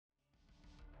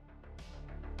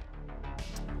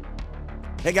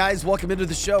Hey guys, welcome into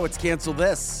the show. It's Cancel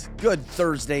This. Good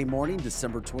Thursday morning,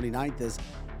 December 29th, as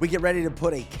we get ready to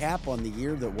put a cap on the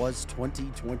year that was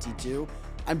 2022.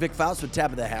 I'm Vic Faust with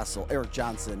Tabitha Hassel, Eric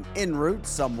Johnson en route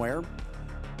somewhere.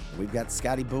 We've got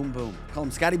Scotty Boom Boom. Call him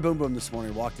Scotty Boom Boom this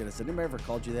morning. Walked in. I said, anybody ever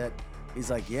called you that?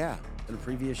 He's like, yeah. In a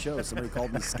previous show, somebody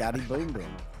called me Scotty Boom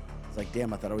Boom. It's like,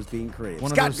 damn, I thought I was being creative. One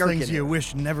Scott of those Gherkin things you here.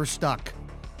 wish never stuck,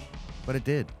 but it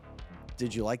did.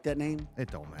 Did you like that name?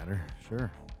 It don't matter.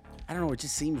 Sure. I don't know. It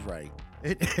just seems right.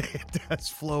 It does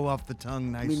flow off the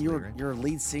tongue nicely. I mean, right? you're a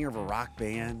lead singer of a rock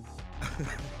band.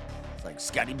 It's like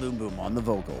Scotty Boom Boom on the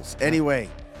vocals. Anyway,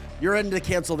 you're into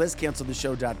Cancel This,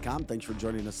 canceltheshow.com. Thanks for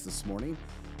joining us this morning.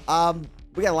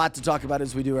 We got a lot to talk about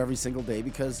as we do every single day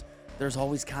because there's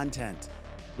always content.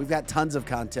 We've got tons of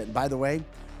content. And by the way,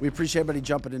 we appreciate everybody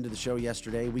jumping into the show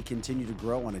yesterday. We continue to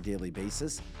grow on a daily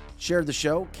basis. Share the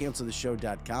show,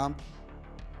 canceltheshow.com.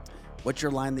 What's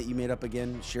your line that you made up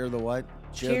again? Share the what?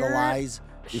 Share the lies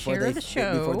before share the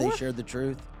show. Before they share the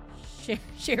truth.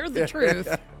 Share the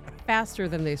truth faster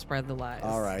than they spread the lies.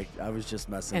 All right, I was just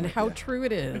messing. And with how you. true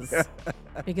it is,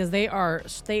 because they are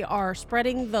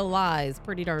spreading the lies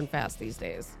pretty darn fast these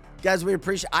days. Guys, we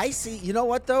appreciate. I see. You know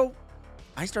what though?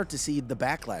 I start to see the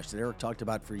backlash that Eric talked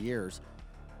about for years.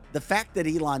 The fact that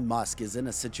Elon Musk is in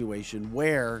a situation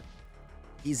where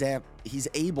he's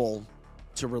able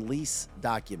to release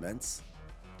documents,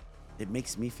 it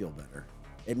makes me feel better.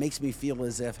 It makes me feel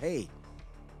as if, hey,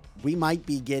 we might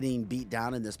be getting beat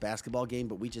down in this basketball game,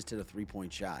 but we just hit a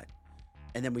 3-point shot.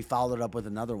 And then we followed it up with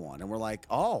another one. And we're like,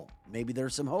 oh, maybe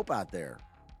there's some hope out there.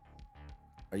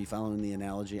 Are you following the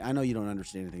analogy? I know you don't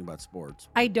understand anything about sports.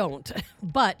 I don't,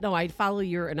 but no, I follow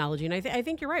your analogy, and I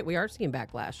think you're right. We are seeing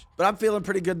backlash. But I'm feeling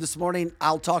pretty good this morning.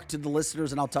 I'll talk to the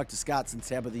listeners, and I'll talk to Scott since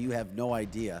Tabitha, you have no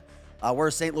idea. We're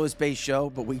a St. Louis-based show,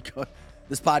 but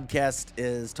this podcast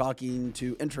is talking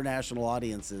to international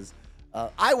audiences.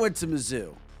 I went to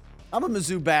Mizzou. I'm a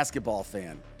Mizzou basketball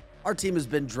fan. Our team has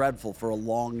been dreadful for a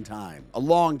long time.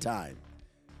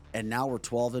 And now we're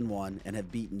 12-1 and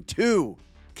have beaten 2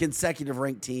 consecutive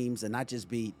ranked teams, and not just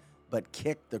beat, but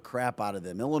kicked the crap out of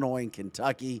them. Illinois and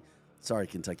Kentucky. Sorry,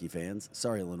 Kentucky fans.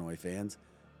 Sorry, Illinois fans.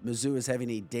 Mizzou is having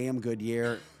a damn good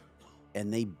year,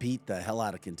 and they beat the hell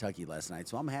out of Kentucky last night.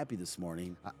 So I'm happy this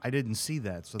morning. I didn't see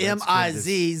that. So that's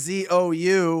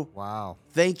Mizzou. Wow.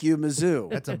 Thank you, Mizzou.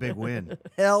 That's a big win.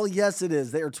 Hell yes, it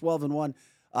is. They are 12-1.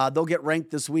 They'll get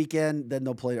ranked this weekend. Then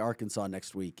they'll play Arkansas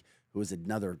next week, who is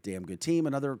another damn good team,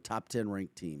 another top 10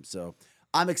 ranked team. So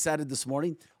I'm excited this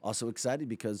morning. Also excited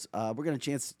because we're going to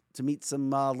chance to meet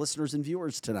some listeners and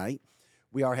viewers tonight.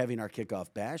 We are having our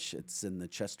kickoff bash. It's in the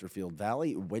Chesterfield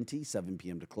Valley, Winty, 7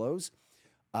 p.m. to close.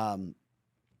 And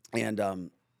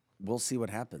we'll see what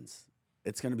happens.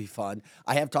 It's going to be fun.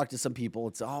 I have talked to some people.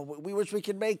 It's, we wish we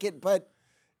could make it, but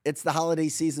it's the holiday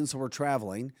season, so we're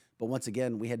traveling. But once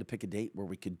again, we had to pick a date where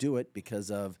we could do it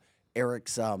because of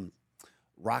Eric's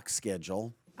rock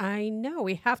schedule. I know.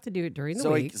 We have to do it during the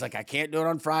So week. he's like, I can't do it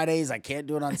on Fridays. I can't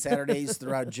do it on Saturdays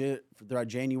throughout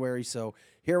January. So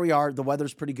here we are. The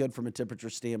weather's pretty good from a temperature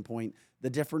standpoint. The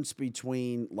difference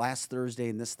between last Thursday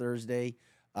and this Thursday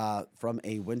from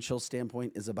a wind chill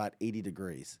standpoint is about 80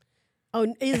 degrees. Oh,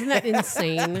 isn't that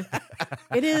insane?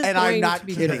 It is And going I'm not to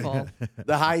be kidding. beautiful.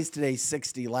 The high's today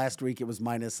 60. Last week it was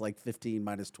minus like 15,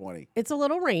 minus 20. It's a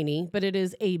little rainy, but it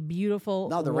is a beautiful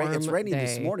No, it's warm raining day.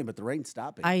 this morning, but the rain's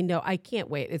stopping. I know. I can't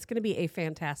wait. It's going to be a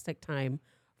fantastic time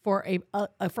for a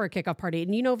kickoff party.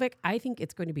 And you know, Vic, I think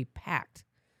it's going to be packed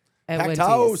at Packed Wendy's.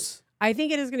 house. I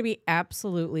think it is going to be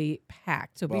absolutely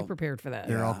packed. So Well, be prepared for that.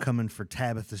 They're all coming for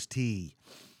Tabitha's tea.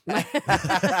 I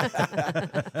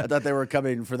thought they were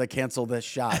coming for the Cancel This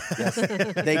shot. Yes,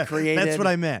 they created. That's what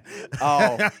I meant.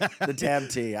 Oh, the tab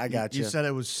tea. I got you. You said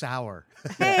it was sour.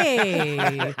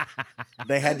 Hey,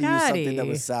 They had to use something that Daddy.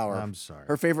 was sour. I'm sorry.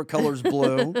 Her favorite color is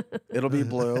blue. It'll be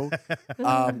blue.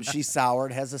 She's sour.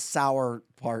 It has a sour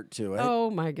part to it. oh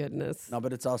my goodness. No,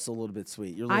 but it's also a little bit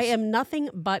sweet. You're I am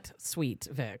nothing but sweet,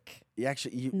 Vic. You're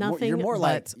nothing more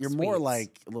but more sweets.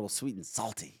 like a little sweet and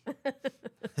salty.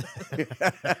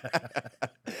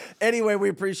 Anyway, we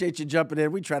appreciate you jumping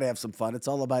in. We try to have some fun. It's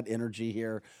all about energy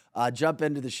here. Jump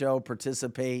into the show,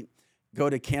 participate. Go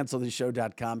to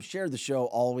canceltheshow.com. Share the show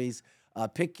always.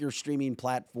 Pick your streaming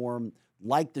platform.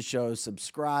 Like the show.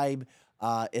 Subscribe.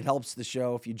 It helps the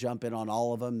show if you jump in on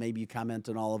all of them. Maybe you comment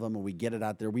on all of them and we get it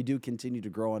out there. We do continue to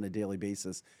grow on a daily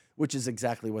basis, which is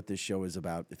exactly what this show is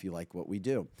about if you like what we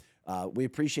do. We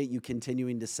appreciate you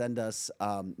continuing to send us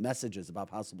messages about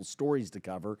possible stories to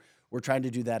cover. We're trying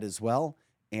to do that as well.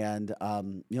 And,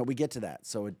 we get to that.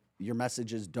 So your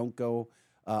messages don't go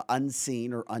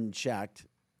unseen or unchecked.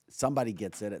 Somebody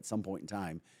gets it at some point in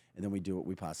time. and then we do what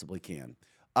we possibly can.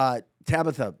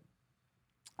 Tabitha,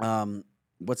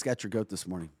 what's got your goat this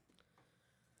morning?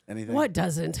 Anything? What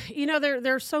doesn't?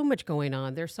 There's so much going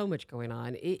on. There's so much going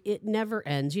on. It never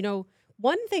ends.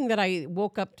 One thing that I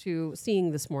woke up to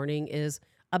seeing this morning is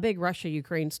a big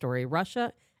Russia-Ukraine story.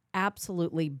 Russia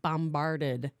absolutely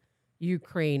bombarded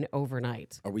Ukraine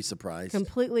overnight. Are we surprised?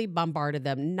 Completely bombarded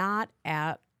them. Not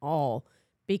at all.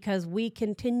 Because we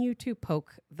continue to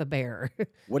poke the bear.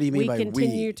 What do you mean by we? We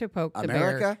continue to poke the bear.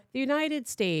 America? The United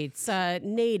States,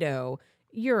 NATO,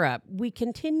 Europe. We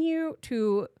continue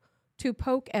to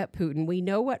poke at Putin. We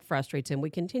know what frustrates him. We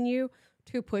continue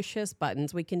to push his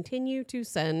buttons. We continue to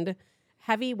send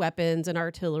heavy weapons and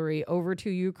artillery over to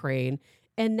Ukraine.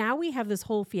 And now we have this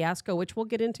whole fiasco, which we'll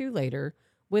get into later,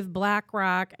 with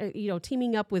BlackRock,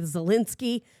 teaming up with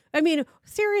Zelensky. I mean,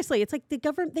 seriously, it's like the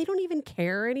government, they don't even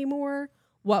care anymore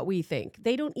what we think.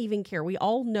 They don't even care. We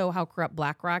all know how corrupt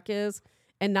BlackRock is.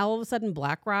 And now all of a sudden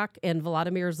BlackRock and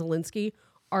Volodymyr Zelensky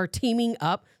are teaming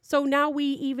up. So now we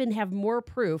even have more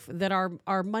proof that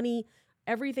our money,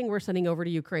 everything we're sending over to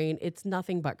Ukraine, it's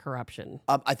nothing but corruption.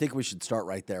 I think we should start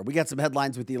right there. We got some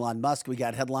headlines with Elon Musk. We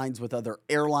got headlines with other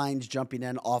airlines jumping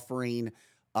in, offering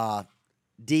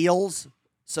deals,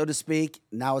 so to speak.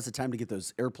 Now is the time to get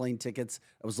those airplane tickets.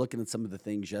 I was looking at some of the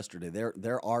things yesterday.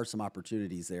 There are some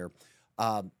opportunities there.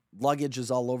 Luggage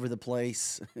is all over the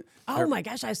place. Oh my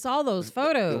gosh, I saw those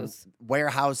photos.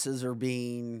 Warehouses are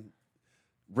being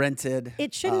rented.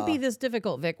 It shouldn't be this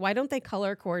difficult, Vic. Why don't they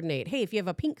color coordinate? Hey, if you have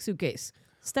a pink suitcase,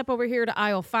 step over here to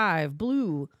aisle 5,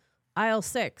 blue, aisle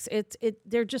 6.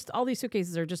 They're just, all these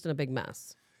suitcases are just in a big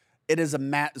mess. It is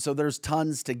a so there's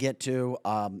tons to get to.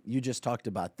 You just talked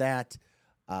about that.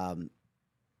 I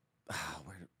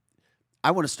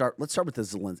want to start. Let's start with the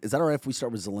Zelensky. Is that all right if we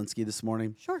start with Zelensky this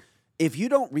morning? Sure. If you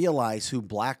don't realize who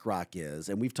BlackRock is,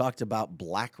 and we've talked about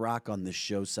BlackRock on this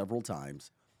show several times,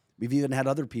 we've even had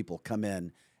other people come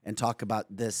in and talk about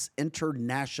this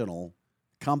international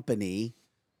company.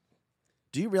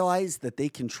 Do you realize that they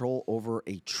control over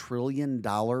 $1 trillion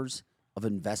of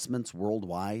investments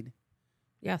worldwide?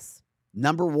 Yes.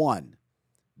 Number one,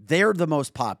 they're the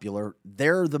most popular.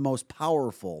 They're the most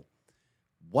powerful.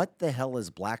 What the hell is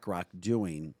BlackRock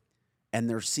doing? And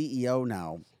their CEO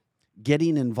now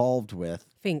getting involved with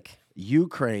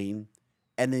Ukraine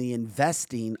and the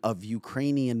investing of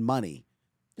Ukrainian money,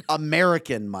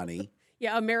 American money.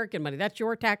 Yeah, American money. That's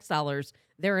your tax dollars.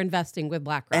 They're investing with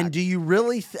BlackRock. And do you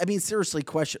really, seriously,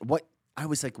 question what I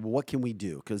was like, well, what can we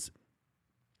do? Because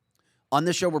on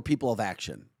this show, we're people of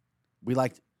action. We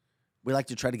like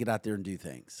to try to get out there and do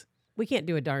things. We can't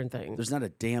do a darn thing. There's not a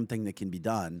damn thing that can be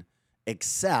done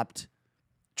except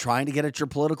trying to get at your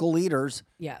political leaders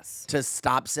to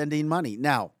stop sending money.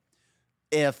 Now,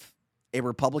 if a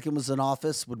Republican was in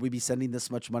office, would we be sending this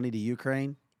much money to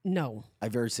Ukraine? No. I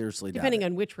very seriously doubt it. Depending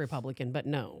on which Republican, but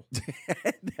no.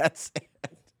 That's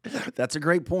a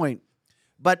great point.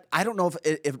 But I don't know if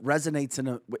it resonates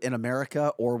in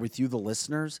America or with you, the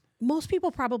listeners. Most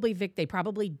people probably, Vic, they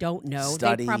probably don't know.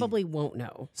 They probably won't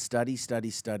know. Study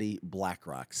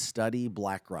BlackRock. Study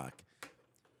BlackRock.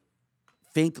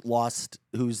 Fink lost,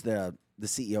 who's the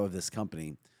CEO of this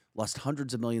company, lost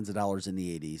hundreds of millions of dollars in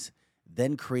the 80s,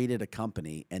 then created a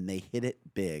company, and they hit it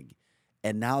big.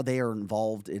 And now they are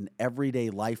involved in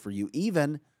everyday life for you,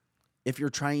 even if you're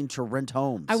trying to rent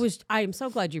homes. I am so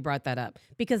glad you brought that up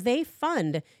because they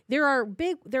fund. There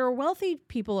are wealthy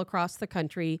people across the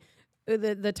country,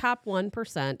 the top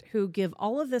 1%, who give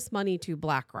all of this money to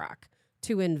BlackRock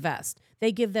to invest.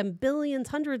 They give them billions,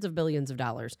 hundreds of billions of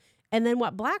dollars. And then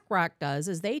what BlackRock does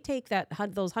is they take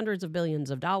those hundreds of billions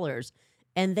of dollars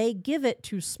and they give it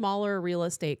to smaller real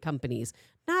estate companies,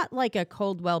 not like a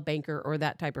Coldwell Banker or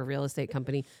that type of real estate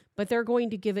company, but they're going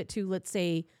to give it to, let's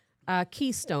say,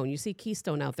 Keystone. You see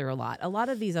Keystone out there a lot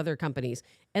of these other companies.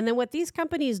 And then what these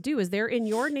companies do is they're in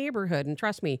your neighborhood. And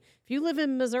trust me, if you live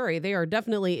in Missouri, they are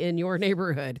definitely in your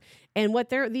neighborhood. And what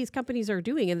these companies are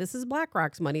doing, and this is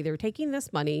BlackRock's money, they're taking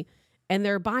this money and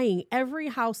they're buying every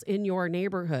house in your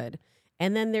neighborhood.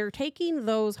 And then they're taking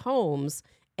those homes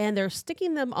and they're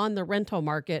sticking them on the rental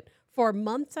market for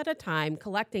months at a time,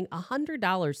 collecting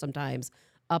 $100 sometimes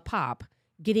a pop,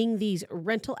 getting these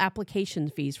rental application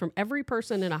fees from every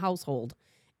person in a household.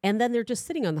 And then they're just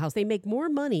sitting on the house. They make more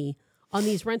money on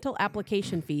these rental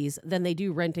application fees than they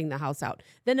do renting the house out.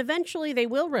 Then eventually they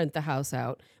will rent the house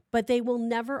out, but they will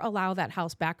never allow that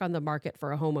house back on the market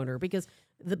for a homeowner because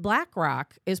the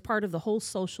BlackRock is part of the whole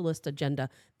socialist agenda.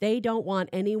 They don't want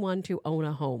anyone to own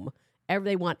a home.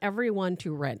 They want everyone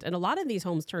to rent. And a lot of these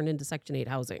homes turn into Section 8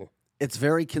 housing. It's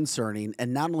very concerning.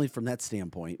 And not only from that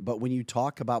standpoint, but when you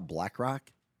talk about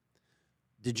BlackRock,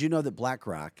 Did you know that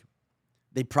BlackRock,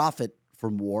 they profit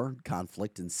from war,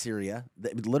 conflict in Syria?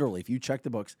 Literally, if you check the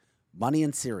books, money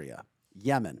in Syria,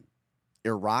 Yemen,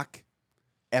 Iraq,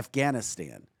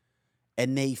 Afghanistan,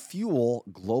 and they fuel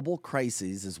global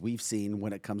crises, as we've seen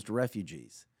when it comes to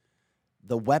refugees.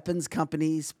 The weapons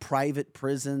companies, private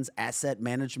prisons, asset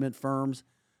management firms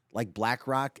like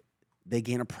BlackRock, they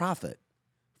gain a profit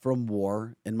from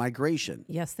war and migration.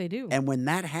 Yes, they do. And when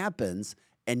that happens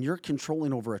and you're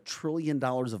controlling over $1 trillion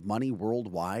of money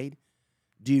worldwide,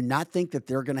 do you not think that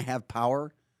they're going to have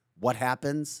power? What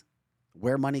happens,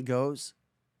 where money goes,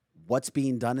 what's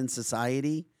being done in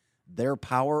society, their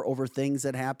power over things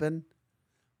that happen?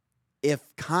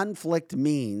 If conflict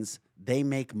means they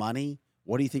make money,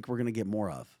 what do you think we're going to get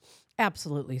more of?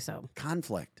 Absolutely so.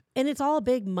 Conflict. And it's all a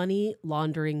big money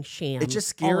laundering sham. It just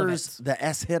scares the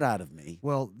S hit out of me.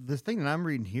 Well, the thing that I'm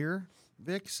reading here,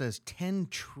 Vic, says 10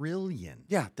 trillion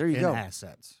Yeah, there you in go.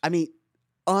 assets. I mean,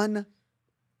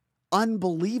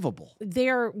 unbelievable.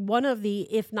 They're one of the,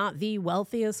 if not the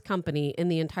wealthiest company in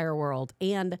the entire world.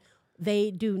 And they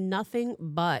do nothing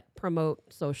but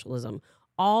promote socialism.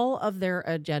 All of their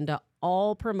agenda,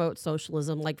 all promote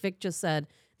socialism. Like Vic just said,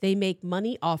 they make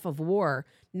money off of war.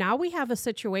 Now we have a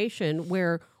situation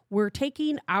where we're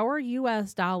taking our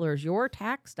U.S. dollars, your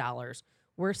tax dollars,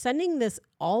 we're sending this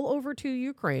all over to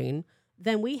Ukraine.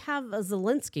 Then we have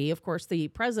Zelensky, of course, the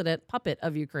president puppet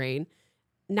of Ukraine,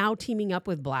 now teaming up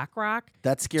with BlackRock.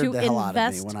 That scared to the hell out of me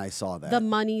invest when I saw that. the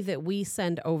money that we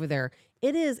send over there.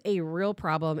 It is a real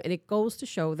problem, and it goes to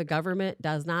show the government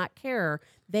does not care.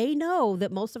 They know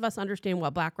that most of us understand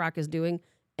what BlackRock is doing,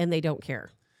 and they don't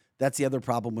care. That's the other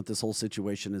problem with this whole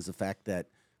situation is the fact that,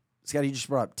 Scott, you just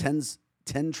brought up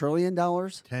 $10 trillion?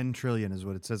 10 trillion is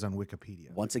what it says on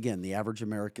Wikipedia. Once again, the average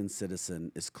American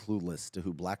citizen is clueless to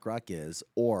who BlackRock is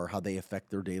or how they affect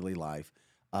their daily life.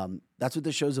 That's what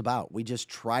this show's about. We just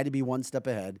try to be one step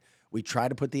ahead. We try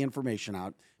to put the information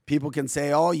out. People can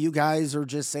say, oh, you guys are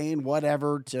just saying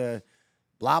whatever to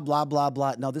blah, blah, blah,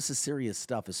 blah. No, this is serious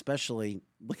stuff, especially,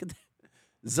 look at that.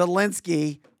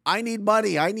 Zelensky, I need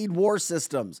money. I need war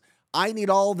systems. I need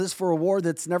all this for a war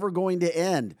that's never going to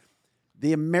end.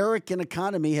 The American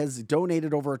economy has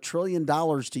donated over $1 trillion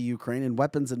to Ukraine in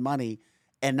weapons and money,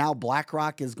 and now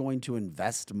BlackRock is going to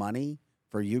invest money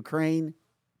for Ukraine?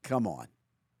 Come on.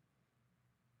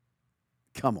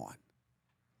 Come on.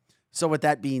 So with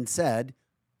that being said,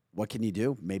 what can you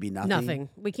do? Maybe nothing? Nothing.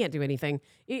 We can't do anything.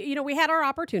 You know, we had our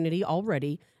opportunity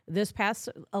already. This past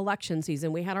election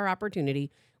season, we had our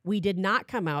opportunity. We did not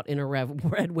come out in a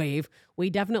red wave. We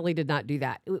definitely did not do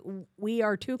that. We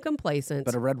are too complacent.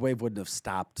 But a red wave wouldn't have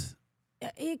stopped.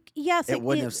 Yes, it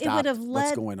wouldn't have stopped would have led,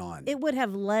 what's going on. It would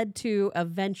have led to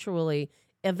eventually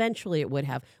it would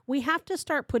have. We have to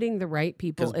start putting the right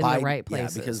people in the right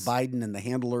places. Yeah, because Biden and the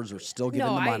handlers are still giving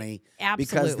the money. Absolutely.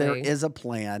 Because there is a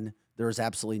plan. There is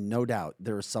absolutely no doubt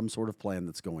there is some sort of plan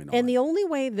that's going on. And the only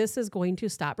way this is going to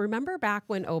stop, remember back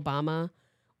when Obama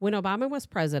was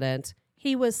president,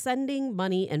 he was sending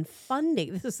money and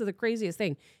funding. This is the craziest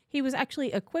thing. He was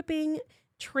actually equipping,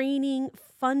 training,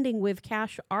 funding with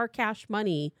our cash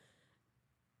money,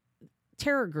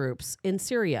 terror groups in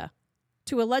Syria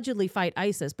to allegedly fight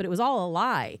ISIS, but it was all a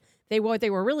lie. What they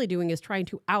were really doing is trying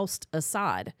to oust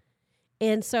Assad.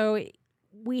 And so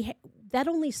that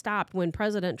only stopped when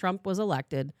President Trump was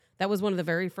elected. That was one of the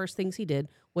very first things he did,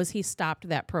 was he stopped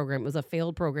that program. It was a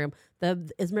failed program. As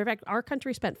a matter of fact, our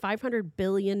country spent $500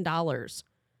 billion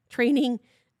training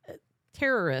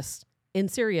terrorists in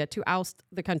Syria to oust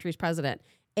the country's president.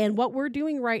 And what we're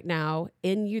doing right now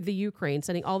in the Ukraine,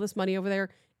 sending all this money over there,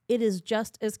 it is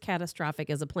just as catastrophic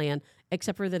as a plan,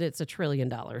 except for that it's $1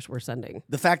 trillion we're sending.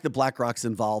 The fact that BlackRock's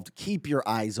involved, keep your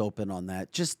eyes open on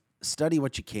that. Just study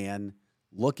what you can.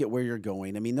 Look at where you're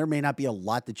going. I mean, there may not be a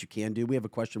lot that you can do. We have a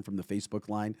question from the Facebook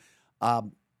line.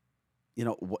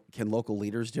 Can local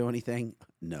leaders do anything?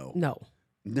 No.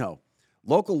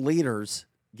 Local leaders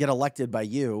get elected by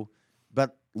you,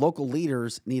 but local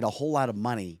leaders need a whole lot of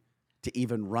money to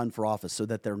even run for office so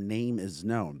that their name is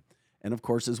known. And of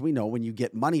course, as we know, when you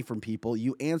get money from people,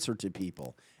 you answer to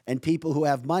people. And people who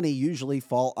have money usually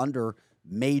fall under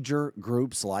major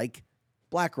groups like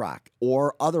BlackRock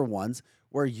or other ones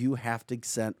where you have to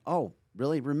send, oh,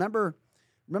 really? Remember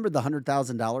the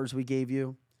 $100,000 we gave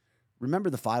you? Remember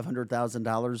the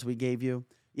 $500,000 we gave you?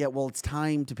 Yeah, well, it's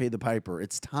time to pay the piper.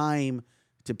 It's time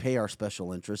to pay our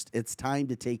special interest. It's time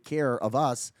to take care of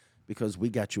us because we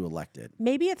got you elected.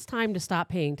 Maybe it's time to stop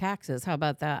paying taxes. How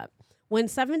about that? When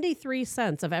 73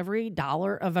 cents of every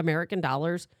dollar of American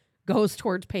dollars goes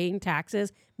towards paying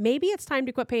taxes, maybe it's time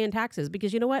to quit paying taxes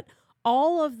because you know what?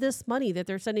 all of this money that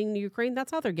they're sending to Ukraine,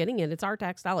 that's how they're getting it. It's our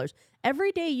tax dollars.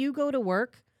 Every day you go to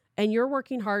work and you're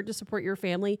working hard to support your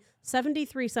family,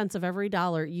 73 cents of every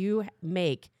dollar you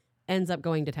make ends up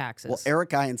going to taxes. Well,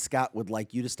 Eric, I, and Scott would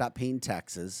like you to stop paying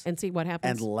taxes and see what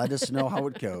happens. and let us know how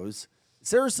it goes.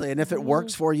 Seriously, and if it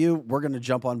works for you, we're going to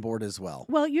jump on board as well.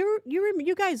 Well,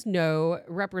 you guys know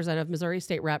Representative Missouri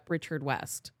State Rep Richard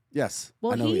West. Yes,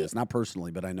 Well, I know who he is. Not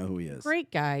personally, but I know who he is. Great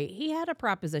guy. He had a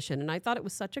proposition, and I thought it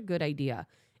was such a good idea.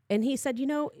 And he said,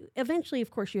 eventually,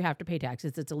 of course, you have to pay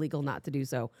taxes. It's illegal not to do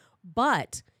so.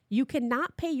 But you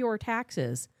cannot pay your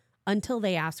taxes until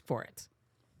they ask for it.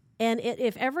 And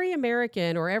if every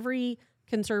American or every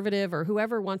conservative or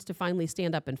whoever wants to finally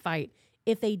stand up and fight,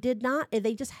 if they did not, if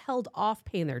they just held off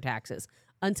paying their taxes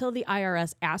until the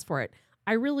IRS asked for it,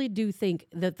 I really do think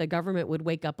that the government would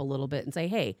wake up a little bit and say,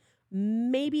 hey,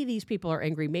 maybe these people are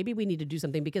angry. Maybe we need to do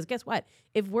something, because guess what?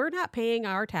 If we're not paying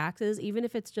our taxes, even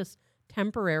if it's just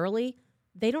temporarily,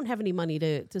 they don't have any money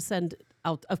to send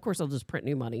out. Of course, they'll just print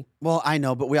new money. Well, I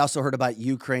know, but we also heard about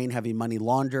Ukraine having money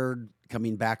laundered,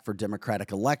 coming back for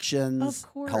democratic elections,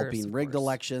 Of course, helping of rigged course.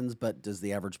 elections. But does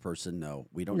the average person know?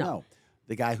 We don't No. know.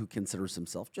 The guy who considers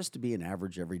himself just to be an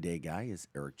average, everyday guy is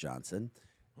Eric Johnson.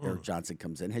 Eric Johnson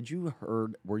comes in. Had you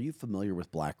heard, were you familiar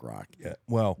with BlackRock? Yeah.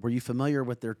 Well, Were you familiar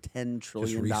with their $10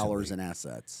 trillion recently. in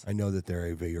assets? I know that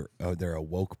they're a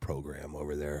woke program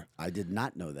over there. I did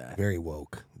not know that. Very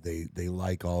woke. They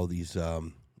like all these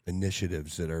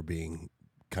initiatives that are being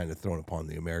kind of thrown upon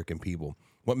the American people.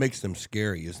 What makes them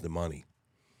scary is the money.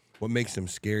 What makes them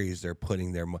scary is they're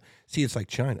putting their money. See, it's like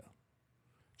China.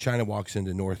 China walks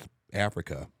into North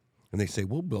Africa and they say,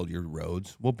 "We'll build your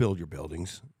roads, we'll build your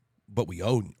buildings, but we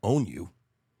own you.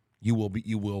 You will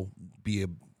be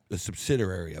a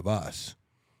subsidiary of us."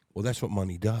 Well, that's what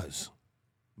money does.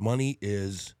 Money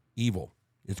is evil.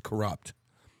 It's corrupt.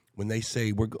 When they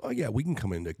say, we can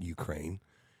come into Ukraine,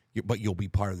 but you'll be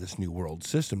part of this new world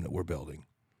system that we're building.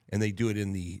 And they do it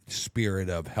in the spirit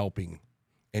of helping.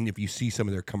 And if you see some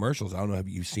of their commercials, I don't know, have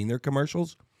you seen their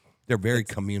commercials? They're very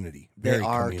community. They Very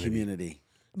are community.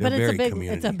 They're But very it's a big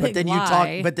community. But then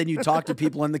lie. you talk to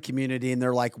people in the community and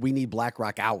they're like, we need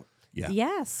BlackRock out. Yeah.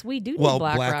 Yes, we do need Well,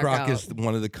 BlackRock out. is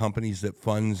one of the companies that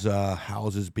funds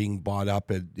houses being bought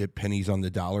up at pennies on the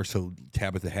dollar, so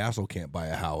Tabitha Hassel can't buy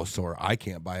a house or I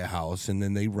can't buy a house, and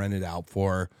then they rent it out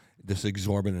for this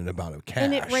exorbitant amount of cash.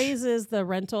 And it raises the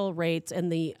rental rates and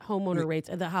the homeowner rates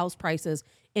and the house prices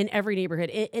in every neighborhood.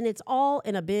 And it's all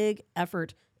in a big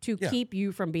effort to keep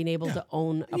you from being able to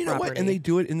own a You know property. what? And they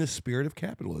do it in the spirit of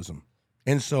capitalism.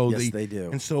 And so Yes, they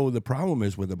do. And so the problem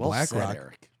is with the Well BlackRock. said,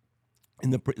 Eric.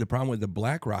 And the problem with the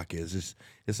BlackRock is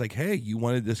it's like, hey, you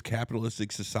wanted this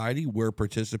capitalistic society. We're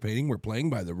participating. We're playing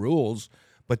by the rules.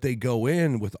 But they go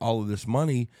in with all of this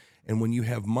money. And when you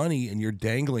have money and you're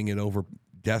dangling it over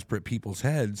desperate people's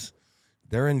heads,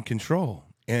 they're in control.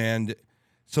 And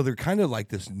so they're kind of like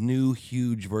this new,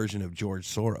 huge version of George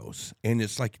Soros. And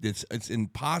it's like it's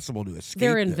impossible to escape.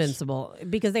 They're this. invincible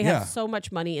because they have Yeah. so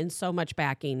much money and so much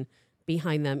backing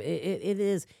behind them. It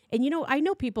is. And, I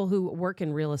know people who work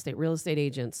in real estate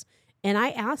agents, and I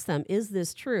asked them, is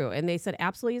this true? And they said,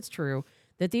 absolutely, it's true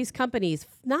that these companies,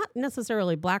 not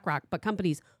necessarily BlackRock, but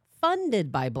companies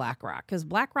funded by BlackRock, because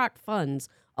BlackRock funds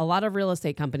a lot of real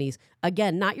estate companies.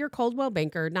 Again, not your Coldwell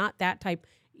Banker, not that type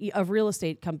of real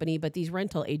estate company, but these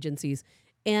rental agencies.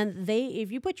 And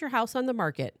if you put your house on the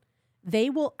market, they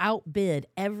will outbid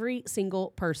every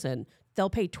single person. They'll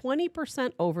pay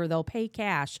 20% over. They'll pay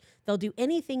cash. They'll do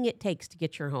anything it takes to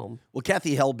get your home. Well,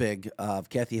 Kathy Helbig of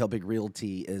Kathy Helbig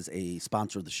Realty is a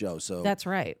sponsor of the show. So That's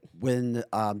right. when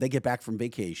they get back from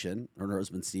vacation, her and her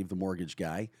husband Steve, the mortgage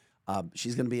guy,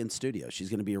 she's going to be in studio. She's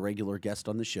going to be a regular guest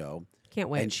on the show. Can't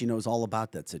wait. And she knows all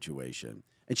about that situation.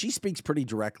 And she speaks pretty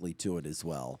directly to it as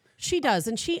well. She does.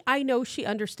 And I know she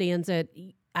understands it.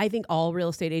 I think all real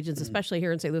estate agents, especially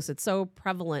here in St. Louis, it's so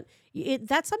prevalent.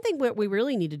 That's something what we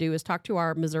really need to do is talk to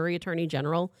our Missouri Attorney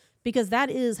General, because that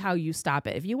is how you stop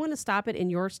it. If you want to stop it in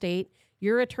your state,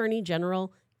 your Attorney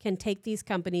General can take these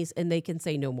companies and they can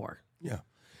say no more. Yeah,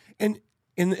 and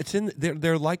it's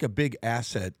they're like a big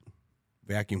asset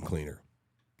vacuum cleaner.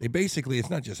 It's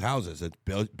not just houses, it's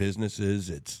businesses,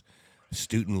 it's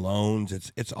student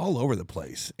loans, it's all over the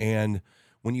place. And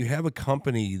when you have a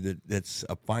company that's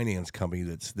a finance company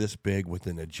that's this big with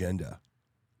an agenda,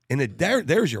 and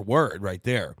there's your word right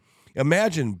there.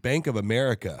 Imagine Bank of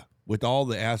America with all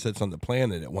the assets on the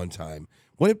planet at one time.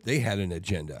 What if they had an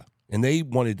agenda and they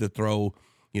wanted to throw,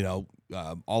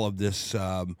 all of this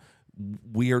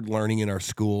weird learning in our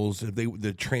schools, the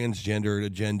transgender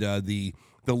agenda, the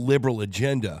the liberal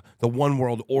agenda, the one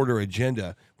world order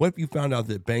agenda. What if you found out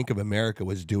that Bank of America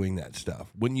was doing that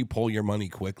stuff? Wouldn't you pull your money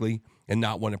quickly and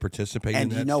not want to participate in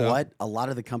And that you know stuff? what? A lot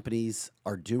of the companies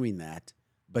are doing that,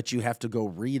 but you have to go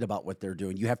read about what they're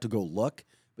doing. You have to go look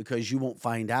because you won't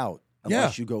find out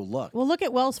unless you go look. Well, look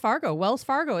at Wells Fargo. Wells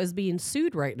Fargo is being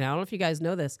sued right now. I don't know if you guys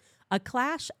know this. A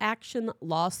class action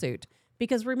lawsuit.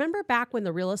 Because remember back when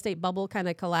the real estate bubble kind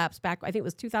of collapsed back, I think it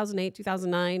was 2008,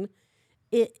 2009,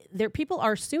 people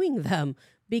are suing them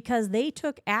because they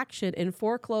took action and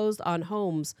foreclosed on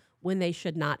homes when they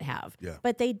should not have. Yeah.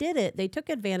 But they did it. They took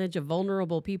advantage of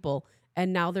vulnerable people,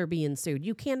 and now they're being sued.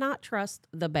 You cannot trust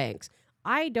the banks.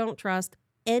 I don't trust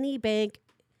any bank.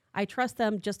 I trust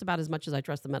them just about as much as I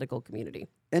trust the medical community.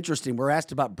 Interesting. We're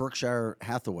asked about Berkshire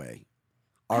Hathaway.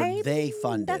 Are they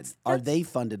funded? Are they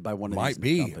funded by one of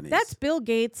these companies? That's Bill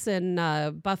Gates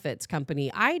and Buffett's company.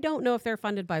 I don't know if they're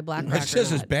funded by BlackRock. It's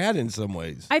just as bad in some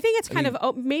ways. I think it's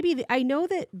I know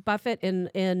that Buffett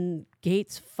and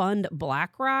Gates fund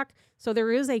BlackRock, so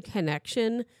there is a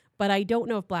connection, but I don't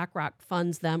know if BlackRock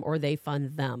funds them or they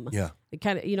fund them. Yeah. It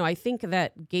kind of, I think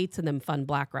that Gates and them fund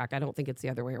BlackRock. I don't think it's the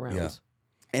other way around. Yeah.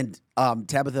 And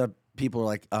Tabitha, people are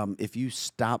like, if you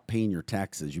stop paying your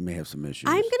taxes, you may have some issues.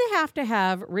 I'm going to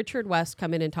have Richard West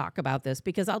come in and talk about this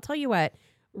because I'll tell you what,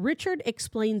 Richard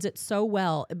explains it so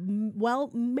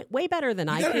way better than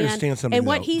I can. Understand something. And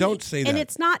what though. Don't say that. And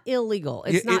it's not illegal.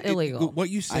 It's not illegal. What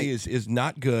you say is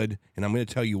not good, and I'm going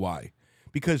to tell you why.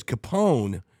 Because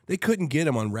Capone, they couldn't get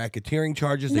him on racketeering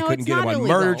charges. They couldn't get him on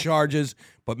murder charges.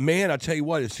 But man, I'll tell you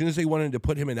what, as soon as they wanted to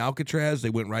put him in Alcatraz, they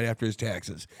went right after his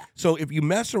taxes. So if you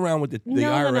mess around with the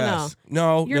IRS,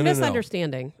 you're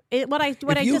misunderstanding. What I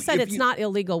just said, it's not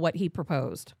illegal what he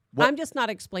proposed. I'm just not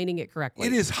explaining it correctly.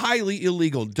 It is highly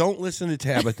illegal. Don't listen to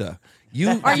Tabitha.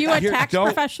 Are you a tax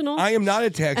professional? I am not a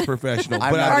tax professional.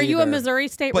 I'm but not Are you a either. Missouri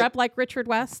state rep like Richard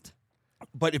West?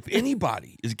 But if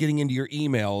anybody is getting into your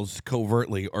emails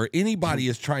covertly, or anybody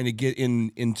is trying to get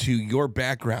into your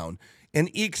background, and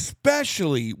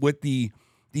especially with the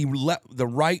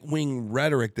right wing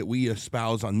rhetoric that we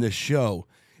espouse on this show,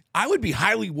 I would be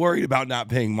highly worried about not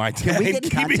paying my tax. Can we get in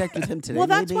contact with him today? Well,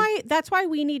 that's why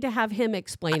we need to have him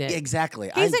explain it. Exactly.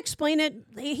 He's explained it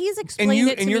to And me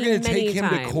you're going to many take him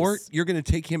times. to court. You're going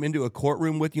to take him into a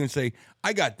courtroom with you and say,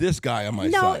 "I got this guy on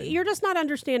my side." No, you're just not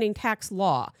understanding tax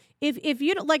law. If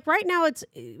you don't, like right now,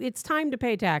 it's time to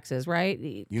pay taxes, right?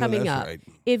 Coming that's up. right.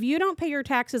 If you don't pay your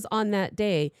taxes on that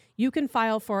day, you can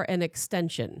file for an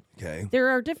extension. Okay. There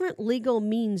are different legal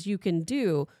means you can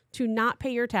do to not pay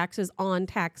your taxes on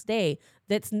tax day.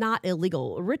 That's not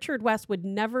illegal. Richard West would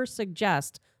never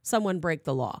suggest someone break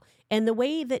the law. And the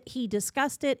way that he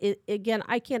discussed it, again,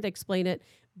 I can't explain it,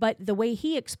 but the way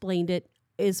he explained it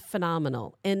is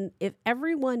phenomenal. And if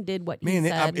everyone did what he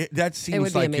said, that it seems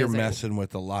would be like you're amazing. messing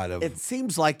with a lot of. It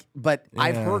seems like, but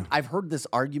Yeah. I've heard this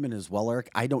argument as well, Eric.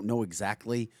 I don't know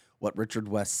exactly what Richard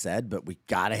West said, but we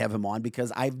got to have him on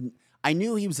because I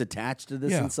knew he was attached to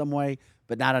this Yeah. in some way,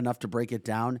 but not enough to break it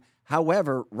down.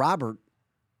 However, Robert,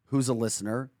 who's a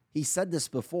listener, he said this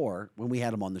before when we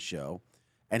had him on the show,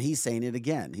 and he's saying it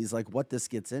again. He's like, what this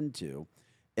gets into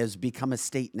is become a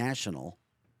state national,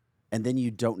 and then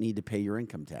you don't need to pay your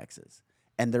income taxes.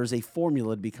 And there's a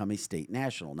formula to become a state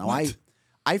national. Now,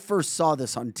 I first saw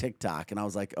this on TikTok, and I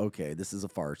was like, okay, this is a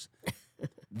farce.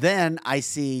 Then I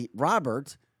see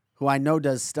Robert, who I know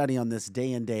does study on this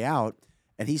day in, day out,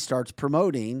 and he starts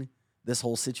promoting this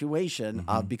whole situation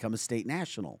of become a state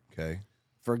national. Okay,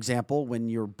 For example, when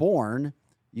you're born,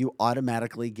 you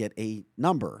automatically get a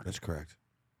number, that's correct.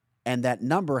 and that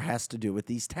number has to do with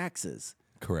these taxes.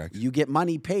 Correct. You get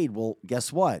money paid. Well,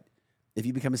 guess what? If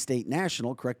you become a state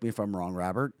national, correct me if I'm wrong,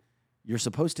 Robert, you're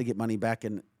supposed to get money back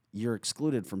and you're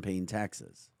excluded from paying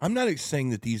taxes. I'm not saying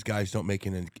that these guys don't make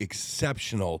an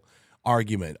exceptional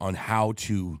argument on how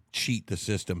to cheat the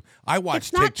system. I watch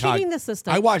It's not TikTok. cheating the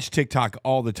system. I watch TikTok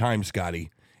all the time,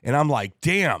 Scotty, and I'm like,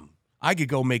 damn, I could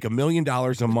go make $1 million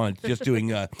a month just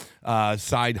doing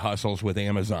side hustles with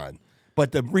Amazon.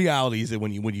 But the reality is that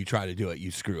when you try to do it, you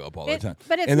screw up all the time.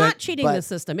 But it's And not that- cheating the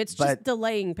system. It's just but-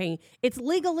 delaying paying. It's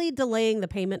legally delaying the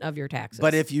payment of your taxes.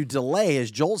 But if you delay,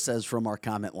 as Joel says from our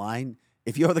comment line,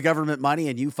 if you owe the government money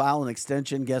and you file an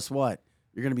extension, guess what?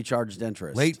 You're going to be charged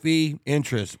interest. late fee,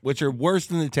 interest, which are worse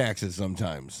than the taxes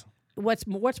sometimes. what's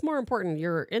more important,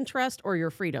 your interest or your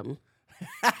freedom?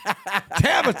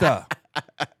 Tabitha.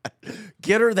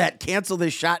 Get her that cancel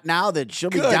this shot now that she'll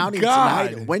be Good downing God.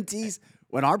 tonight at Wendy's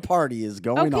when our party is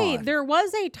going Okay, on. there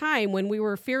was a time when we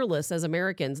were fearless as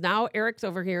Americans. Now Eric's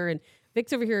over here and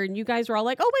Vic's over here, and you guys are all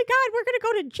like, oh my God, we're going to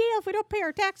go to jail if we don't pay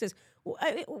our taxes.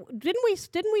 Didn't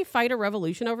we fight a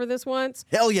revolution over this once?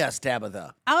 Hell yes,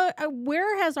 Tabitha.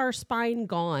 Where has our spine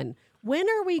gone? When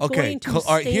are we Okay, going to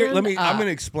all right, here, stand I'm up going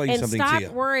to explain and something stop to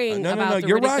you. worrying No, about the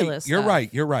you're ridiculous right. You're stuff? right.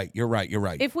 You're right. You're right. You're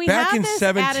right. If we back have in this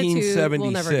 1776, attitude,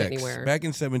 we'll never get anywhere. back in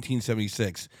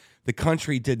 1776, the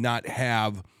country did not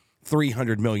have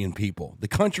 300 million people. The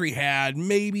country had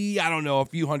maybe, I don't know, a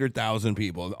few 100,000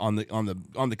 people on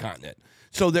the continent.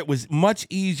 So that was much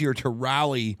easier to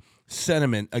rally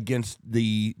sentiment against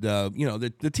the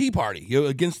Tea Party,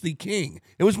 against the king.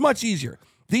 It was much easier.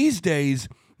 These days,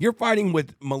 you're fighting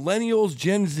with millennials,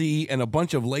 Gen Z, and a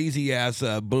bunch of lazy-ass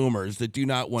boomers that do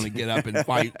not want to get up and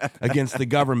fight against the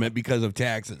government because of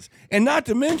taxes. And not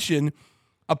to mention,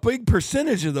 a big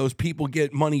percentage of those people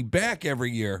get money back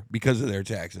every year because of their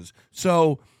taxes.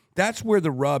 So that's where the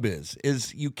rub is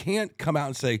you can't come out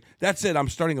and say, that's it, I'm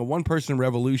starting a one-person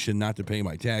revolution not to pay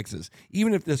my taxes.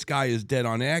 Even if this guy is dead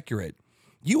on accurate,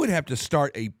 you would have to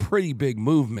start a pretty big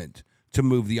movement to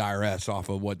move the IRS off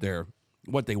of what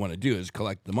they want to do is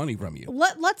collect the money from you.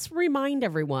 Let's remind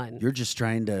everyone. You're just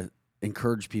trying to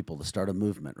encourage people to start a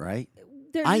movement, right?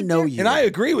 There- I know there- you. And I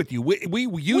agree with you. We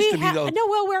used to be those. No,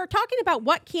 well, we're talking about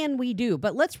what can we do,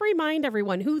 but let's remind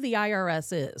everyone who the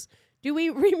IRS is. Do we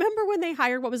remember when they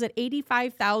hired, what was it,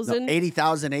 85,000?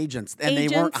 80,000 agents, and they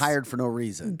weren't hired for no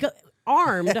reason.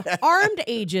 Armed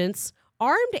agents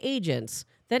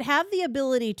that have the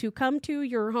ability to come to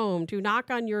your home, to knock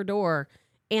on your door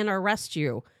and arrest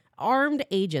you. Armed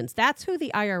agents. That's who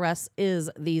the IRS is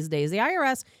these days. The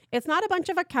IRS, it's not a bunch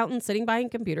of accountants sitting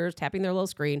behind computers tapping their little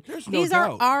screen. These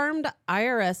are armed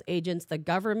IRS agents the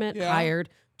government hired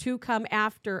to come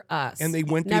after us. And they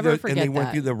went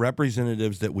through the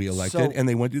representatives that we elected, and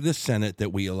they went through the Senate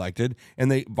that we elected,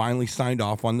 and they finally signed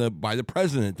off by the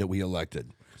president that we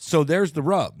elected. So there's the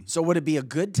rub. So would it be a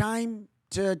good time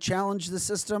to challenge the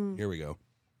system? Here we go.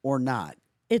 Or not?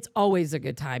 It's always a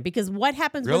good time, because what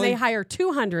happens when Really? they hire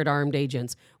 200 armed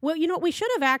agents? Well, you know, we should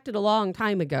have acted a long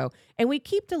time ago, and we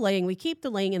keep delaying,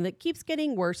 and it keeps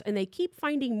getting worse, and they keep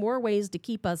finding more ways to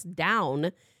keep us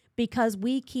down because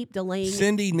we keep delaying.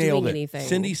 Cindy nailed doing it. anything.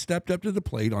 Cindy stepped up to the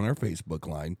plate on our Facebook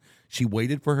line. She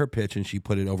waited for her pitch, and she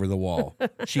put it over the wall.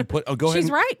 She put. Oh, go ahead.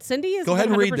 She's right. Cindy is. Go ahead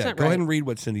and read 100% that. Go ahead and read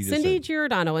what Cindy just Cindy said.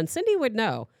 Giordano, and Cindy would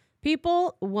know.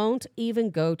 People won't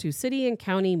even go to city and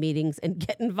county meetings and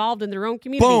get involved in their own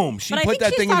community. Boom! She But I put think that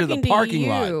she's thing into the talking to parking you,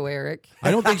 lot. Eric.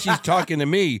 I don't think she's talking to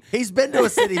me. He's been to a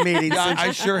city meeting. Yeah, since,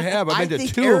 I sure have. I I've been to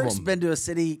think two Eric's of them. been to a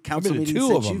city council been to meeting two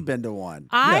of since them. you've been to one.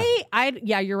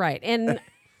 Yeah, you're right. And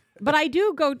but I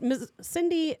do go.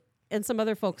 Cindy and some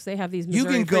other folks, they have these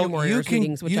Missouri Freedom Warriors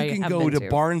meetings, which I can have go been to to.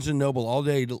 Barnes and Noble all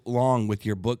day long with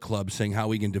your book club saying how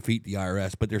we can defeat the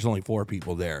IRS, but there's only 4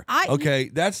 people there. Okay,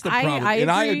 that's the problem. I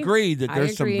and I agree. agree that I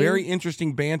there's some agree. very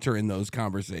interesting banter in those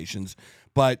conversations,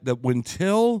 but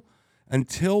until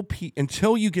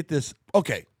you get this,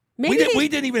 okay. Maybe we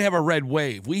didn't even have a red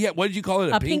wave. We had, what did you call it?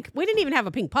 a pink. We didn't even have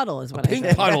a pink puddle, is what I pink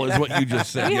said. puddle is what you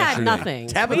just said. We had yesterday. nothing.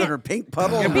 Tabitha her pink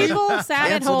puddle. People sat at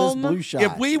Cancel home. This blue shot.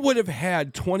 If we would have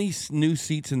had 20 new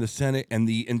seats in the Senate and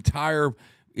the entire,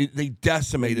 they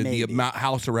decimated the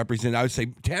House of Representatives, I would say,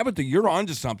 Tabitha, you're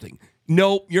onto something.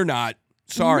 No, you're not.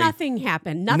 Sorry. Nothing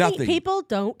happened. Nothing. People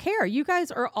don't care. You guys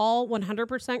are all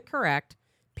 100% correct.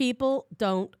 People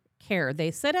don't care. They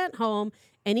sit at home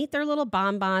and eat their little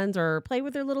bonbons or play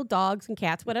with their little dogs and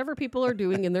cats, whatever people are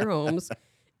doing in their homes,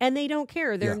 and they don't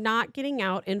care. They're not getting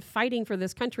out and fighting for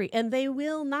this country, and they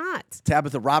will not.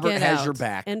 Tabitha, Robert Get has out your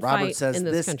back. and Robert fight says in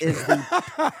this country.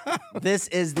 this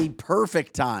is the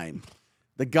perfect time.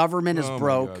 The government is Oh, my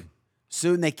broke. God.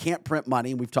 Soon they can't print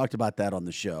money. We've talked about that on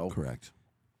the show. Correct.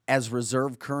 As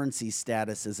reserve currency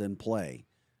status is in play.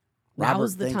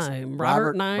 Now's the time.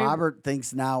 Robert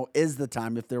thinks now is the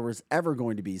time if there was ever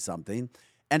going to be something.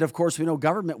 And of course, we know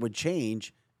government would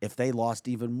change if they lost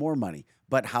even more money.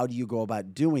 But how do you go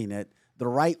about doing it the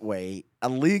right way, a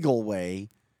legal way,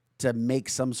 to make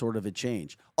some sort of a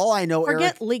change? All I know, Forget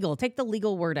Eric, legal. Take the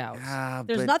legal word out.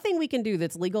 There's but nothing we can do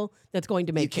that's legal that's going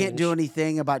to make you can't change. do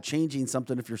anything about changing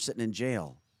something if you're sitting in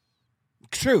jail.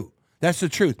 True. That's the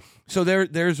truth. So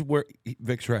there's where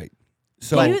Vic's right.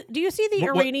 So Do you see the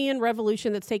what- Iranian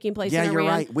revolution that's taking place Yeah, in you're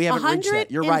Iran? right. We haven't reached that.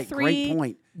 You're right. Great 103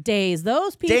 point. Days.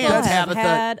 Those people Damn, have Tabitha.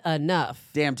 had enough.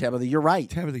 Damn, Tabitha, you're right.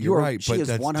 Tabitha, you're right, She but is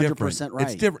that's 100% different. right.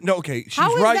 It's different. No, okay, she's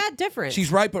How is right. that different?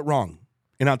 She's right, but wrong,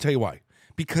 and I'll tell you why.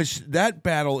 Because that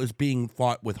battle is being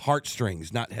fought with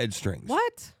heartstrings, not headstrings.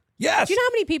 What? Yes. Do you know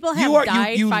how many people have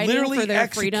died you fighting literally for their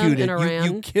freedom executed. in Iran?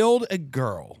 You killed a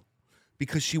girl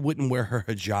because she wouldn't wear her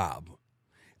hijab.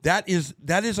 That is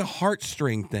a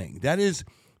heartstring thing. That is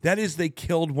they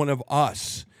killed one of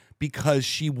us because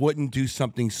she wouldn't do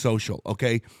something social,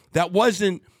 okay? That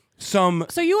wasn't some...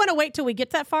 So you want to wait till we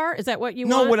get that far? Is that what you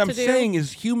No, want what to I'm do? saying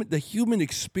is the human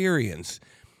experience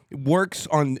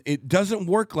it doesn't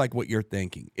work like what you're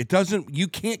thinking. You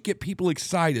can't get people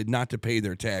excited not to pay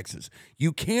their taxes.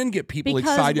 You can get people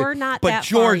Because excited. we're not but that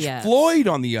far George yet. Floyd,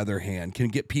 on the other hand, can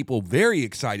get people very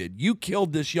excited. You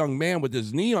killed this young man with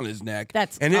his knee on his neck.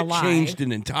 And it lie. changed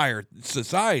an entire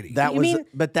society. That You was, mean-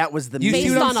 but that was the You see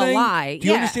Based what I'm on a saying? lie. Do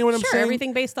you Yeah, understand what I'm sure, saying?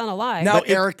 everything based on a lie. Now, But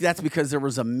Eric, that's because there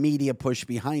was a media push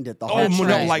behind it. The whole Oh, That's no,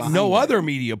 right. like behind no it. other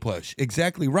media push.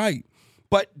 Exactly right.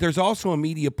 But there's also a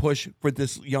media push for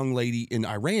this young lady in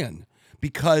Iran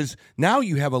because now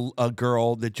you have a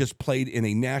girl that just played in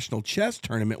a national chess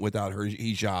tournament without her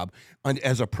hijab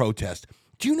as a protest.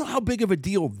 Do you know how big of a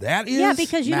deal that is? Yeah,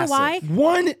 because you Massive. know why?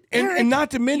 One Eric, and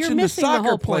not to you're mention the missing the soccer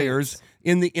whole point. players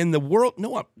in the world.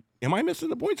 No, am I missing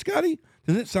the point, Scotty?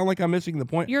 Does it sound like I'm missing the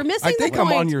point? You're missing I think the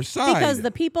point I'm on your side because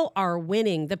the people are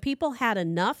winning. The people had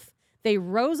enough. They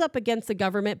rose up against the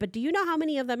government, but do you know how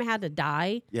many of them had to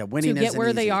die Yeah, winning to get isn't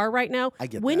where they easy. are right now? I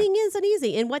get winning isn't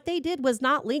easy, and what they did was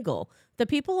not legal. The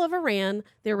people of Iran,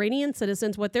 the Iranian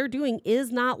citizens, what they're doing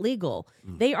is not legal.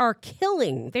 They are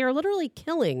killing. They are literally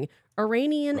killing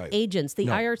Iranian Right. agents, the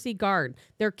No. IRC guard.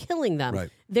 They're killing them. Right.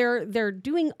 They're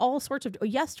doing all sorts of.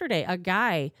 Yesterday, a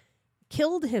guy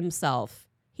killed himself.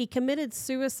 He committed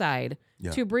suicide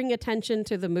to bring attention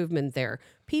to the movement there.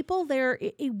 People there,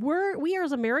 we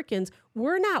as Americans,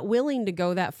 we're not willing to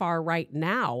go that far right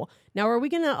now. Now, are we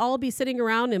going to all be sitting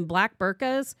around in black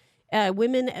burqas?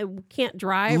 Women can't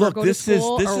drive Look, or go to this is-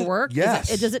 school this or is- work?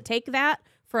 yes. Does it take that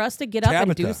for us to get up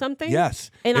and do Tabitha, something?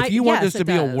 Yes. And if you want yes, this to it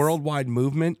be a does. worldwide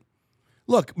movement,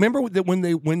 look, remember that when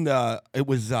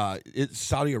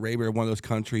Saudi Arabia, one of those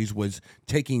countries, was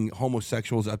taking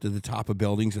homosexuals up to the top of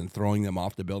buildings and throwing them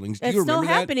off the buildings. Do It's you still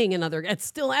remember that? happening in other. It's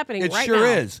still happening It right sure now.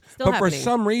 is. Still But for happening.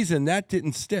 some reason, that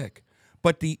didn't stick.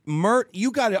 But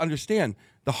you got to understand,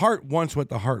 the heart wants what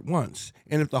the heart wants.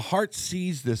 And if the heart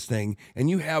sees this thing and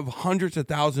you have hundreds of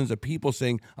thousands of people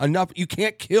saying, enough, you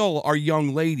can't kill our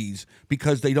young ladies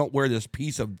because they don't wear this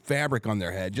piece of fabric on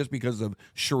their head just because of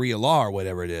Sharia law or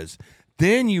whatever it is,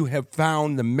 then you have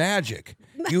found the magic.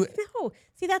 You, No,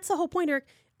 see, that's the whole point, Eric.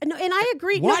 No, and I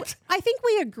agree. What? No, I think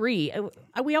we agree.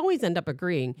 We always end up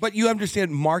agreeing. But you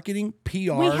understand marketing,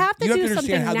 PR. We have to you do understand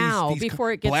something how now these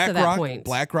before it gets to that point.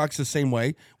 BlackRock's the same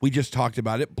way. We just talked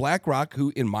about it. BlackRock,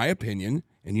 who, in my opinion,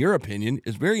 in your opinion,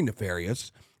 is very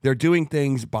nefarious. They're doing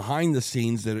things behind the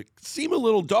scenes that seem a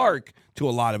little dark to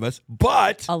a lot of us.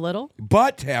 But A little?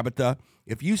 Tabitha,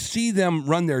 if you see them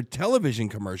run their television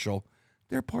commercial,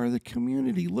 they're part of the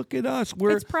community. Look at us.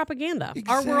 It's propaganda.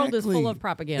 Our world is full Exactly. of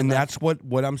propaganda. And that's what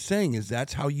I'm saying is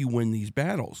that's how you win these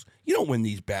battles. You don't win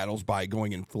these battles by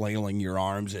going and flailing your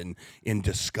arms and in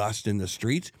disgust in the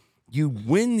streets. You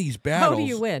win these battles. How do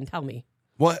you win? Tell me.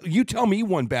 Well, you tell me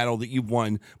one battle that you've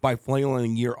won by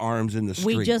flailing your arms in the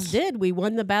streets. We just did. We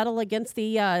won the battle against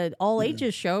the all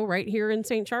ages show right here in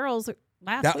St. Charles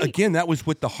last week. Again, that was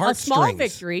with the heartstrings. small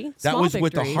victory. That Small was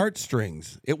with the victory.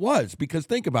 heartstrings. It was, because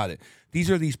think about it. These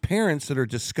are these parents that are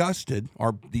disgusted,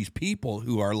 or these people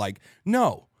who are like,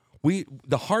 no,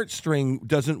 the heartstring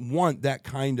doesn't want that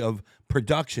kind of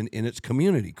production in its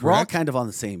community, We're all correct? kind of on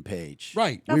the same page.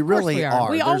 Right. Of We course really we are.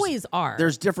 We There's- always are.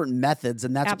 There's different methods,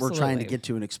 and that's what we're trying to Absolutely. get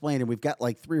to and explain. And we've got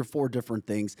like 3 or 4 different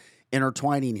things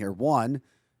intertwining here. One,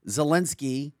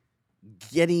 Zelensky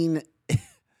getting,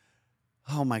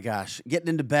 oh my gosh, getting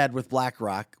into bed with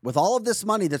BlackRock with all of this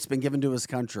money that's been given to his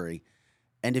country.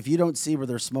 And if you don't see where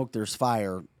there's smoke, there's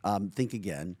fire, think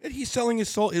again. And he's selling his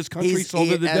soul, his country's soul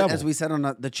to the as, devil. As we said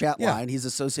on the chat Yeah. line, he's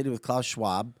associated with Klaus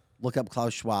Schwab. Look up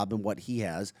Klaus Schwab and what he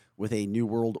has with a New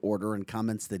World Order and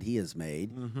comments that he has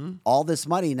made. Mm-hmm. All this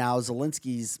money now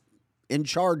Zelensky's in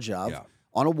charge of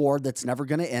on a war that's never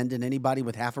going to end, and anybody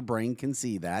with half a brain can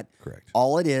see that. Correct.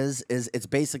 All it is it's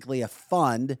basically a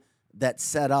fund that's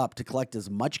set up to collect as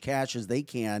much cash as they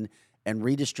can and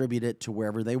redistribute it to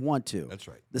wherever they want to. That's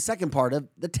right. The second part of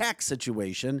the tax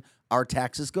situation, our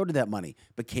taxes go to that money.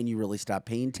 But can you really stop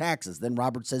paying taxes? Then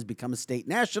Robert says become a state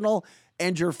national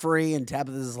and you're free. And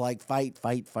Tabitha is like, fight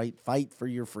for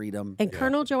your freedom. And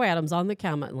Colonel Joe Adams on the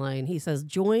comment line, he says,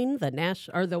 join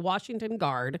the Washington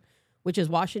Guard, which is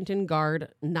Washington Guard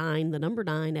 9, the number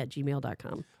 9 at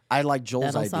gmail.com. I like Joel's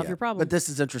That'll idea. solve your problem. But this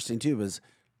is interesting too, is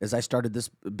as I started this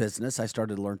business, I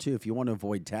started to learn too, if you want to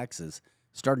avoid taxes,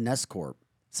 start an S Corp,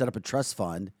 set up a trust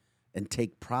fund, and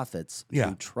take profits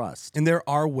through trust. And there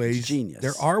are ways. It's genius.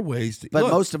 There are ways. But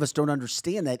look, most of us don't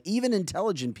understand that. Even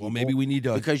intelligent people. Well, maybe we need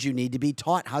to. Because you need to be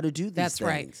taught how to do these That's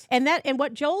things. right. And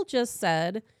what Joel just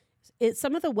said,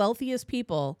 some of the wealthiest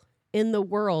people in the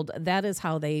world, that is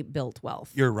how they built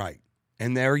wealth. You're right.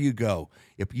 And there you go.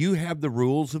 If you have the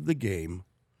rules of the game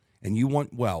and you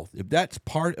want wealth, if that's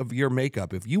part of your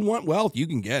makeup, if you want wealth, you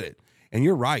can get it. And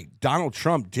you're right. Donald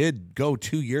Trump did go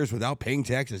 2 years without paying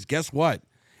taxes. Guess what?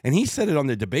 And he said it on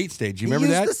the debate stage. You remember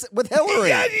that? This with Hillary.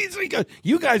 Yeah,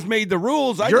 you guys made the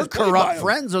rules. Your corrupt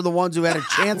friends are the ones who had a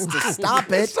chance to stop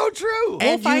it. It's so true. And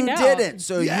We'll you find out. didn't.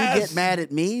 So Yes. you get mad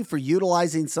at me for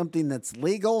utilizing something that's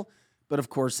legal. But of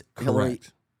course, Hillary.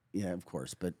 Correct. Yeah, of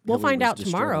course. But We'll Hillary find was out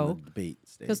destroyed on tomorrow, the debate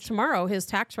stage. Because tomorrow his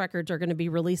tax records are going to be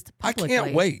released I publicly.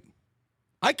 can't wait.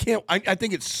 I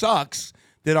think it sucks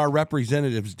that our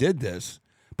representatives did this,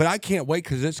 but I can't wait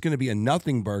because it's going to be a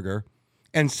nothing burger.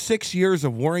 And 6 years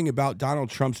of worrying about Donald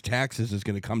Trump's taxes is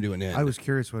going to come to an end. I was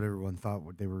curious what everyone thought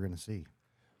what they were going to see.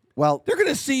 Well, They're going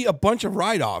to see a bunch of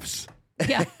write-offs.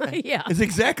 Yeah, yeah. It's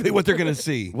exactly what they're going to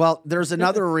see. well, there's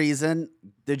another reason.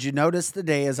 Did you notice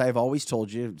today, as I've always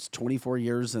told you, it's 24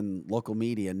 years in local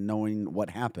media knowing what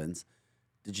happens.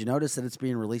 Did you notice that it's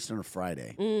being released on a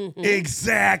Friday?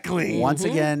 Exactly. Once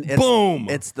again, it's, Boom.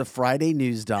 It's the Friday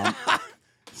news dump.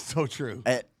 So true.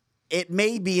 It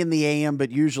may be in the AM,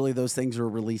 but usually those things are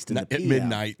released in the At PM.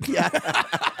 midnight.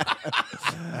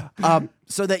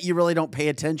 So that you really don't pay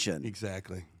attention.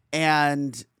 Exactly.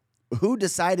 And who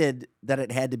decided that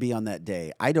it had to be on that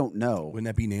day? I don't know. Wouldn't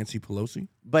that be Nancy Pelosi?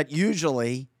 But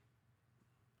usually,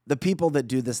 the people that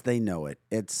do this, they know it.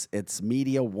 It's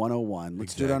Media 101.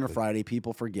 Let's do it on a Exactly. Friday.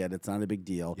 People forget. It's not a big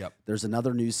deal. Yep. There's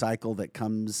another news cycle that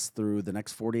comes through the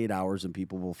next 48 hours, and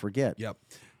people will forget. Yep.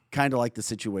 Kind of like the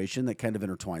situation that kind of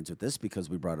intertwines with this because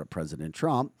we brought up President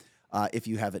Trump. If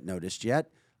you haven't noticed yet,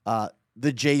 the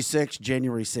J6,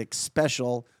 January 6th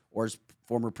special, or as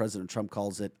former President Trump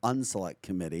calls it, unselect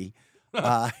committee,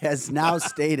 has now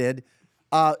stated,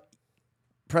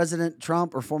 President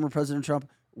Trump or former President Trump,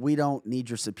 we don't need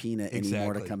your subpoena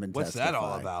anymore to come and What's testify. that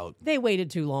all about? They waited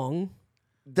too long.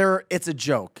 It's a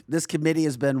joke. This committee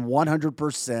has been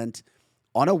 100%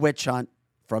 on a witch hunt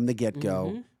from the get-go.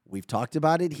 Mm-hmm. We've talked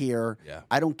about it here. Yeah.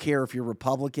 I don't care if you're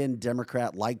Republican,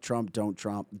 Democrat, like Trump,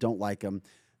 don't like him.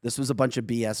 This was a bunch of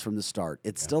BS from the start.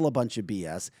 It's still a bunch of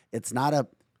BS. It's not a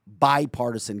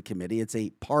bipartisan committee. It's a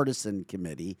partisan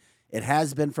committee. It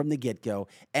has been from the get-go.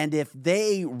 And if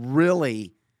they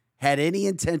really had any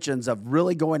intentions of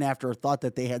really going after or thought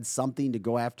that they had something to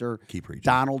go after Keep preaching.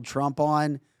 Donald Trump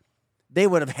on, they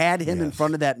would have had him in Yes.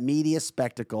 front of that media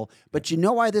spectacle. But you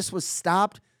know why this was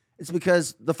stopped? It's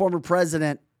because the former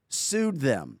president sued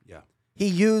them. Yeah. He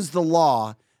used the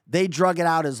law. They drug it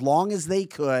out as long as they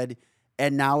could,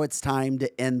 and now it's time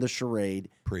to end the charade.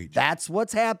 Preach. That's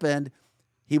what's happened.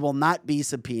 He will not be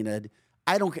subpoenaed.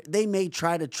 I don't care. They may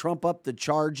try to trump up the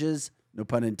charges, no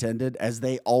pun intended, as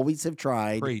they always have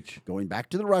tried. Preach. Going back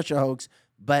to the Russia hoax,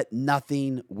 but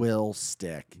nothing will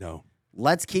stick. No.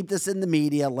 Let's keep this in the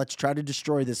media. Let's try to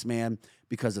destroy this man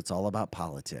because it's all about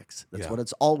politics. That's Yeah. what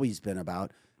it's always been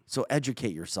about. So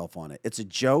educate yourself on it. It's a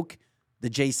joke. The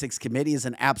J6 committee is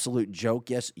an absolute joke.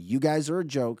 Yes, you guys are a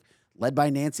joke, led by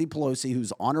Nancy Pelosi,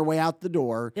 who's on her way out the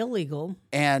door. Illegal.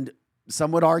 And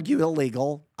some would argue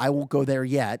illegal. I won't go there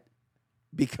yet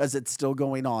because it's still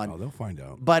going on. Oh, they'll find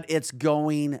out. But it's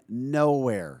going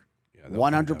nowhere. Yeah, they'll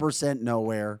find out. 100%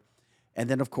 nowhere. And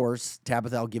then, of course,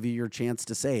 Tabitha, I'll give you your chance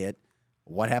to say it.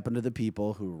 What happened to the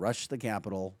people who rushed the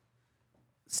Capitol,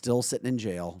 still sitting in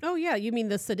jail? Oh, yeah. You mean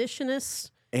the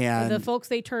seditionists? And The folks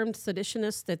they termed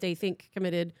seditionists that they think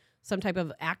committed some type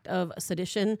of act of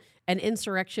sedition and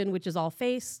insurrection, which is all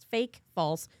fake,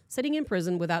 false, sitting in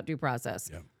prison without due process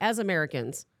as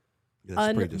Americans.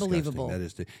 That's pretty disgusting. Unbelievable. That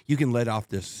is. You can let off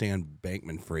this Sam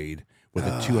Bankman-Fried with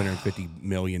a $250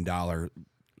 million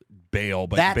bail,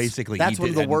 but basically that's he one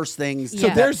of did- the worst things. So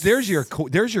Yes. there's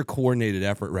your coordinated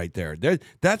effort right there.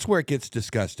 That's where it gets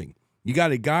disgusting. You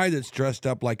got a guy that's dressed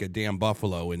up like a damn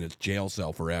buffalo in his jail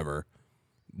cell forever,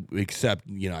 except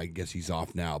I guess he's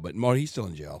off now, but he's still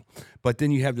in jail. But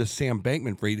then you have this Sam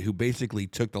Bankman-Fried who basically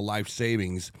took the life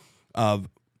savings of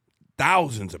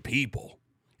thousands of people,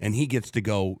 and he gets to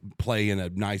go play in a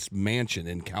nice mansion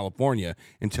in California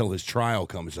until his trial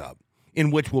comes up,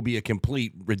 in which will be a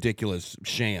complete ridiculous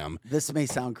sham. This may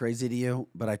sound crazy to you,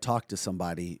 but I talked to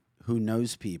somebody who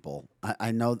knows people.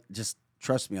 I know, just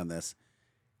trust me on this.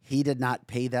 He did not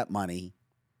pay that money.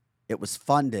 It was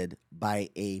funded by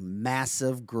a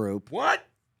massive group. What?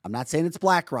 I'm not saying it's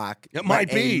BlackRock. It might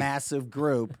but be. a massive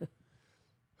group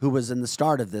who was in the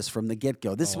start of this from the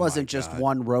get-go. This Oh, my wasn't just God.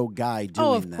 one rogue guy doing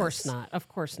Oh, of this. course not. Of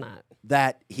course not.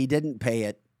 That he didn't pay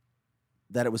it,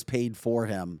 that it was paid for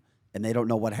him, and they don't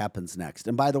know what happens next.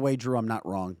 And by the way, Drew, I'm not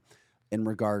wrong in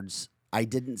regards I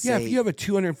didn't say. Yeah, if you have a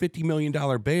 $250 million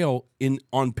bail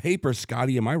on paper,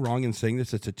 Scotty, am I wrong in saying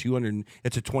this? It's a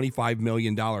 $25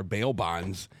 million bail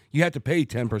bonds. You have to pay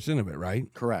 10% of it, right?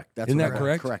 Correct. That's Isn't what that I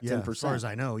read. correct? Correct. Yeah, 10%. as far as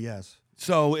I know, yes.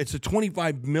 So it's a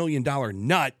 $25 million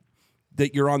nut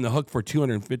that you're on the hook for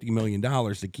 $250 million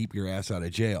to keep your ass out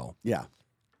of jail. Yeah.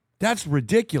 That's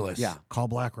ridiculous. Yeah. Call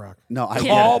BlackRock. No, I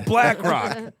Call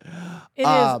BlackRock. It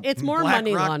is. It's more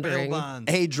money BlackRock laundering. bail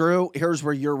bonds. Hey, Drew, here's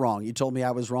where you're wrong. You told me I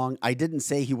was wrong. I didn't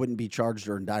say he wouldn't be charged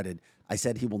or indicted. I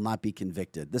said he will not be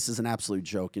convicted. This is an absolute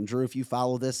joke. And, Drew, if you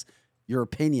follow this, your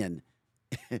opinion,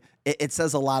 it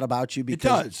says a lot about you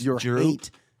because does, Drew.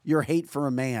 your hate for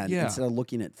a man Yeah. instead of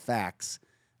looking at facts.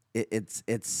 It's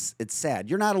sad.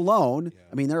 You're not alone. Yeah.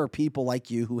 I mean, there are people like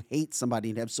you who hate somebody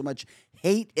and have so much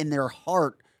hate in their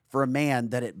heart for a man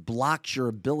that it blocks your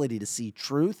ability to see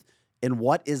truth in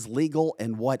what is legal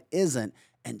and what isn't,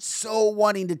 and so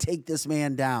wanting to take this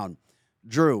man down.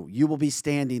 Drew, you will be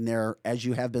standing there, as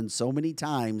you have been so many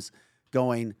times,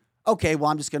 going, okay,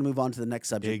 well, I'm just going to move on to the next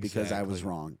subject because I was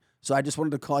wrong. So I just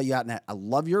wanted to call you out, and I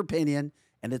love your opinion,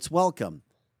 and it's welcome,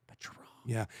 but you're wrong.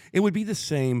 Yeah, it would be the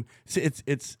same.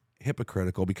 It's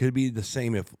hypocritical because it'd be the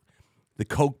same if the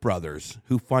Koch brothers,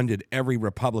 who funded every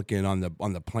Republican on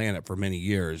the planet for many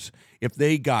years, if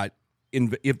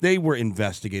they were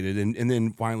investigated and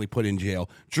then finally put in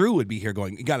jail, Drew would be here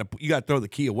going, you got to throw the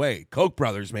key away. Koch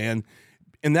brothers, man.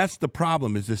 And that's the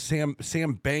problem is this Sam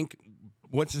Bank,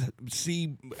 Freed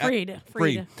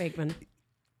Bankman.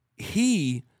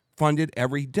 He funded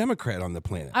every Democrat on the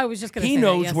planet. I was just going to say he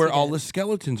knows that. Yes, where he all did. the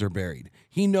skeletons are buried.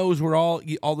 He knows where all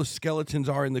the skeletons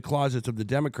are in the closets of the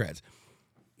Democrats.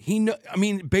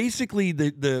 Basically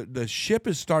the ship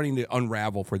is starting to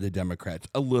unravel for the Democrats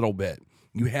a little bit.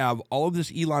 You have all of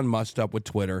this Elon Musk stuff with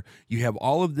Twitter. You have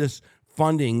all of this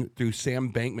funding through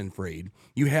Sam Bankman-Fried.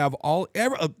 You have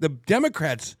the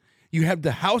Democrats. You have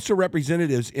the House of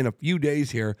Representatives in a few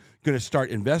days here going to start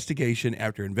investigation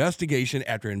after investigation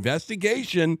after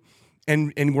investigation,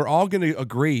 and we're all going to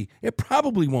agree it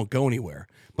probably won't go anywhere.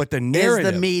 But the narrative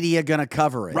Is the media going to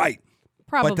cover it? right?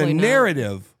 Probably but the not.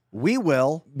 narrative. We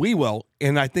will. We will,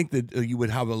 and I think that you would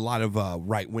have a lot of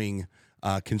right-wing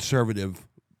conservative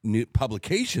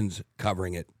publications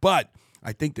covering it. But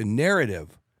I think the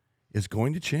narrative is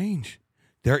going to change.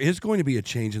 There is going to be a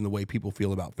change in the way people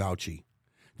feel about Fauci.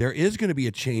 There is going to be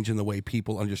a change in the way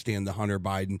people understand the Hunter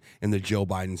Biden and the Joe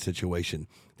Biden situation.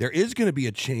 There is going to be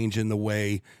a change in the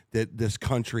way that this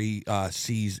country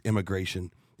sees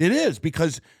immigration. It is,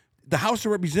 because the House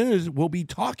of Representatives will be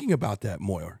talking about that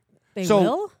more. They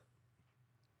will?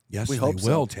 Yes, We they hope will,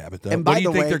 so. Tabitha. And What by do you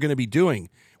the think way- they're going to be doing?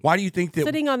 Why do you think that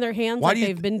Sitting on their hands why like do you-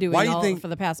 they've been why doing do you think- for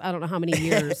the past, I don't know how many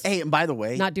years. Hey, and by the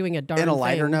way, Not doing a darn in a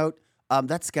lighter thing. note,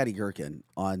 that's Scotty Gherkin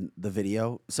on the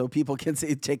video, so people can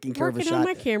see taking care of a Working shot. on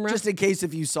my camera. Just in case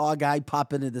if you saw a guy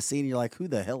pop into the scene, you're like, who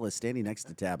the hell is standing next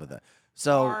to Tabitha?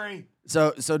 So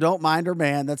don't mind her,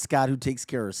 man. That's Scott who takes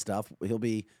care of stuff. He'll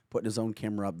be putting his own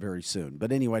camera up very soon.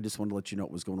 But anyway, I just wanted to let you know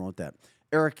what was going on with that.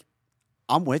 Eric,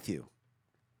 I'm with you.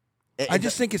 I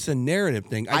just think it's a narrative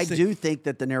thing. I do think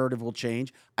that the narrative will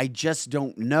change. I just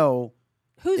don't know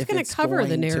Who's if going it's to cover the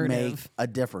going to make narrative? a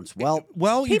difference. Well,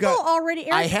 you People got already,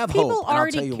 Eric, I have people hope, and I'll tell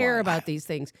already you care why. about these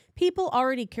things. People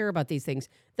already care about these things.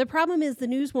 The problem is the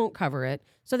news won't cover it,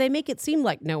 so they make it seem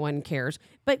like no one cares.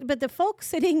 But the folks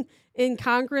sitting in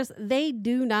Congress, they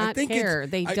do not care.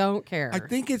 They don't care. I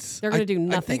think they're going to do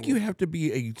nothing. I think you have to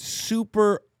be a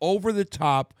super over the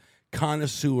top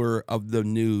connoisseur of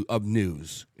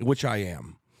news, which I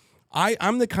am.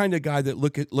 I'm the kind of guy that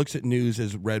looks at news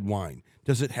as red wine.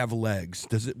 Does it have legs?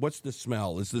 What's the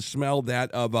smell? Is the smell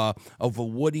that of a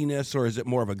woodiness, or is it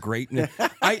more of a greatness?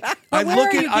 I where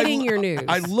look are at you getting your news?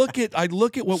 I look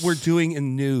at what we're doing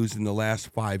in news in the last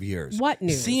 5 years. What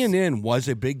news? CNN was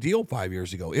a big deal 5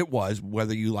 years ago. It was,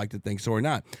 whether you like to think so or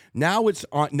not. Now it's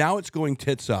going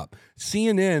tits up.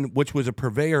 CNN, which was a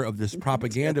purveyor of this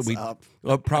propaganda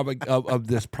of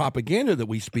this propaganda that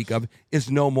we speak of,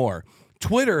 is no more.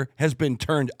 Twitter has been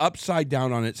turned upside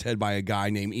down on its head by a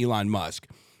guy named Elon Musk.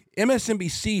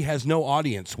 MSNBC has no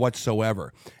audience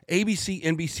whatsoever. ABC,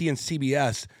 NBC, and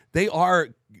CBS, they are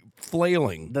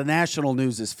flailing. the national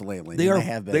news is flailing.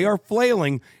 They are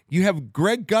flailing. You have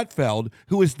Greg Gutfeld,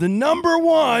 who is the number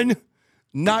one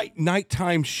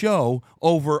nighttime show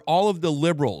over all of the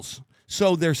liberals.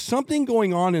 So there's something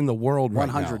going on in the world right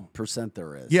now. 100%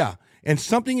 there is. Yeah, and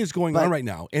something is going on right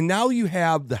now. And now you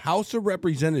have the House of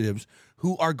Representatives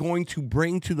who are going to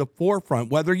bring to the forefront,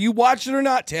 whether you watch it or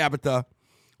not, Tabitha,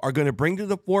 are going to bring to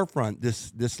the forefront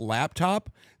this laptop.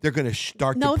 They're going to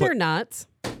start No, to put... they're not.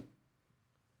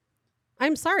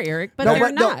 I'm sorry, Eric, but No,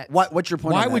 they're not. What's your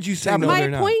point? Why on that? would you say no? My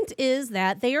They're not. point is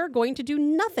that they are going to do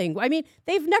nothing. I mean,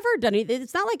 they've never done anything.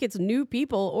 It's not like it's new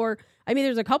people or, I mean,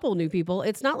 there's a couple new people.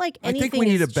 It's not like I anything think we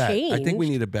need a has bet. changed. I think we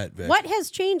need a bet, Vic. What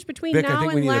has changed between Vic, I now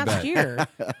think we and need a last bet. year?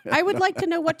 I would like to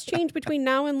know what's changed between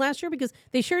now and last year because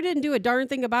they sure didn't do a darn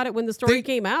thing about it when the story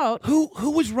came out. Who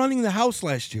was running the House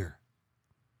last year?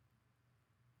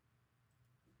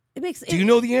 It makes. Do you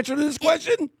know the answer to this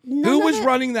question? Who was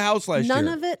running the House last year? None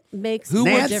of it makes Who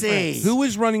a was- difference. Who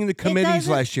was running the committees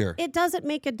last year? It doesn't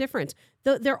make a difference.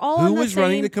 They're all Who on the was same,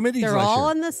 running the committees They're last all year?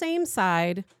 on the same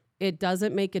side. It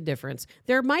doesn't make a difference.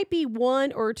 There might be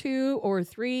one or two or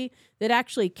three that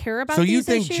actually care about So these you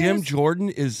think issues. Jim Jordan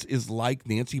is like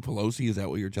Nancy Pelosi? Is that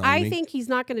what you're telling me? I think he's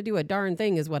not going to do a darn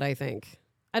thing is what I think.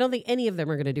 I don't think any of them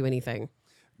are going to do anything.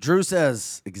 Drew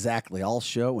says, exactly, all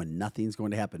show and nothing's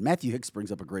going to happen. Matthew Hicks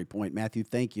brings up a great point. Matthew,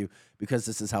 thank you, because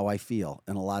this is how I feel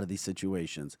in a lot of these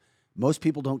situations. Most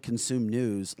people don't consume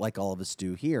news like all of us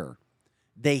do here.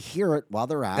 They hear it while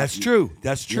they're out. That's true.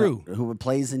 That's true. You know, who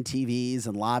plays in TVs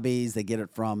and lobbies. They get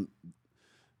it from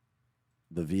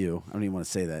The View. I don't even want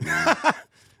to say that now.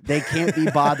 They can't be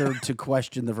bothered to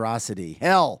question the veracity.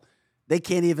 Hell, they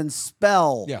can't even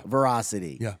spell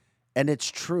veracity. Yeah. And it's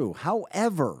true.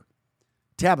 However,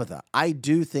 Tabitha, I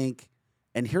do think,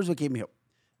 and here's what gave me hope.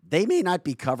 They may not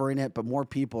be covering it, but more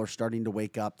people are starting to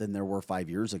wake up than there were 5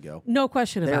 years ago. No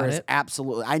question about There is it.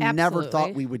 absolutely. I never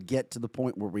thought we would get to the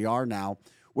point where we are now,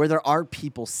 where there are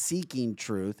people seeking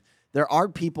truth. There are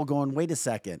people going, wait a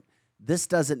second, this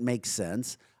doesn't make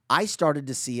sense. I started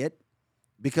to see it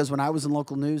because when I was in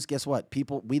local news, guess what?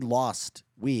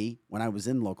 When I was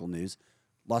in local news,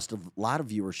 lost a lot of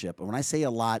viewership. And when I say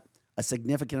a lot, a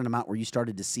significant amount where you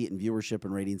started to see it in viewership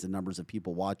and ratings and numbers of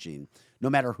people watching, no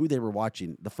matter who they were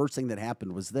watching. The first thing that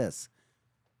happened was this.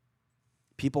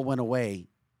 People went away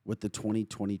with the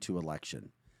 2022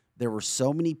 election. There were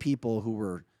so many people who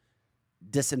were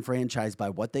disenfranchised by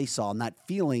what they saw, not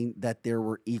feeling that there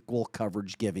were equal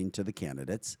coverage giving to the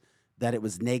candidates, that it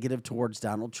was negative towards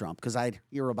Donald Trump, because I'd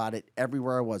hear about it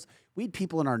everywhere I was. We had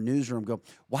people in our newsroom go,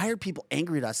 why are people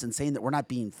angry at us and saying that we're not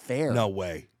being fair? No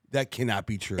way. That cannot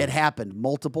be true. It happened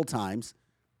multiple times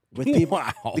with people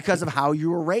because of how you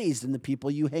were raised and the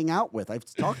people you hang out with. I've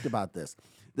talked about this.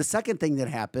 The second thing that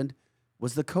happened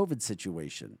was the COVID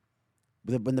situation.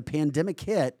 When the pandemic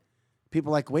hit,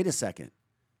 people were like, wait a second.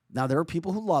 Now, there are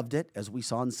people who loved it, as we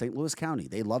saw in St. Louis County.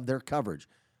 They loved their coverage.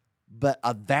 But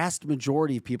a vast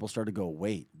majority of people started to go,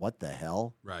 wait, what the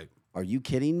hell? Right. Are you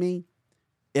kidding me?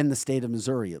 In the state of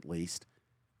Missouri, at least.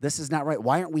 This is not right.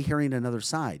 Why aren't we hearing another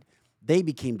side? They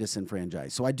became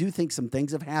disenfranchised. So I do think some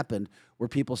things have happened where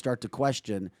people start to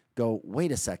question, go,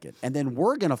 wait a second. And then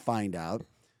we're going to find out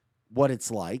what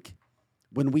it's like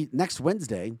when next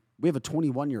Wednesday, we have a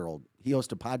 21-year-old. He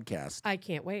hosts a podcast. I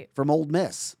can't wait. From Ole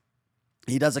Miss.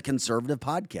 He does a conservative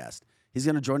podcast. He's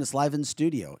going to join us live in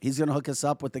studio. He's going to hook us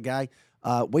up with the guy.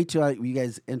 Wait till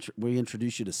we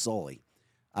introduce you to Sully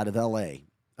out of L.A.,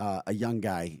 a young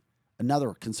guy,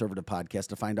 another conservative podcast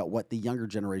to find out what the younger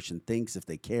generation thinks, if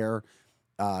they care,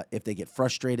 if they get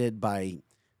frustrated by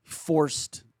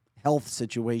forced health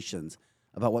situations,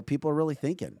 about what people are really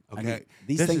thinking. Okay. I mean,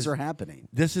 these things are happening.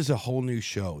 This is a whole new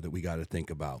show that we got to think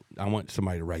about. I want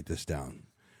somebody to write this down.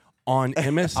 On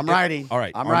MS, I'm writing. All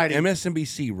right, I'm on writing.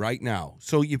 MSNBC right now.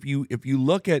 So if you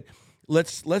look at,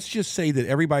 let's just say that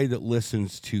everybody that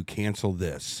listens to Cancel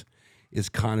This is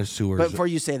connoisseurs. But before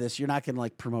you say this, you're not going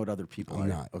to promote other people. I'm are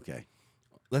you? not. Okay.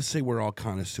 Let's say we're all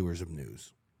connoisseurs of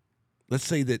news. Let's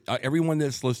say that everyone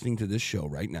that's listening to this show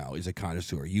right now is a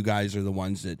connoisseur. You guys are the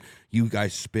ones that you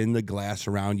guys spin the glass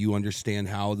around. You understand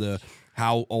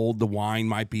how old the wine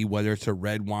might be, whether it's a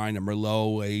red wine, a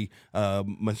Merlot, a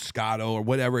Moscato, or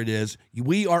whatever it is.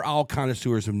 We are all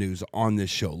connoisseurs of news on this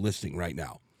show listening right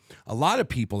now. A lot of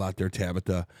people out there,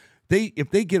 Tabitha, if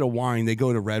they get a wine, they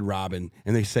go to Red Robin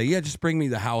and they say, yeah, just bring me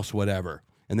the house, whatever.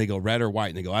 And they go red or white,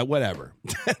 and they go, whatever.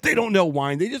 They don't know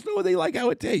wine. They just know they like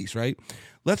how it tastes, right?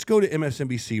 Let's go to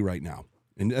MSNBC right now,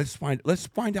 and let's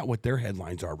find out what their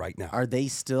headlines are right now. Are they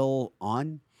still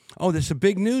on? Oh, this is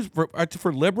big news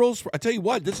for liberals. I tell you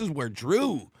what, this is where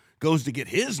Drew goes to get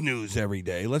his news every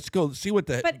day. Let's go see what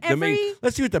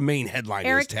let's see what the main headline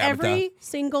Eric, is, Tabitha. every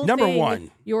single Number thing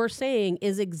one. you're saying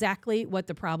is exactly what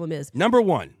the problem is. Number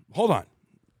one. Hold on.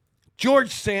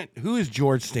 Who is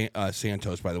George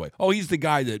Santos, by the way? Oh, he's the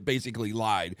guy that basically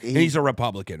lied, and he's a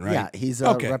Republican, right? Yeah, he's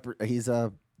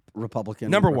a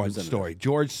Republican. Number one story,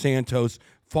 George Santos,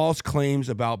 false claims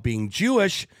about being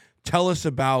Jewish. Tell us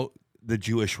about the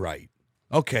Jewish right.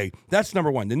 Okay, that's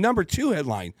number one. The number two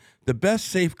headline, the best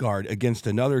safeguard against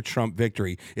another Trump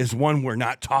victory is one we're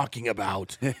not talking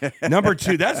about. Number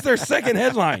two, that's their second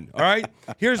headline, all right?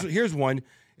 Here's one.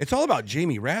 It's all about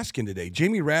Jamie Raskin today.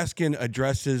 Jamie Raskin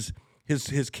addresses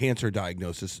his cancer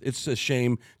diagnosis. It's a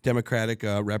shame, Democratic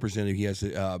representative, he has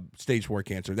stage 4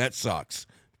 cancer. That sucks,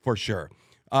 for sure.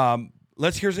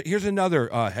 Here's another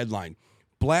headline.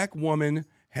 Black women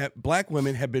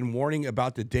have been warning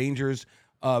about the dangers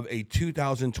of a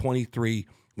 2023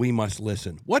 We Must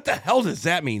Listen. What the hell does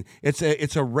that mean? It's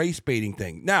a race baiting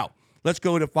thing. Now, let's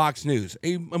go to Fox News,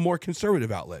 a more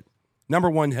conservative outlet. Number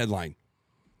one headline.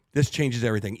 This changes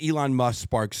everything. Elon Musk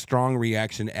sparks strong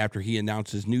reaction after he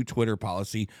announces new Twitter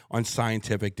policy on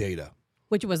scientific data.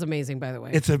 Which was amazing, by the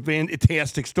way. It's a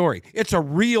fantastic story. It's a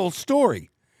real story.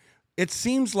 It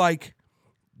seems like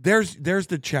there's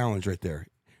the challenge right there.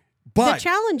 But the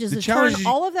challenge is to turn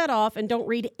all of that off and don't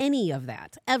read any of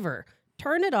that, ever.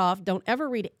 Turn it off. Don't ever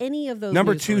read any of those.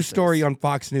 Number news two sources. story on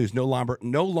Fox News, no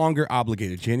longer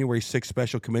obligated. January 6th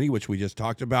special committee, which we just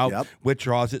talked about,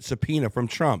 withdraws its subpoena from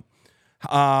Trump.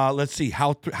 Let's see,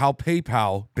 how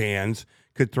PayPal bans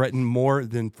could threaten more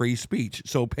than free speech.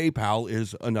 So PayPal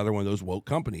is another one of those woke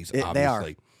companies, obviously.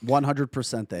 They are.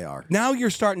 100% they are. Now you're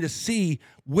starting to see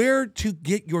where to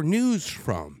get your news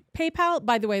from. PayPal,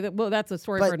 by the way, that's a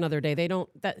story for another day. They don't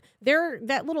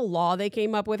that little law they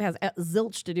came up with has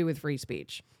zilch to do with free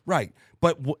speech. Right,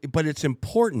 but it's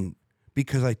important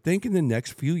because I think in the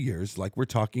next few years, like we're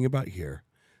talking about here,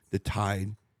 the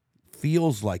tide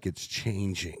feels like it's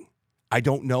changing. I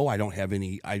don't know. I don't have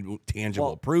any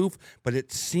tangible proof, but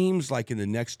it seems like in the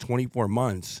next 24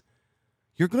 months,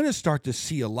 you're going to start to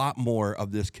see a lot more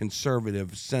of this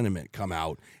conservative sentiment come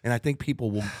out, and I think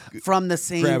people will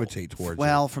gravitate towards it.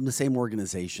 Well, from the same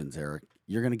organizations, Eric.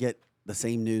 You're going to get the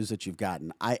same news that you've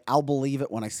gotten. I'll believe it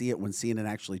when I see it, when CNN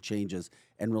actually changes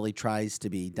and really tries to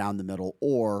be down the middle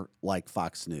or like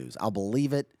Fox News. I'll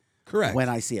believe it when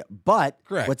I see it. But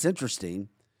what's interesting,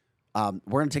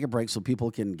 we're going to take a break so people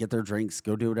can get their drinks,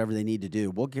 go do whatever they need to do.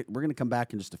 We're going to come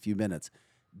back in just a few minutes.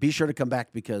 Be sure to come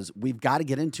back because we've got to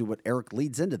get into what Eric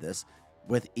leads into this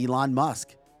with Elon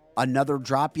Musk. Another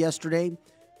drop yesterday,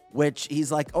 which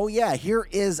he's like, oh, yeah, here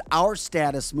is our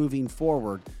status moving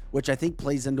forward, which I think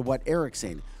plays into what Eric's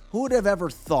saying. Who would have ever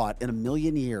thought in a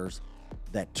million years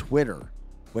that Twitter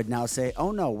would now say,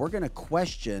 oh, no, we're going to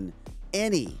question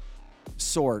any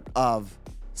sort of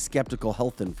skeptical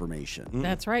health information.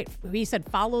 That's right. He said,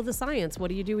 follow the science. What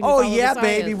do you do when you follow the science? Oh,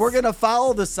 yeah, baby. We're going to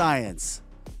follow the science.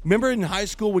 Remember in high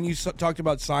school when you talked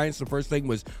about science, the first thing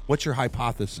was, what's your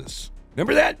hypothesis?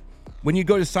 Remember that? When you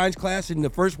go to science class and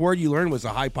the first word you learned was a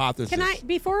hypothesis.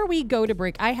 Before we go to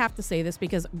break, I have to say this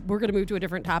because we're going to move to a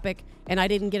different topic and I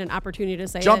didn't get an opportunity to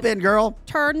say Jump in, girl.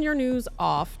 Turn your news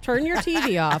off. Turn your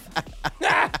TV off.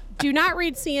 Do not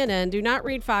read CNN. Do not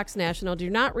read Fox National.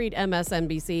 Do not read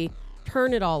MSNBC.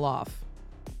 Turn it all off.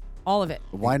 All of it.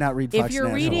 Why not read Fox National? If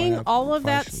you're reading all of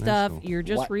that stuff, you're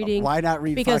just reading. Why not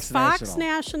read because Fox National? Fox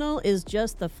National is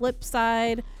just the flip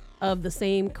side of the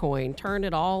same coin. Turn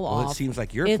it all off. Well, it seems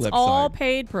like your flip side. It's all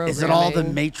paid programming. Is it all the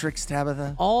Matrix,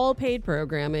 Tabitha? All paid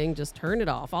programming. Just turn it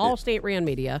off. All state-ran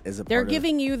media. They're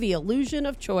giving you the illusion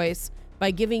of choice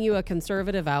by giving you a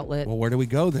conservative outlet. Well, where do we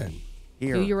go then?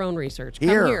 Here. Do your own research. Come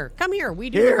here. Come here. We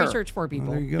do the research for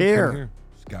people. There you go. Here. Come here,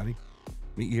 Scotty.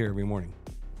 Meet you here every morning.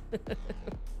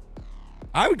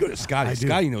 I would go to Scotty.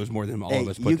 Scotty knows more than all of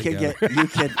us put together.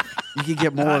 You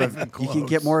can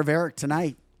get more of Eric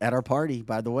tonight at our party.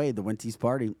 By the way, the Winty's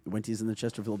party. Winty's in the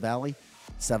Chesterfield Valley,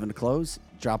 7 to close.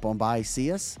 Drop on by,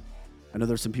 see us. I know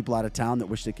there's some people out of town that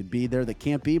wish they could be there that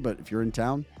can't be, but if you're in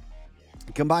town,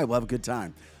 come by. We'll have a good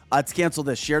time. Let's cancel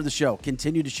this. Share the show.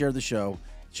 Continue to share the show.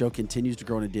 The show continues to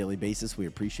grow on a daily basis. We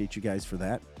appreciate you guys for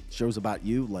that. Show's about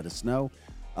you. Let us know.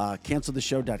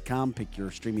 Canceltheshow.com. Pick your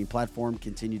streaming platform.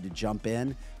 Continue to jump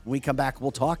in. When we come back,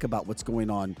 we'll talk about what's going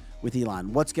on with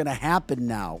Elon. What's going to happen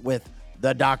now with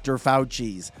the Dr.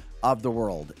 Fauci's of the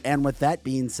world. And with that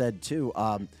being said, too,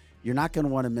 you're not going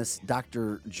to want to miss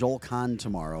Dr. Joel Kahn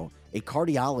tomorrow, a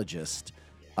cardiologist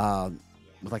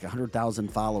with like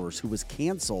 100,000 followers who was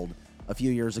canceled a few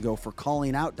years ago for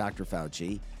calling out Dr.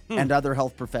 Fauci and other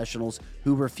health professionals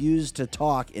who refused to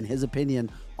talk, in his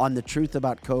opinion, on the truth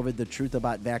about COVID, the truth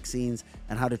about vaccines,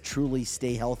 and how to truly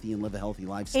stay healthy and live a healthy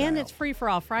lifestyle. And it's Free for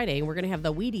All Friday, and we're going to have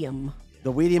the Weedium.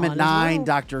 The Weedium at 9,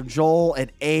 Dr. Joel at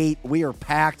 8. We are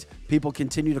packed. People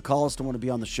continue to call us to want to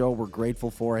be on the show. We're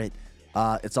grateful for it.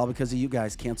 It's all because of you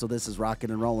guys. Cancel This is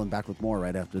rocking and rolling. Back with more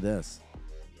right after this.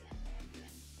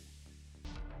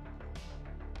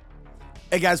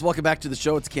 Hey, guys, welcome back to the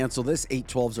show. It's Cancel This.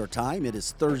 8:12 is our time. It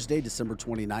is Thursday, December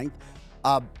 29th.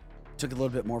 took a little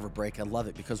bit more of a break. I love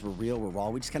it because we're real, we're raw.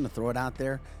 We just kind of throw it out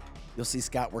there. You'll see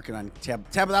Scott working on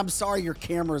Tabitha, I'm sorry your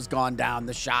camera's gone down,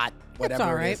 the shot, whatever all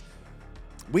it right. is.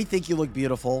 We think you look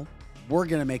beautiful. We're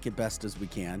going to make it best as we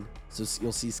can. So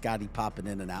you'll see Scotty popping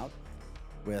in and out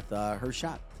with her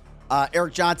shot.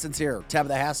 Eric Johnson's here.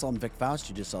 Tabitha Hassel and Vic Faust.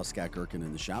 You just saw Scott Gherkin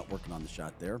in the shot, working on the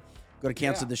shot there. Go to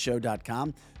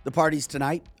canceltheshow.com. The party's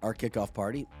tonight, our kickoff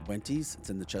party, Wenty's. It's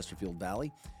in the Chesterfield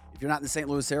Valley. If you're not in the St.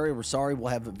 Louis area, we're sorry. We'll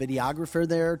have a videographer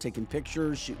there taking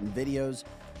pictures, shooting videos.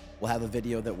 We'll have a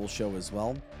video that we'll show as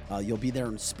well. You'll be there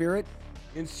in spirit.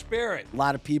 In spirit. A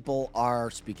lot of people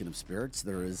are, speaking of spirits,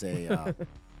 there is a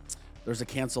there's a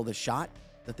Cancel the Shot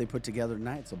that they put together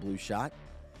tonight. It's a blue shot.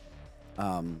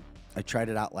 I tried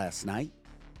it out last night.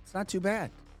 It's not too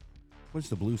bad. What's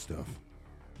the blue stuff?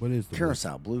 What is the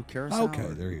Curacao, blue Curacao. Okay,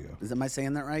 there you go. Am I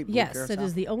saying that right? Blue Yes, Curacao? it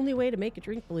is the only way to make a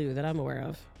drink blue that I'm aware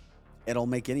of. It'll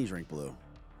make any drink blue.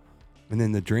 And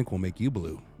then the drink will make you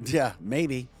blue. Yeah,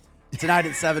 maybe. Tonight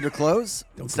at 7 to close.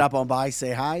 Stop on by,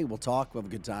 say hi. We'll talk. We'll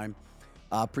have a good time.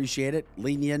 Appreciate it.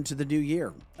 Lean you into the new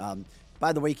year.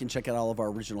 By the way, you can check out all of our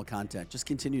original content. Just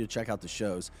continue to check out the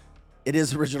shows. It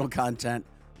is original content.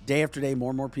 Day after day,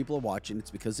 more and more people are watching. It's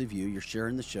because of you. You're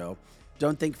sharing the show.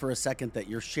 Don't think for a second that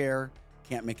your share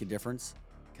can't make a difference.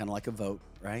 Kind of like a vote,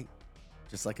 right?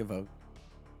 Just like a vote.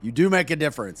 You do make a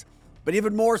difference. But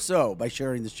even more so by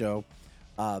sharing the show,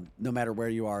 no matter where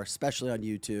you are, especially on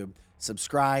YouTube.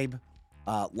 Subscribe,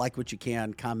 like what you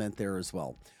can, comment there as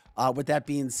well. With that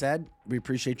being said, we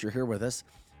appreciate you're here with us.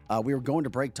 We were going to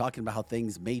break talking about how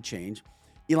things may change.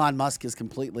 Elon Musk has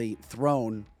completely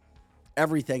thrown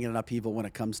everything in an upheaval when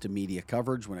it comes to media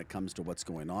coverage, when it comes to what's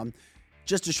going on.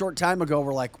 Just a short time ago,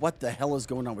 we're like, what the hell is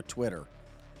going on with Twitter?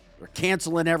 They're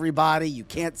canceling everybody. You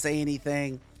can't say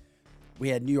anything. We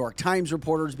had New York Times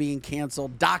reporters being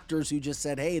canceled, doctors who just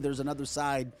said, hey, there's another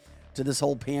side to this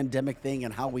whole pandemic thing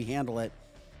and how we handle it.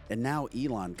 And now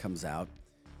Elon comes out.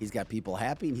 He's got people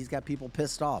happy and he's got people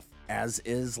pissed off, as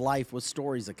is life with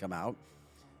stories that come out.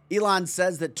 Elon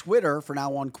says that Twitter, for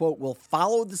now on, quote, will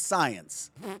follow the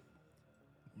science.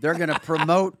 They're going to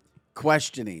promote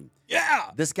questioning.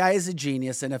 Yeah. This guy is a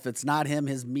genius, and if it's not him,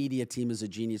 his media team is a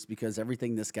genius because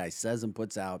everything this guy says and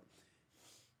puts out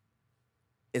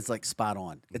is like spot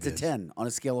on. It's a 10 on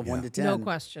a scale of 1 to 10. No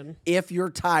question. If you're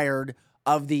tired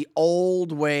of the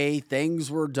old way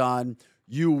things were done,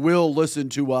 you will listen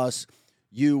to us.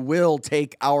 You will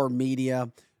take our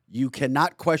media. You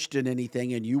cannot question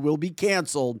anything, and you will be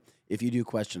canceled if you do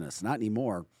question us. Not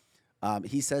anymore.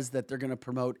 He says that they're going to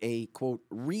promote a, quote,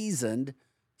 reasoned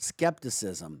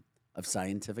skepticism of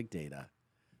scientific data.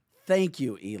 Thank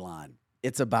you, Elon.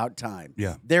 It's about time.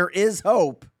 Yeah. There is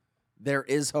hope. There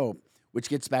is hope, which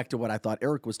gets back to what I thought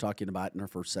Eric was talking about in our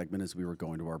first segment as we were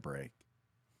going to our break.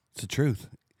 It's the truth.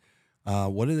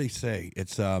 What do they say?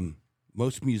 It's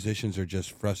most musicians are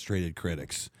just frustrated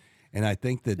critics. And I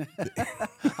think that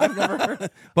I've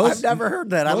never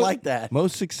heard that. I like that.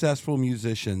 Most successful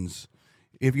musicians,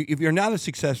 if you're not a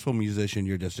successful musician,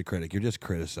 you're just a critic. You're just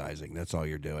criticizing. That's all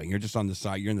you're doing. You're just on the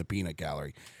side. You're in the peanut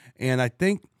gallery. And I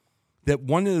think that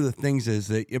one of the things is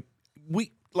that if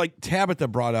we, like Tabitha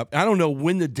brought up, I don't know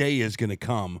when the day is going to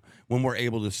come when we're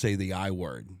able to say the I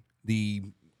word.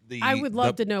 I would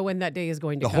love to know when that day is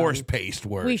going to the come. The horse paste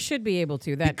word. We should be able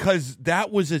to. Because that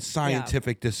was a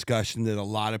scientific discussion that a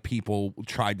lot of people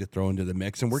tried to throw into the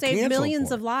mix, and we're saved canceled millions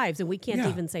for of lives, and we can't Yeah.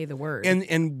 even say the word.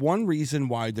 And one reason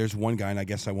why there's one guy, and I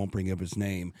guess I won't bring up his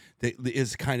name, that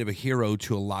is kind of a hero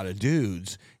to a lot of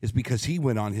dudes, is because he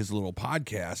went on his little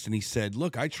podcast and he said,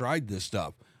 look, I tried this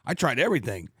stuff. I tried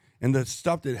everything. And the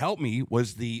stuff that helped me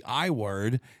was the I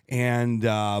word and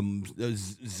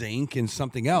zinc and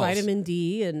something else. Vitamin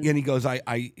D. And he goes,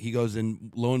 he goes,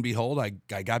 and lo and behold,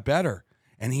 I got better.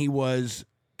 And he was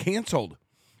canceled.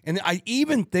 And I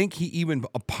even think he even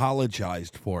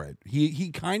apologized for it. He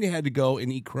kind of had to go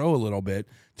and eat crow a little bit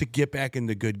to get back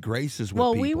into good graces with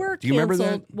people. we were Do you remember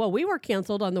canceled. that? Well, we were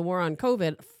canceled on the war on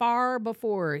COVID far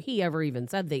before he ever even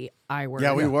said the I word.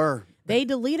 Yeah, we were. They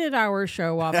deleted our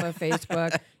show off of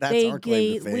Facebook. That's our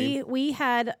claim to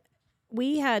fame.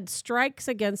 We had strikes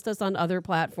against us on other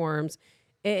platforms.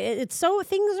 It's so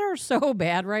things are so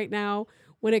bad right now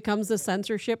when it comes to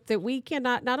censorship that we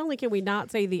cannot. Not only can we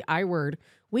not say the I word,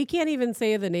 we can't even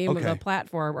say the name of the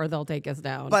platform or they'll take us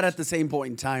down. But at the same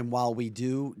point in time, while we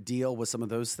do deal with some of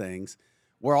those things,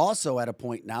 we're also at a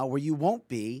point now where you won't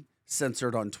be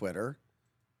censored on Twitter.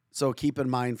 So keep in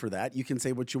mind for that. You can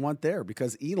say what you want there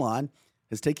because Elon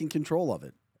has taken control of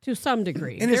it. To some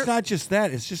degree. And it's not just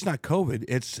that. It's just not COVID.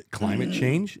 It's climate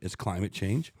change. It's climate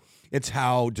change. It's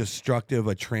how destructive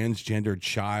a transgendered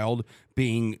child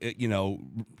being,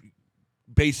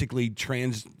 basically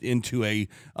trans into in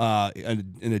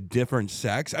a different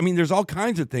sex. I mean, there's all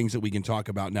kinds of things that we can talk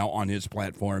about now on his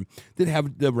platform that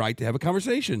have the right to have a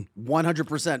conversation.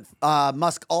 100%.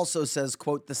 Musk also says,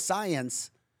 quote, the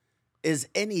science is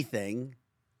anything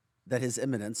that His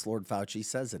Eminence, Lord Fauci,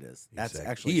 says it is. That's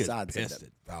Exactly. actually he is Saad said pissed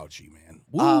it. at Fauci, man.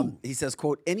 Woo. He says,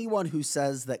 quote, anyone who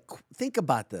says that, think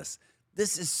about this.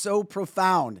 This is so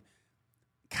profound.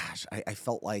 Gosh, I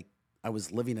felt like I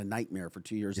was living a nightmare for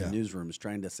 2 years in newsrooms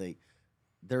trying to say,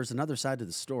 there's another side to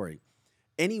the story.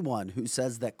 Anyone who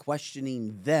says that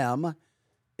questioning them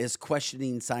is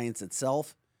questioning science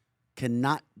itself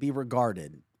cannot be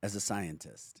regarded as a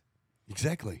scientist.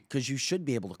 Exactly. Because you should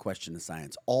be able to question the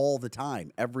science all the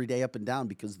time, every day up and down,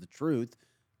 because the truth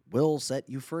will set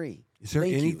you free. Is there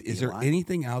there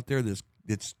anything out there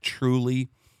that's truly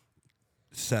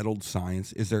settled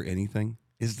science? Is there anything?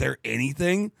 Is there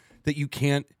anything that you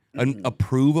can't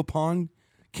approve upon?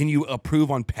 Can you approve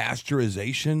on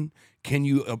pasteurization? Can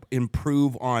you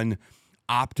improve on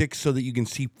optics so that you can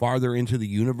see farther into the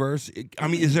universe? I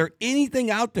mean, is there anything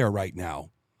out there right now?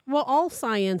 Well, all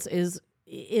science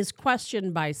is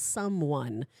questioned by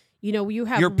someone. You know, you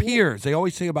have your peers. They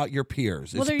always say about your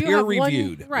peers. It's peer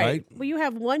reviewed, right? Well, you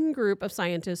have one group of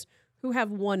scientists who have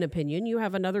one opinion. You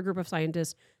have another group of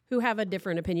scientists who have a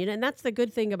different opinion. And that's the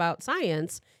good thing about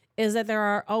science is that there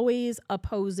are always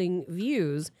opposing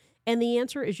views. And the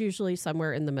answer is usually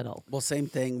somewhere in the middle. Well, same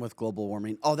thing with global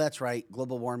warming. Oh, that's right.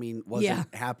 Global warming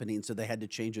wasn't happening, so they had to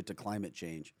change it to climate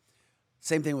change.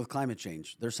 Same thing with climate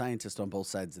change. There's scientists on both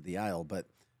sides of the aisle, but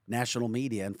national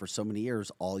media, and for so many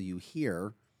years, all you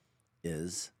hear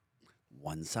is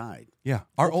one side. Yeah.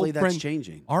 Hopefully that's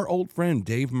changing. Our old friend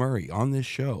Dave Murray on this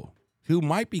show, who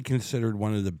might be considered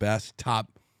one of the best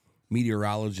top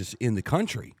meteorologists in the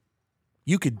country.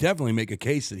 You could definitely make a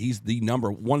case that he's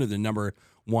one of the number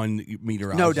one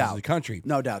meteorologists in the country.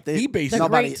 No doubt. He basically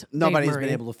nobody's been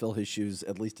able to fill his shoes,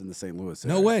 at least in the St. Louis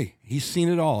area. No way. He's seen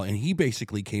it all. And he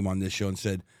basically came on this show and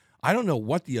said, I don't know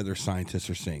what the other scientists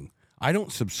are saying. I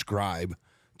don't subscribe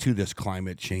to this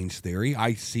climate change theory.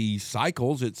 I see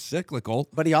cycles. It's cyclical.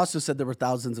 But he also said there were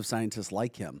thousands of scientists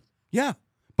like him. Yeah.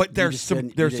 But they're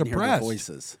didn't hear suppressed. their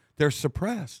voices. They're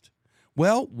suppressed.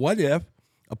 Well, what if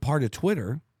a part of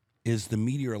Twitter is the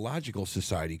Meteorological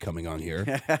Society coming on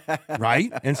here,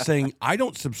 right? And saying, I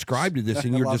don't subscribe to this,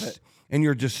 and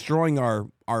you're destroying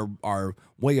our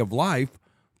way of life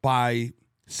by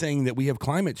saying that we have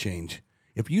climate change.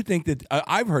 If you think that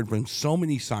I've heard from so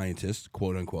many scientists,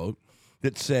 quote unquote,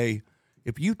 that say,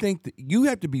 if you think that you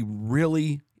have to be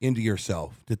really into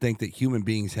yourself to think that human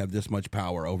beings have this much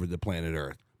power over the planet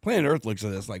Earth. Planet Earth looks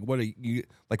at us like, what are you,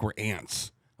 like we're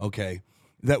ants, okay?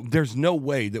 That there's no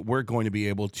way that we're going to be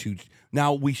able to.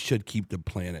 Now we should keep the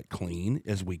planet clean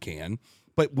as we can,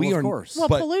 but of course. Well,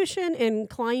 pollution and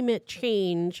climate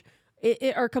change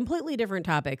are completely different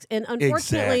topics, and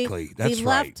unfortunately,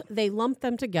 they lump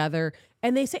them together,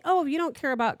 and they say, "Oh, if you don't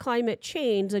care about climate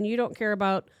change, then you don't care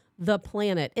about the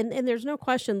planet." And there's no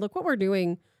question. Look what we're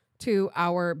doing to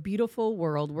our beautiful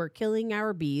world. We're killing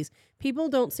our bees. People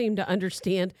don't seem to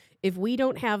understand. If we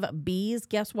don't have bees,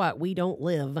 guess what? We don't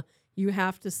live. You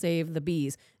have to save the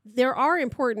bees. There are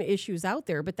important issues out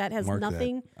there, but that has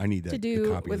nothing to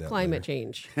do with climate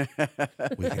change.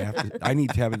 I need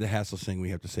to have the Hassel sing.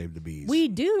 We have to save the bees. We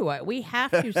do. We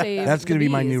have to save. That's going to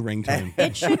be my new ringtone.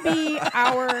 It should be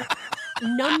our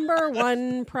number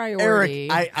one priority.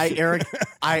 Eric,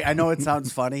 I know it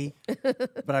sounds funny,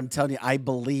 but I'm telling you, I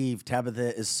believe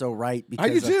Tabitha is so right. I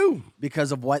do too.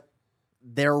 Because of what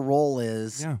their role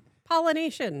is. Yeah.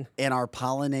 Pollination. And our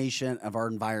pollination of our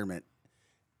environment.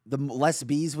 The less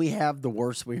bees we have, the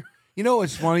worse we are. You know,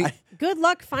 it's funny. Good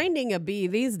luck finding a bee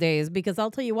these days, because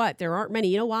I'll tell you what, there aren't many.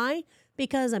 You know why?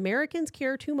 Because Americans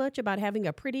care too much about having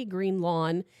a pretty green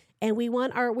lawn, and we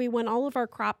want all of our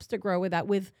crops to grow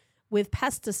with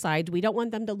pesticides. We don't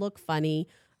want them to look funny.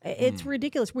 It's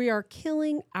ridiculous. We are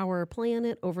killing our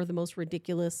planet over the most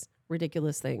ridiculous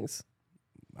things.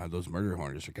 Those murder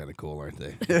hornets are kind of cool, aren't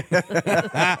they?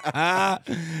 I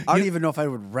don't even know if I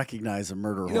would recognize a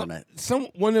murder hornet.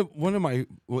 Somebody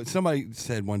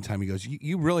said one time, he goes,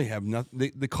 "You really have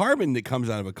nothing. The carbon that comes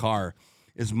out of a car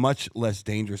is much less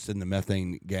dangerous than the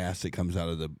methane gas that comes out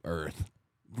of the earth,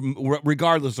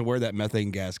 regardless of where that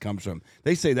methane gas comes from."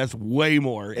 They say that's way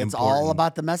more important. It's all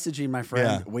about the messaging, my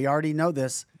friend. Yeah. We already know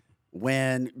this.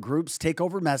 When groups take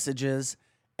over messages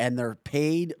and they're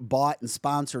paid, bought, and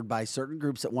sponsored by certain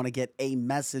groups that want to get a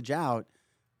message out,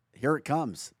 here it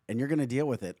comes, and you're going to deal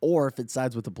with it. Or if it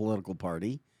sides with a political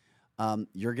party,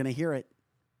 you're going to hear it.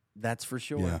 That's for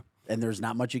sure. Yeah. And there's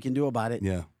not much you can do about it.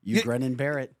 Yeah. You grin and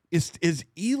bear it. Is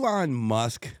Elon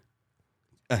Musk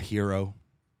a hero?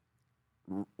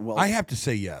 Well, I have to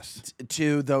say yes.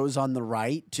 To those on the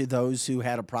right, to those who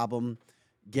had a problem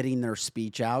getting their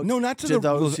speech out. No, not to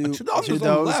those who to those on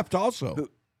the left also.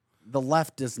 The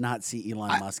left does not see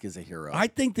Elon Musk as a hero. I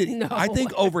think that No. I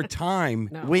think over time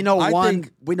We know I one.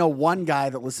 think- We know one guy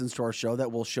that listens to our show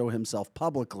that will show himself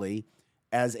publicly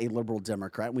as a liberal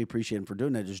Democrat, and we appreciate him for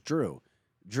doing that. Is Drew.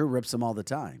 Drew rips him all the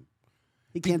time.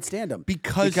 He can't stand him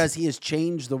because he has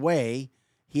changed the way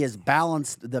he has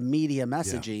balanced the media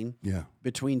messaging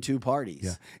between two parties.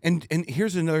 Yeah, and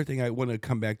here's another thing I want to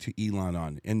come back to Elon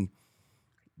on, and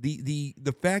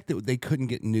the fact that they couldn't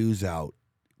get news out.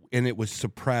 And it was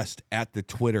suppressed at the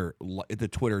Twitter door,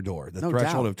 the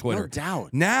threshold of Twitter. No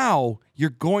doubt. Now you're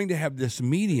going to have this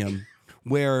medium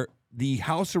where the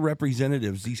House of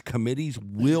Representatives, these committees,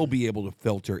 will be able to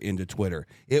filter into Twitter.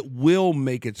 It will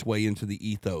make its way into the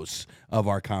ethos of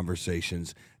our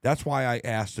conversations. That's why I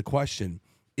asked the question: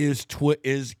 Is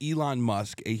Elon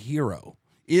Musk a hero?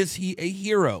 Is he a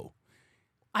hero?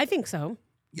 I think so.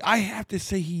 I have to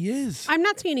say he is. I'm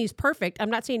not saying he's perfect. I'm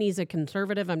not saying he's a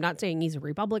conservative. I'm not saying he's a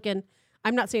Republican.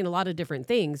 I'm not saying a lot of different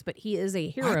things, but he is a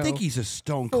hero. I think he's a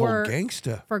stone cold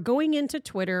gangster. For going into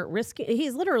Twitter,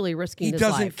 he's literally risking his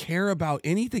life. He doesn't care about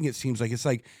anything, it seems like. It's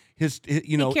like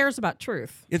he cares about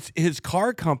truth. It's his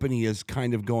car company is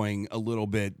kind of going a little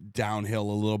bit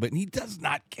downhill a little bit, and he does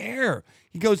not care.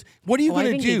 He goes, what are you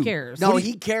going to do? He cares. No,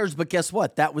 he cares, but guess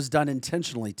what? That was done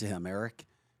intentionally to him, Eric.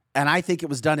 And I think it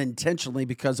was done intentionally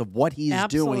because of what he's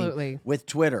doing with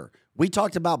Twitter. We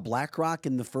talked about BlackRock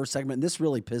in the first segment, and this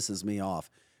really pisses me off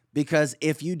because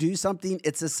if you do something,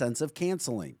 it's a sense of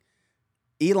canceling.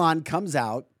 Elon comes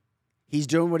out. He's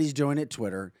doing what he's doing at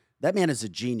Twitter. That man is a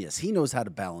genius. He knows how to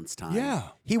balance time. Yeah.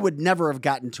 He would never have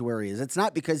gotten to where he is. It's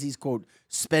not because he's, quote,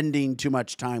 spending too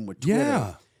much time with Twitter.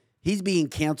 Yeah. He's being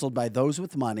canceled by those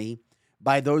with money,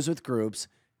 by those with groups,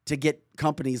 to get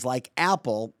companies like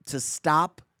Apple to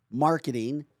stop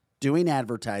marketing, doing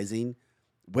advertising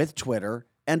with Twitter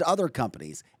and other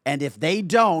companies. And if they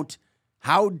don't,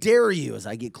 how dare you, as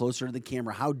I get closer to the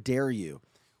camera, how dare you?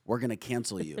 We're going to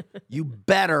cancel you. You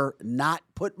better not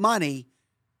put money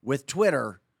with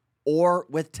Twitter or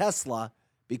with Tesla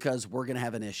because we're going to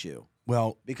have an issue.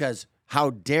 Well, because how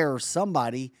dare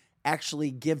somebody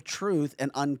actually give truth and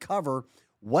uncover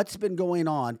what's been going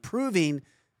on, proving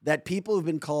that people who've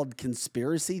been called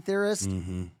conspiracy theorists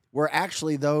were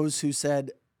actually those who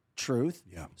said truth,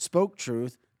 spoke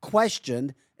truth,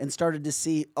 questioned, and started to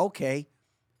see, okay,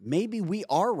 maybe we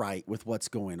are right with what's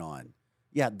going on.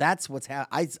 Yeah, that's what's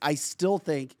happening. I still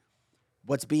think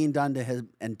what's being done to him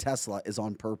and Tesla is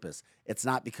on purpose. It's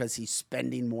not because he's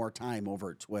spending more time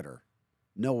over at Twitter.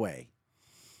 No way.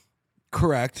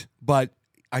 Correct. But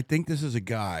I think this is a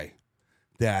guy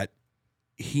that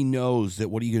he knows that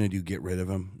what are you going to do, get rid of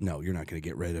him? No, you're not going to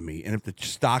get rid of me. And if the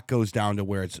stock goes down to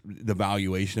where it's the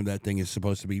valuation of that thing is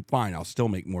supposed to be, fine, I'll still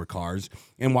make more cars.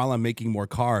 And while I'm making more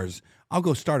cars, I'll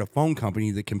go start a phone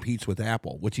company that competes with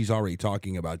Apple, which he's already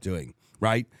talking about doing,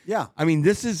 right? Yeah. I mean,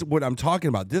 this is what I'm talking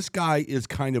about. This guy is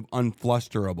kind of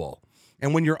unflusterable.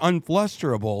 And when you're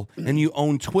unflusterable and you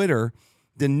own Twitter,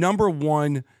 the number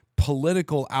one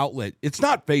political outlet. It's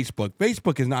not Facebook.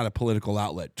 Facebook is not a political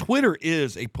outlet. Twitter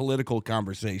is a political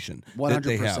conversation 100%. that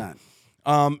they have.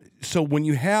 So when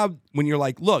you're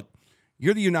like, look,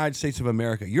 you're the United States of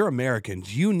America. You're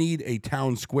Americans. You need a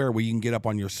town square where you can get up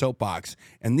on your soapbox.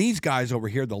 And these guys over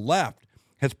here, the left,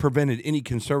 has prevented any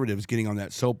conservatives getting on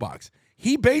that soapbox.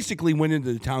 He basically went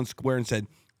into the town square and said,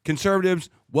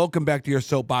 conservatives, welcome back to your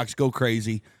soapbox. Go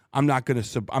crazy. I'm not going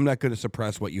to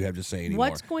suppress what you have to say anymore.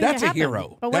 What's going That's to happen? a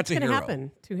hero. But That's what's going to hero.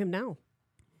 happen to him now?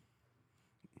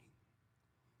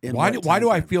 Why do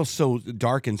I feel so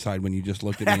dark inside when you just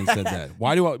looked at me and said that?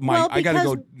 Why do I got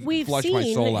to go flush my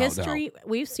soul out now?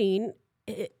 We've seen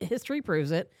history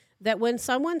proves it that when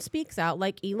someone speaks out,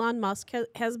 like Elon Musk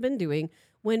has been doing,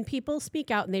 when people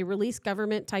speak out and they release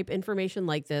government type information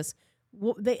like this,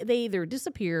 they either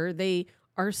disappear, they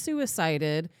are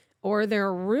suicided, or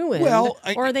they're ruined,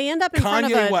 or they end up in front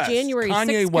of a January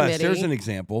 6th committee. There's an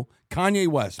example. Kanye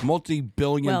West,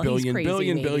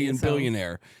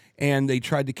 billionaire. And they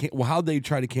tried to how'd they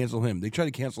try to cancel him? They tried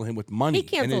to cancel him with money. He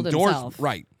canceled and himself.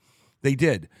 Right. They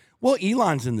did. Well,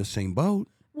 Elon's in the same boat.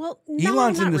 Well, no,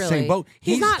 Elon's not in the really. same boat.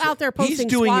 He's not out there posting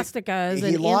swastikas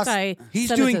and anti-Semitism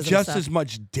He's doing just stuff. as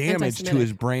much damage to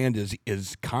his brand as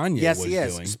Kanye was doing.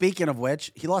 Yes, he is. Speaking of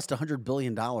which, he lost $100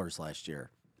 billion last year.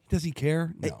 Does he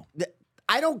care? No.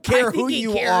 I don't care who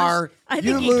you are.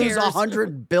 You lose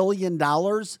 $100 billion.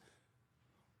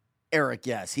 Eric,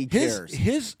 yes, he cares.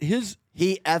 His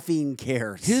He effing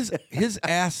cares. His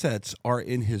assets are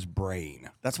in his brain.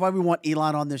 That's why we want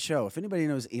Elon on this show. If anybody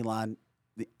knows Elon,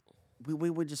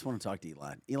 we just want to talk to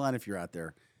Elon. Elon, if you're out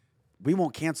there, we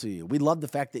won't cancel you. We love the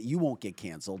fact that you won't get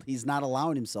canceled. He's not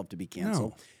allowing himself to be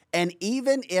canceled. No. And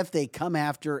even if they come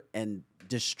after and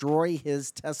destroy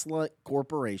his Tesla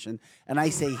corporation, and I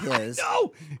say his.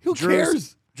 No, who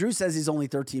cares? Drew says he's only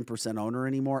 13% owner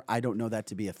anymore. I don't know that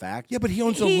to be a fact. Yeah, but he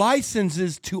owns the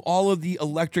licenses to all of the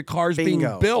electric cars being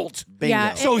built. Bingo.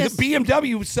 Yeah, So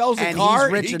BMW sells a and car.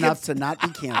 he's rich enough to not be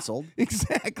canceled.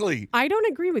 Exactly. I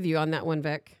don't agree with you on that one,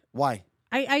 Vic. Why?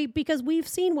 Because we've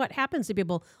seen what happens to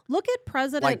people. Look at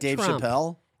President Like Dave Trump.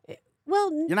 Chappelle?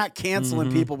 Well, You're not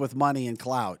canceling people with money and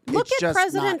clout. look It's at just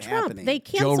President not Trump. happening. They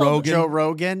canceled Rogan. Joe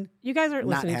Rogan, You guys aren't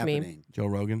not listening to me. happening. Joe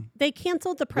Rogan. They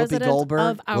canceled the president Goldberg.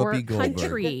 of our Whoopi Goldberg.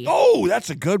 country. Oh, that's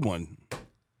a good one.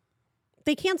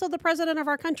 They canceled the president of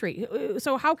our country.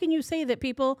 So how can you say that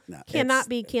people cannot it's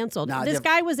be canceled? not This diff-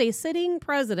 guy was a sitting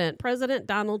president, President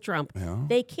Donald Trump. Yeah.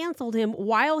 They canceled him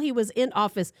while he was in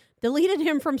office, deleted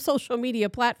him from social media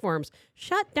platforms,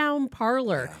 shut down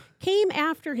Parler, came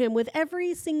after him with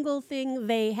every single thing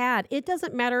they had. It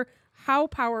doesn't matter how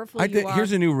powerful you are.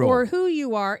 Here's a new rule. Or who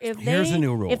you are. Here's a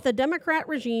new rule. If the Democrat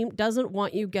regime doesn't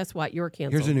want you, guess what? You're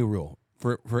canceled. Here's a new rule.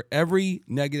 For every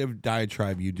negative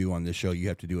diatribe you do on this show, you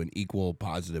have to do an equal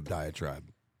positive diatribe.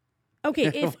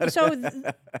 Okay,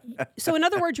 so in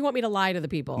other words, you want me to lie to the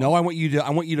people? No, I want you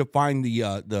to find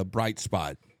the bright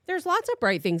spot. There's lots of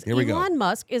bright things. Here we go. Elon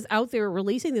Musk is out there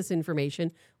releasing this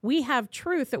information. We have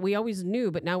truth that we always knew,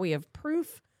 but now we have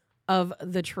proof of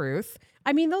the truth.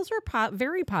 I mean, those are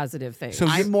very positive things. So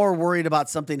I'm more worried about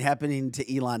something happening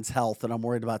to Elon's health than I'm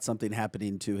worried about something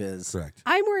happening to his Correct.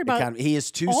 I'm worried about economy. He is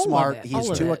too all of smart. it, He all is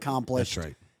of too it. accomplished. That's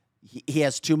right. He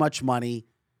has too much money.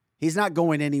 He's not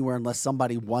going anywhere unless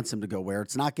somebody wants him to go where.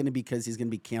 It's not going to be because he's going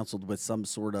to be canceled with some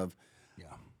sort of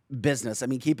business. I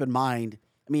mean, keep in mind,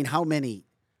 how many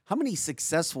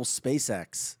successful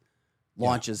SpaceX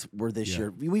launches were this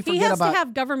year? We forget he has about to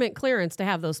have government clearance to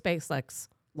have those SpaceX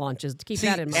launches. To keep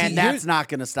that in mind. and that's not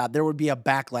going to stop. There would be a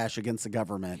backlash against the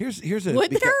government. Here's a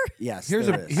Would there? Yes, here's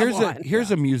there a is.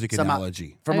 here's a music Somehow-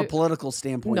 analogy. from a political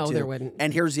standpoint. No, too. there wouldn't.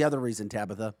 And here's the other reason,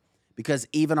 Tabitha, because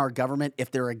even our government,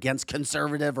 if they're against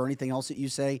conservative or anything else that you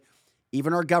say,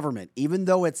 even our government, even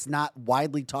though it's not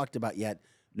widely talked about yet,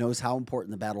 knows how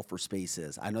important the battle for space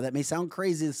is. I know that may sound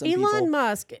crazy to some people. Elon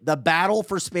Musk. The battle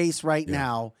for space right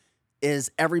now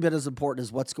is every bit as important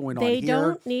as what's going on They here.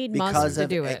 don't need Musk because to of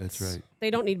do it. That's right.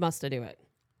 They don't need Musk to do it.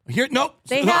 Here, nope.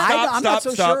 They Stop, have- I'm not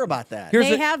so stop. sure about that. Here's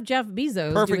They a have Jeff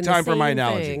Bezos. perfect doing the time for my same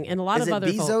analogy. thing, and a lot Is of it other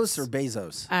Bezos folks. or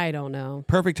Bezos? I don't know.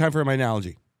 perfect time for my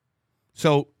analogy.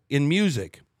 So in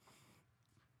music,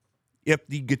 if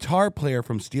the guitar player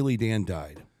from Steely Dan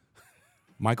died,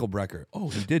 Michael Brecker. Oh,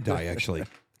 he did die actually.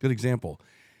 Good example.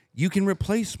 You can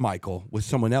replace Michael with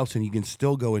someone else, and you can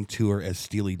still go and tour as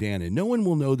Steely Dan, and no one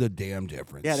will know the damn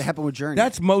difference. Yeah, that happened with Journey.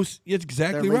 It's their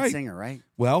exactly lead right. singer, right?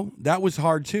 Well, that was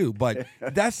hard too, but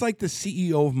that's like the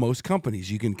CEO of most companies.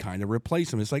 You can kind of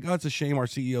replace him. It's like, oh, it's a shame our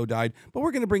CEO died, but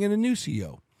we're going to bring in a new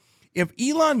CEO. If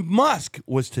Elon Musk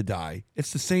was to die,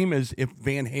 it's the same as if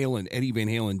Eddie Van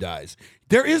Halen dies.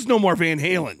 There is no more Van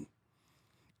Halen.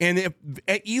 And if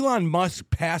Elon Musk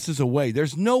passes away,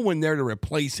 there's no one there to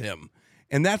replace him.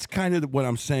 And that's kind of what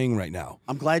I'm saying right now.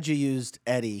 I'm glad you used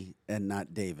Eddie and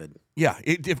not David. Yeah,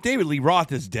 if David Lee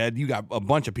Roth is dead, you got a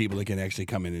bunch of people that can actually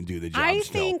come in and do the job I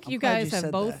still. think you glad guys you have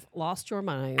said both that. lost your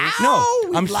minds. No,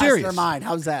 We've I'm lost serious. their mind.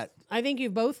 How's that? I think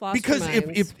you've both lost Because your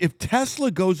minds. if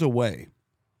Tesla goes away,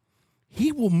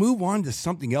 he will move on to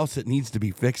something else that needs to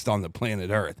be fixed on the planet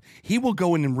Earth. He will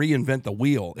go in and reinvent the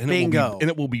wheel, and Bingo.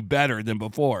 it will be better than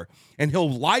before. And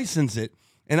he'll license it.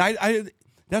 And I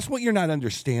that's what you're not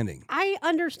understanding. I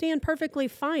understand perfectly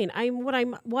fine.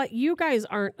 What you guys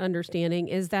aren't understanding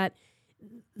is that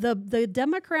the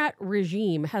Democrat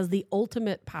regime has the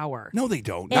ultimate power. No, they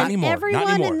don't. And Not anymore. everyone Not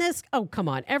anymore. in this, come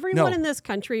on. Everyone No. in this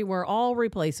country, we're all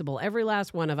replaceable. Every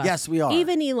last one of us. Yes, we are.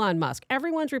 Even Elon Musk.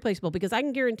 Everyone's replaceable because I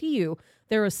can guarantee you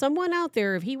there is someone out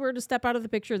there, if he were to step out of the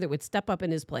picture, that would step up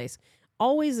in his place.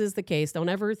 Always is the case. Don't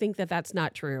ever think that that's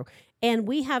not true. And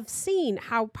we have seen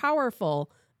how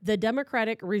powerful the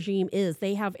Democratic regime is.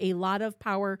 They have a lot of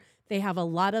power. They have a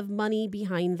lot of money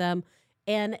behind them.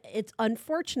 And it's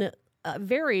unfortunate,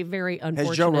 very, very unfortunate.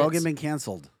 Has Joe Rogan been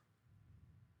canceled?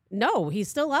 No, he's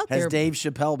still out Has there. Dave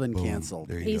Chappelle been Boom. canceled?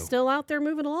 There you He's go. still out there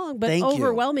moving along. But Thank you.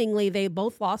 overwhelmingly, they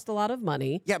both lost a lot of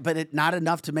money. Yeah, but not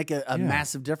enough to make a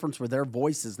massive difference where their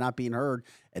voice is not being heard.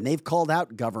 And they've called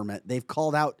out government. They've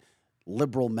called out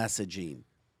liberal messaging.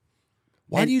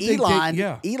 Why And do you think Elon,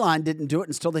 Elon Elon didn't do it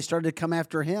until they started to come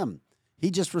after him. He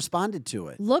just responded to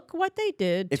it. Look what they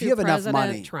did If to you have enough President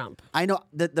money, Trump. I know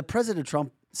the President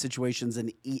Trump situation's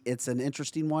it's an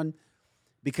interesting one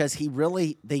because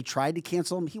they tried to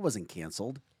cancel him. He wasn't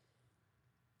canceled.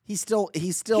 He's still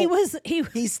he's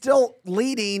still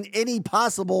leading any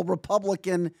possible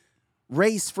Republican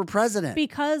race for president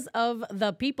because of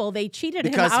the people they cheated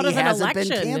him because out he of an hasn't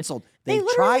election. been canceled. They They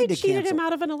literally tried to cheated cancel him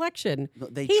out of an election.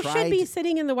 They he tried should be to-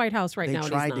 sitting in the White House right They now.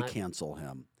 tried and to he's not. cancel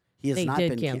him. He has They not did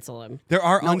been cancel him. There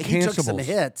are No, he took some uncancellables.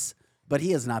 hits, but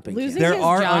he has not been Losing canceled. There his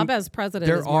are job un- as president.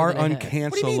 There is more are than a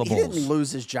hit. What do you mean? He didn't uncancellables.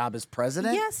 lose his job as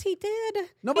president. Yes, he did.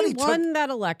 Nobody he took- won that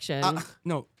election.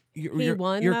 No, He you're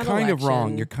won you're that kind of wrong.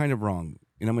 election. You're kind of wrong,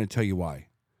 and I'm going to tell you why.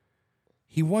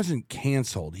 He wasn't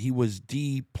canceled. He was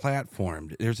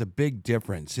deplatformed. There's a big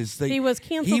difference. He was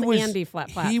canceled and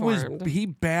deplatformed. He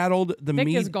battled the Vic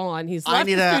media. is gone. He's I left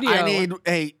need the studio.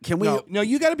 hey, can we No,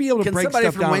 you got to be able to can break somebody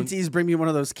stuff from down. Wendy's bring me one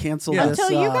of those cancel Yeah. this,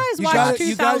 Until you guys You watch gotta-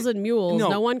 you gotta- 2,000 Mules,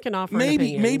 no one can offer an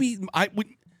opinion. Maybe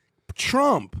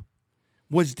Trump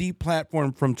was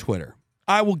deplatformed from Twitter.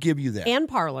 I will give you that. And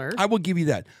Parlor. I will give you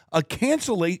that.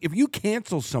 If you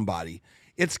cancel somebody,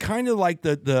 it's kind of like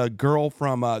the girl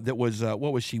from that was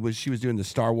what was she was doing the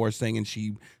Star Wars thing, and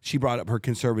she brought up her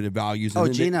conservative values. And Oh,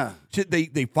 then Gina.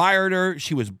 They fired her.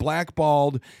 She was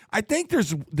blackballed. I think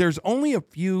there's only a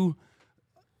few.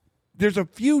 There's a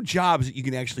few jobs that you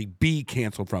can actually be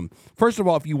canceled from. First of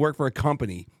all, if you work for a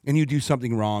company and you do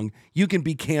something wrong, you can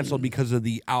be canceled because of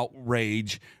the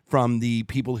outrage from the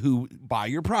people who buy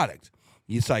your product.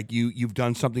 It's like you've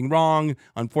done something wrong.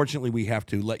 Unfortunately, we have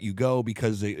to let you go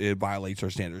because it violates our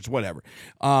standards, whatever.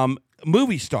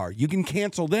 Movie star, you can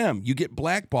cancel them. You get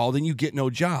blackballed and you get no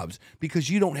jobs because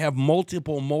you don't have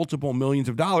multiple millions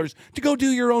of dollars to go do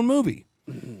your own movie.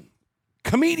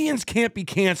 Comedians can't be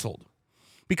canceled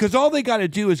because all they got to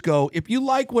do is go, if you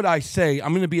like what I say,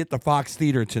 I'm going to be at the Fox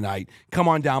Theater tonight. Come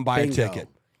on down, buy Bingo. a ticket.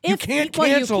 You can't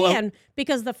cancel you them. can,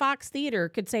 because the Fox Theater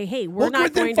could say, hey, we're Well, not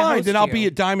good, then going to fine. host Then I'll you. be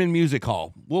at Diamond Music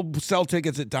Hall. We'll sell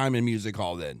tickets at Diamond Music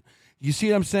Hall then. You see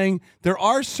what I'm saying? There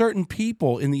are certain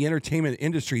people in the entertainment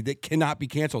industry that cannot be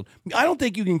canceled. I don't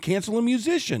think you can cancel a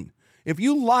musician. If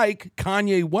you like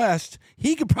Kanye West,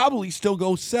 he could probably still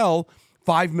go sell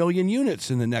 5 million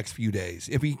units in the next few days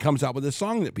if he comes out with a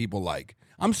song that people like.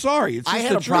 I'm sorry. It's just I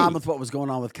had the a problem truth. with what was going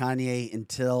on with Kanye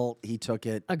until he took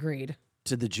it Agreed.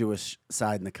 to the Jewish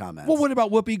side in the comments. Well, what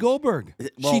about Whoopi Goldberg?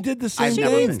 Well, she did the same I've She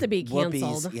never thing. needs to be Whoopi's-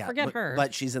 canceled. Forget but, her.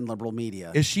 But she's in liberal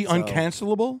media. Is she so-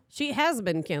 uncancelable? She has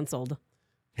been canceled.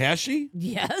 Has she?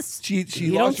 Yes. She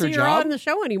you lost don't her see her job? on the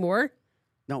show anymore.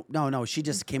 No. She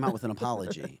just came out with an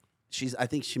apology. I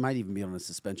think she might even be on a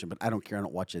suspension, but I don't care. I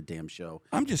don't watch a damn show.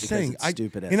 I'm just because saying, it's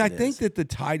stupid as and I it think is. that the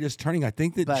tide is turning. I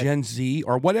think that But- Gen Z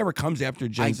or whatever comes after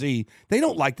Gen Z, they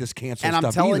don't like this cancel And stuff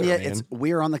I'm telling either, you, man.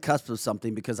 we're on the cusp of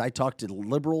something because I talked to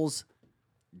liberals,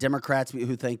 Democrats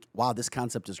who think, wow, this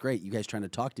concept is great. You guys trying to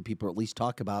talk to people, or at least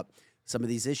talk about some of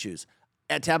these issues.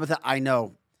 At Tabitha, I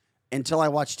know. Until I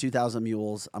watch 2,000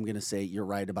 Mules, I'm going to say you're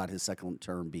right about his second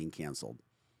term being canceled.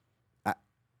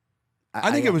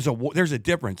 I think it was there's a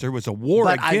difference. There was a war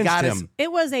But I against gotta him.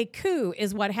 It was a coup,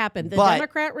 is what happened. The But-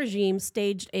 Democrat regime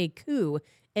staged a coup,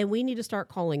 and we need to start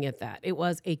calling it that. It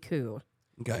was a coup.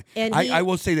 Okay, And I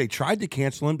will say they tried to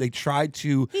cancel him. They tried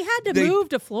to. He had to they- move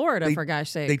to Florida, they- for gosh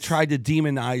sakes. They tried to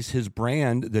demonize his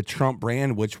brand, the Trump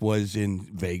brand, which was in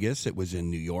Vegas, it was in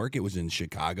New York, it was in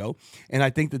Chicago, and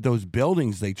I think that those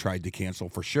buildings they tried to cancel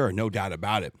for sure, no doubt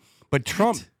about it. But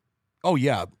Trump, oh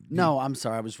yeah, No, I'm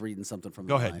sorry. I was reading something from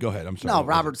go the ahead, line. go ahead. I'm sorry. No, What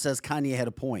was Robert says Kanye had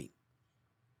a point.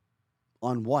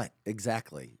 On what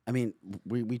exactly? I mean,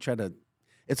 we try to.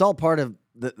 It's all part of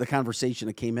the conversation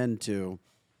that came into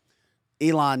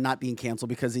Elon not being canceled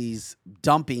because he's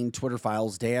dumping Twitter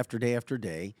files day after day after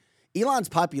day. Elon's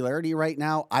popularity right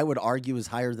now, I would argue, is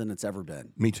higher than it's ever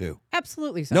been. Me too,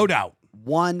 Absolutely so. no doubt.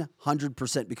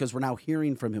 100% because we're now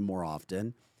hearing from him more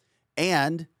often.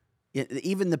 And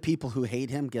even the people who hate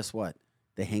him, guess what?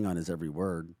 They hang on his every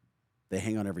word. They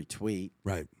hang on every tweet.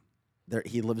 Right.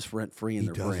 He lives rent free in He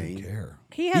their doesn't brain. care.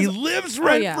 He lives Oh,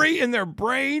 rent yeah. free in their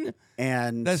brain.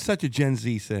 And That's such a Gen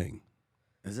Z thing.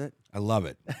 is it? I love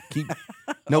it. Keep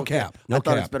no Okay. cap. No I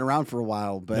thought it's cap. been around for a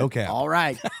while, but No cap. all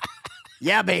right.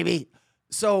 Yeah, baby.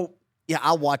 So yeah,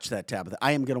 I'll watch that Tabitha.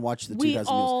 I am going to watch the We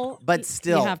 2000 all, Mules. But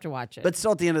still, you have to watch it. But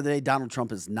still, at the end of the day, Donald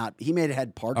Trump is not. He may have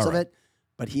had parts All of right. it,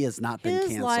 but he has not been his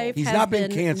canceled. life He's has not been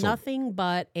been canceled. nothing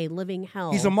but a living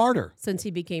hell. He's a martyr. since he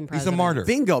became He's president. a martyr.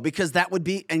 Bingo, because that would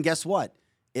be, and guess what?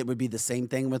 It would be the same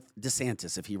thing with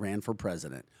DeSantis if he ran for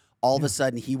president. All of a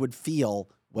sudden, he would feel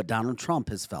what Donald Trump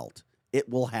has felt. It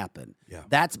will happen. Yeah.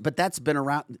 That's been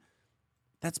around.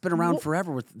 That's been around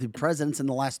forever with the presidents in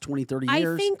the last 20, 30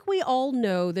 years. I think we all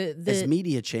know that as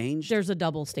media changed. There's a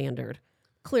double standard.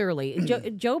 Clearly,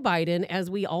 Joe Biden, as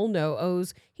we all know,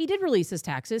 he did release his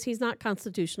taxes. He's not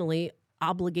constitutionally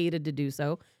obligated to do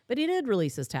so, but he did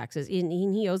release his taxes.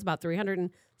 He owes about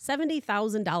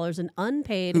 $370,000 in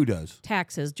unpaid Who does?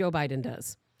 taxes. Joe Biden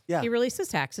does. Yeah. He released his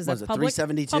taxes. Was That's it public,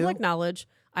 372? public knowledge.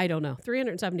 I don't know,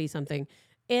 370 something.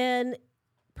 And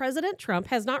President Trump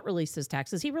has not released his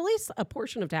taxes. He released a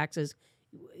portion of taxes,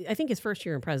 I think his first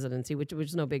year in presidency, which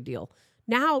is no big deal.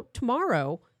 Now,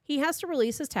 tomorrow, he has to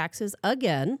release his taxes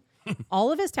again,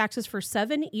 all of his taxes for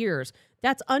 7 years.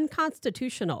 That's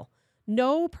unconstitutional.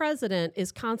 No president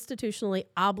is constitutionally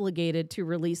obligated to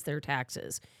release their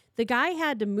taxes. The guy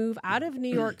had to move out of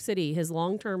New York City, his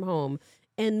long-term home,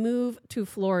 and move to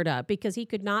Florida because he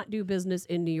could not do business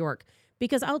in New York.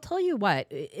 Because I'll tell you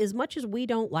what, as much as we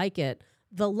don't like it,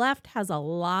 the left has a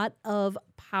lot of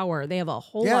power. They have a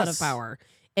whole lot of power.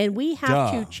 And we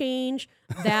have to change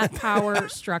that power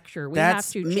structure. We have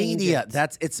to change media.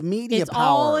 it. It's media It's power.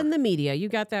 all in the media. You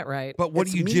got that right. But what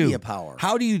It's do you media do? power.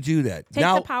 How do you do that? Take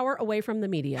now, the power away from the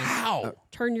media. how?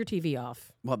 Turn your TV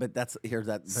off. Well, but that's here's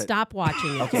that. But, Stop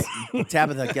watching it. Okay,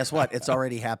 Tabitha, guess what? It's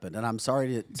already happened, and I'm sorry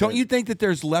to. Don't you think that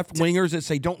there's left wingers that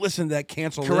say, "Don't listen to that,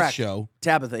 cancel this Correct. show"?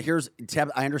 Tabitha,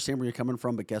 I understand where you're coming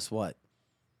from, but guess what?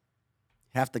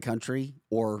 Half the country,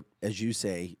 or as you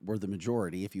say, we're the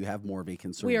majority. If you have more of a We are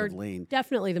conservative lean,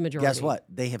 definitely the majority. guess what?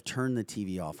 They have turned the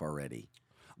TV off already.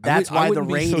 I That's why the wouldn't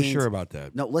be ratings. so sure about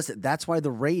that. No, listen. That's why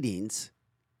the ratings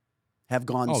have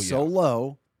gone Oh, so yeah.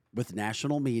 low with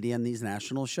national media and these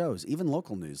national shows. Even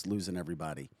local news losing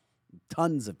everybody.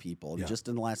 Tons of people just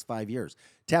in the last 5 years.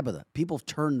 Tabitha, people have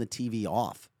turned the TV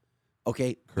off.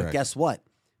 Okay, but Correct. guess what?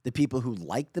 The people who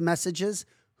like the messages,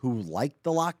 who like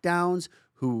the lockdowns,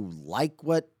 who like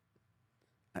what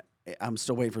I'm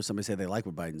still waiting for somebody to say they like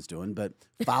what Biden's doing, but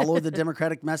follow the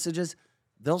Democratic messages,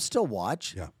 they'll still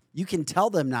watch. Yeah. You can tell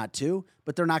them not to,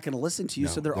 but they're not going to listen to you,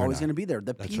 No, so they're they're always not. going to be there.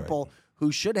 The That's people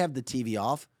who should have the TV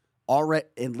off, already,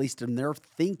 at least in their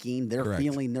thinking, their Correct.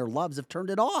 feeling, their loves, have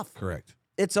turned it off. Correct.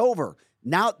 It's over.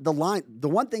 Now, the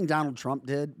one thing Donald Trump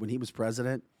did when he was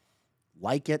president,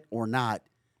 like it or not,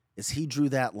 is he drew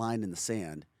that line in the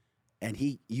sand, and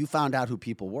you found out who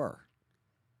people were.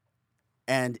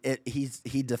 And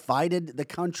he divided the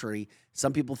country.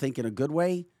 Some people think in a good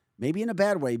way, maybe in a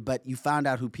bad way, but you found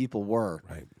out who people were.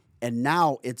 Right. And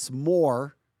now it's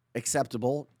more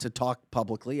acceptable to talk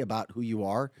publicly about who you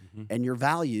are and your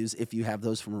values if you have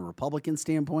those from a Republican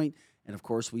standpoint. And of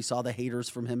course, we saw the haters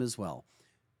from him as well.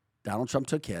 Donald Trump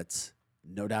took hits,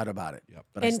 no doubt about it. Yep.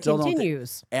 But And I still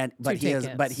continues but to take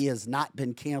hits. he has not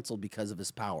been canceled because of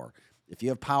his power. If you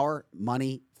have power,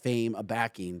 money, fame, a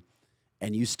backing,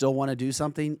 and you still want to do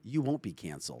something, you won't be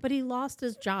canceled. But he lost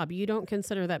his job. You don't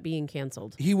consider that being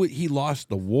canceled. He lost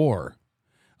the war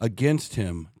against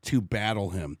him to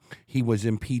battle him. He was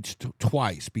impeached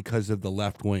twice because of the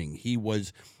left wing.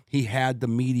 He had the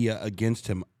media against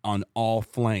him on all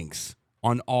flanks.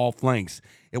 On all flanks.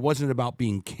 It wasn't about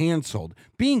being canceled.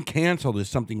 Being canceled is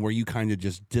something where you kind of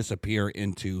just disappear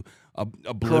into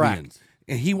oblivion. Correct.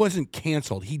 And he wasn't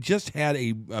canceled. He just had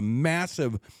a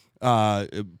massive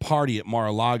party at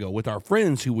Mar-a-Lago with our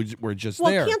friends who were just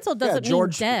there. Canceled doesn't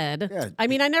George- mean dead. yeah, I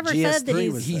mean, I never said that GS3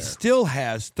 he's. was He there. still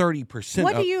has 30%.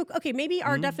 What of, do you? Okay, maybe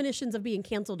our definitions of being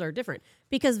canceled are different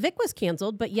because Vic was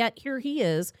canceled, but yet here he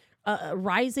is,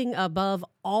 rising above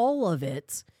all of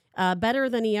it, better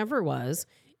than he ever was.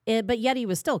 But yet he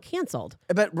was still canceled.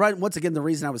 But right, once again, the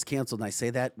reason I was canceled, and I say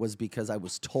that, was because I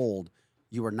was told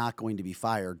you were not going to be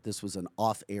fired. This was an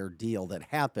off-air deal that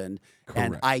happened. And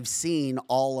Correct. I've seen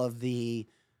all of the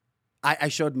I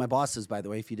showed my bosses, by the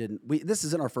way, if you didn't this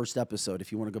is in our first episode.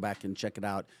 If you want to go back and check it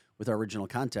out with our original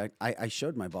contact, I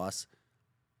showed my boss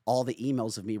all the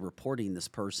emails of me reporting this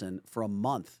person for a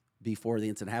month before the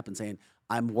incident happened, saying,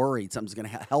 I'm worried something's going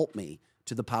to help me,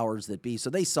 to the powers that be. So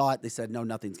they saw it. They said, no,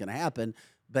 nothing's going to happen.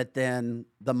 But then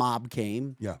the mob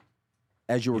came. Yeah.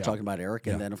 As you were talking about, Eric,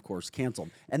 and Yeah. then, of course, canceled.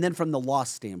 And then from the loss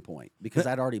standpoint, because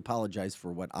I'd already apologized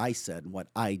for what I said and what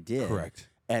I did. Correct.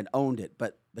 And owned it.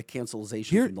 But the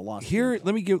cancelization from the loss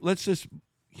standpoint.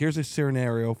 Here's a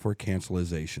scenario for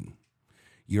cancelization.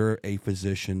 You're a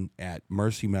physician at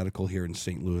Mercy Medical here in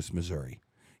St. Louis, Missouri.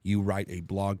 You write a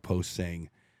blog post saying,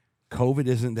 COVID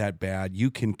isn't that bad. You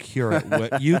can cure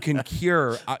it. You can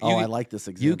cure. I like this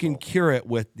example. You can cure it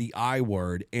with the I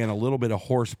word and a little bit of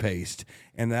horse paste,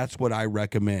 and that's what I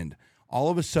recommend. All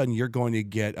of a sudden, you're going to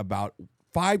get about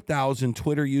 5,000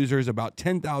 Twitter users, about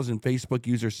 10,000 Facebook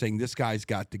users saying this guy's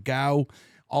got to go.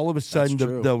 all of a sudden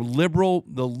true. the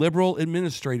liberal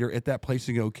administrator at that place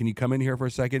and go, can you come in here for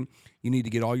a second? You need to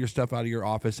get all your stuff out of your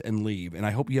office and leave. And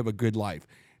I hope you have a good life.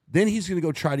 Then he's going to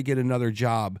go try to get another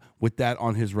job with that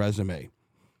on his resume.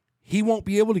 He won't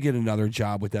be able to get another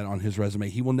job with that on his resume.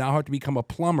 He will now have to become a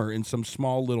plumber in some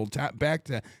small little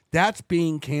that's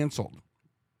being canceled.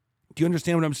 Do you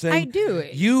understand what I'm saying? I do.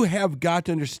 You have got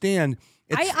to understand.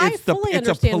 I fully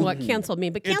understand what canceled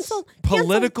means, but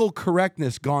political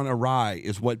correctness gone awry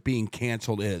is what being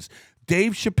canceled is.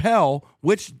 Dave Chappelle,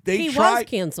 which he was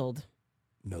canceled.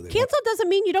 No, canceled doesn't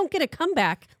mean you don't get a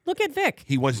comeback. Look at Vic.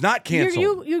 He was not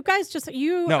canceled. You guys just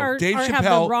Dave have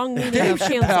Chappelle, the wrong meaning Dave of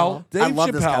cancel. Dave I love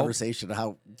Chappelle, this conversation.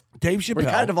 How Dave Chappelle,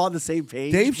 we're kind of on the same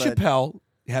page. Dave but Chappelle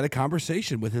had a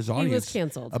conversation with his audience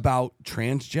canceled. about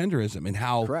transgenderism and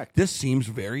how this seems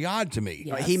very odd to me.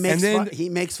 Yes. He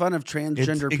makes fun of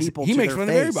transgender people. He to makes their fun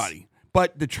face. of everybody.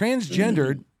 But the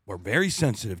transgendered were very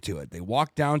sensitive to it. They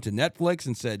walked down to Netflix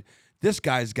and said, "This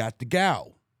guy's got to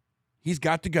go. He's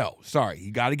got to go. Sorry,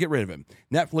 you got to get rid of him."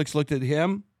 Netflix looked at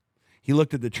him. He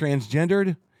looked at the transgendered,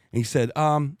 and he said,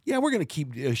 "Yeah, we're going to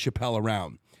keep Chappelle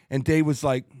around." And Dave was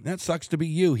like, "That sucks to be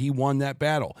you. He won that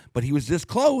battle, but he was this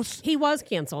close. He was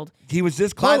canceled. He was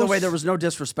this close." By the way, there was no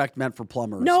disrespect meant for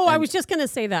plumbers. No, I was just going to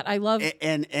say that. I love.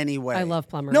 In any way, I love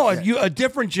plumbers. no a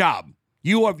different job.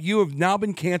 You have now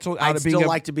been canceled out I'd of being. still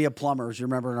like to be a plumber. As you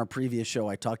remember in our previous show,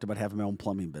 I talked about having my own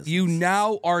plumbing business. You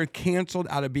now are canceled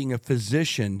out of being a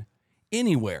physician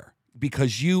anywhere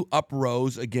because you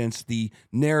uprose against the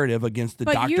narrative against the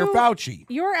Dr. Fauci.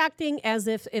 You're acting as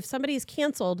if somebody's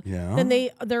canceled, Yeah. then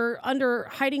they're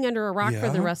hiding under a rock for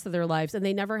the rest of their lives, and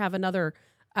they never have another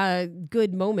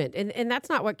good moment. And that's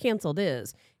not what canceled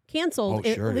is. Canceled,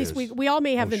 Oh, sure at it least is. we all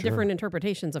may have Oh, sure. different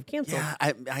interpretations of canceled.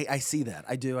 Yeah, I see that.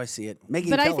 I do. I see it. Megan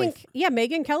But Kelly, I think,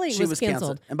 Megyn Kelly she was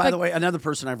canceled. And by the way, another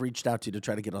person I've reached out to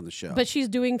try to get on the show. But she's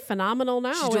doing phenomenal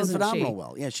now, she's doing isn't phenomenal she?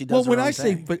 well. Yeah, she does. Well, her own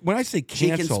thing. when I say she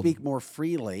canceled, can speak more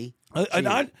freely.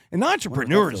 an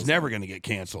entrepreneur is feels never going to get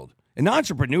canceled. An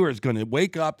entrepreneur is going to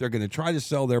wake up, they're going to try to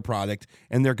sell their product,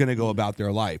 and they're going to go about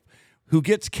their life. Who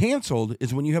gets canceled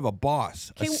is when you have a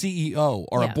boss, a CEO,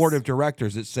 or a board of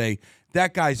directors that say,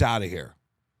 that guy's out of here,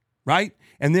 right?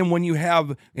 And then when you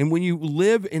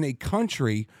live in a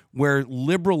country where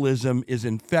liberalism is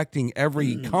infecting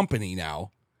every company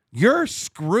now, you're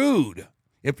screwed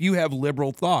if you have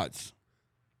liberal thoughts.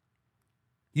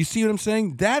 You see what I'm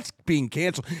saying? That's being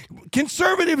canceled.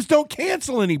 Conservatives don't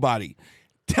cancel anybody.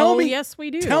 Tell me, yes, we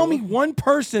do. Tell me one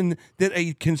person that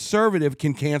a conservative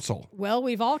can cancel. Well,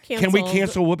 we've all canceled. Can we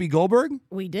cancel Whoopi Goldberg?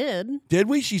 We did. Did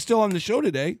we? She's still on the show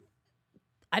today.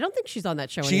 I don't think she's on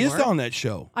that show She anymore. is on that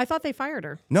show. I thought they fired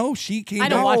her. No, she came I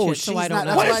don't back. watch it, so I don't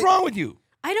know. What is wrong with you?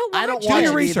 I don't watch don't it. watch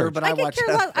your it research. either, but I could watch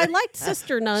care less. I liked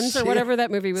Sister Nuns or whatever that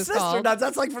movie was Sister called. Nuns.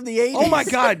 That's like from the 80s. Oh my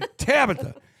God,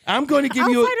 Tabitha. I'm going to give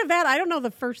you Outside of that, I don't know the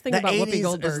first thing The about 80s Whoopi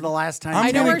Goldberg. is the last time. I'm I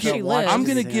know gonna where give- she lives. I'm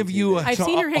going to give you I've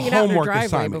seen her hanging out in her homework driveway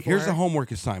assignment. before. Here's a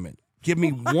homework assignment. Give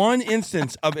me one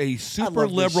instance of a super love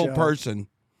this liberal show.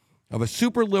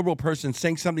 person,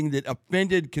 saying something that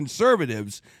offended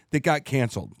conservatives that got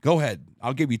canceled. Go ahead.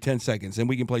 I'll give you 10 seconds, and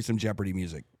we can play some Jeopardy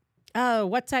music. Oh,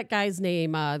 what's that guy's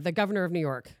name? The governor of New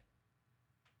York.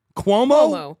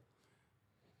 Cuomo?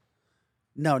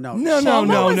 No. No. was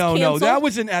canceled. That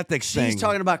was an ethics thing. She's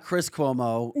talking about Chris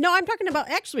Cuomo. No, I'm talking about,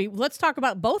 actually, let's talk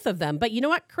about both of them. But you know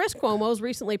what? Chris Cuomo's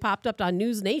recently popped up on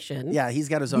News Nation. Yeah, he's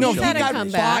got his own No, show. had a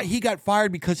comeback. he got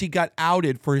fired because he got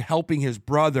outed for helping his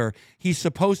brother. He's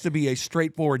supposed to be a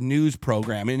straightforward news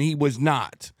program, and he was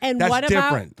not. And That's what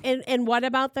different. about and what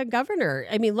about the governor?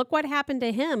 I mean, look what happened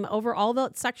to him over all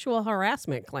the sexual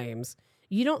harassment claims.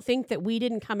 You don't think that we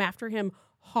didn't come after him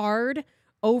hard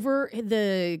over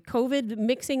the COVID,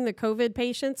 mixing the COVID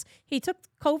patients? He took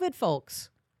COVID folks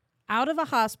out of a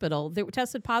hospital that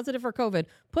tested positive for COVID,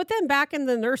 put them back in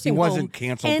the nursing home. wasn't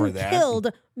canceled for that. And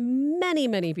killed many,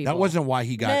 many people. That wasn't why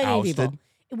he got Many ousted. people.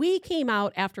 We came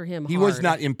out after him He hard. was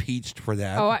not impeached for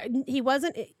that. Oh, he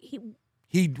wasn't.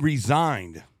 He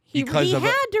resigned He because of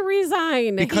had to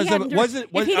resign. because he of- had to- was it-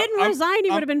 if he didn't resign, he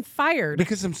I'm- would have been fired.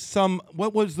 because of some.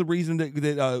 What was the reason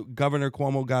that Governor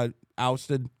Cuomo got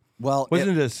ousted? Well,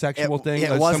 Wasn't it a sexual thing? It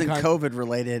Some wasn't kind- COVID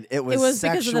related. It was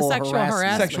because of the sexual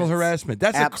harassment. Sexual harassment.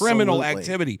 That's a criminal Absolutely.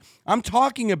 activity. I'm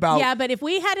talking about. Yeah, but if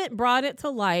we hadn't brought it to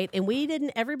light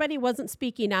and everybody wasn't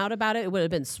speaking out about it, it would have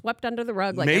been swept under the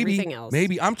rug like everything else.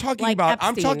 Maybe I'm talking Like about. Epstein.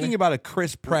 I'm talking about a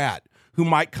Chris Pratt who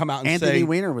might come out and Anthony say.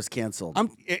 Weiner was canceled.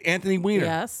 Anthony Weiner.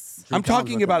 Yes. I'm Drew Collins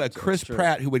talking about a recommends it, Chris it's true.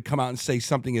 Pratt who would come out and say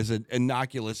something as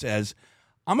innocuous as,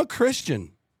 "I'm a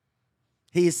Christian.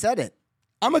 He said it.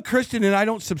 I'm a Christian and I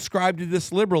don't subscribe to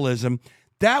this liberalism."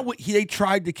 They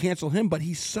tried to cancel him, but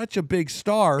he's such a big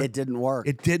star. It didn't work.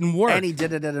 It didn't work. And he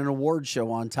did it at an award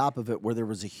show on top of it where there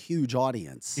was a huge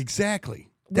audience. Exactly.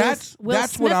 Will That's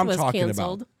Smith what I'm was talking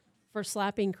canceled about. for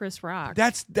slapping Chris Rock.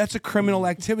 That's a criminal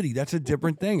activity. That's a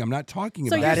different thing. I'm not talking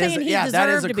so about you're That is- saying he yeah, that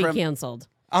is deserved a to be crim- canceled?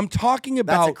 I'm talking That's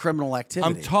about a criminal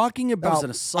activity. I'm talking about was an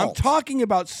assault. I'm talking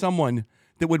about someone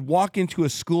that would walk into a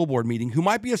school board meeting who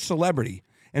might be a celebrity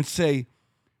and say,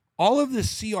 all of this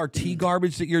CRT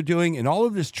garbage that you're doing and all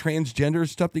of this transgender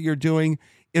stuff that you're doing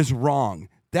is wrong.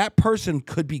 That person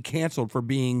could be canceled for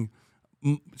being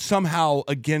somehow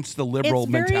against the liberal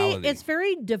mentality. It's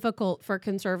very difficult for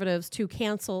conservatives to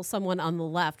cancel someone on the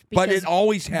left because But it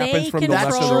always happens they from the left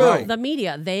or the control right. the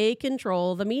media. They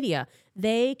control the media.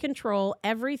 They control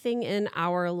everything in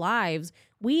our lives.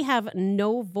 We have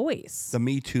no voice. The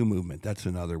Me Too movement. That's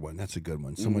another one. That's a good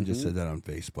one. Someone just said that on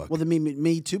Facebook. Well, the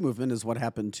Me Too movement is what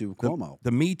happened to Cuomo.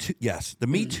 The Me Too, yes, the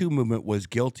Me Too movement was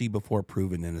guilty before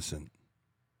proven innocent.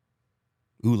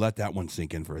 Ooh, let that one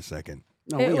sink in for a second.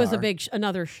 No, It we was are. a big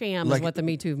another sham, Like- is what the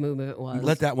Me Too movement was.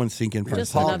 Let that one sink in for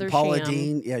Just a second. another Paula sham.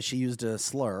 Dean, yeah, she used a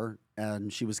slur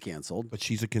and she was canceled. But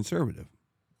she's a conservative.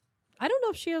 I don't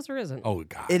know if she is or isn't. Oh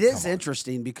God, It is come on.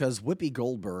 interesting because Whoopi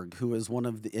Goldberg, who is one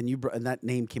of the, and that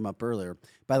name came up earlier.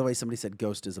 By the way, somebody said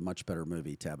Ghost is a much better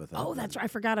movie, Tabitha. Oh, that's right. I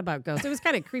forgot about Ghost. It was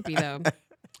kind of creepy though.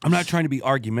 I'm not trying to be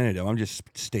argumentative. I'm just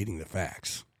stating the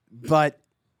facts. But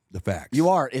The facts. you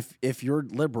are, if you're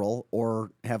liberal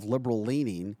or have liberal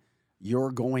leaning,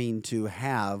 you're going to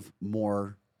have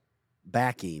more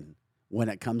backing when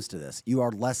it comes to this. You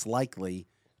are less likely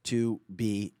to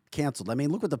be canceled. I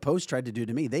mean, look what the Post tried to do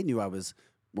to me. They knew I was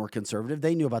more conservative.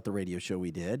 They knew about the radio show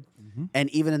we did. And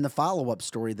even in the follow-up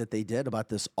story that they did about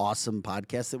this awesome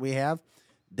podcast that we have,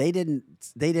 they didn't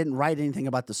write anything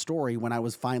about the story when I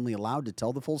was finally allowed to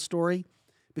tell the full story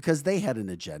because they had an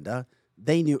agenda.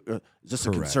 They knew, is this a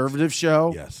Correct. conservative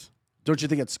show? Yes. Don't you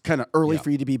think it's kind of early Yeah. for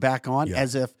you to be back on? Yeah.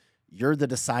 As if you're the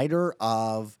decider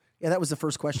of. Yeah, that was the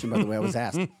first question, by the way, I was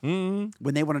asked. When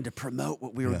they wanted to promote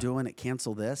what we were doing at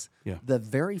Cancel This, Yeah. the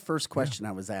very first question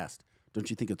I was asked, don't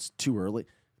you think it's too early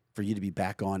for you to be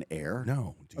back on air?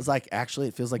 No. I was like, actually,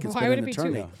 it feels like it's Why been would an it be too-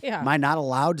 eternity. yeah. Am I not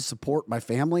allowed to support my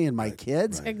family and my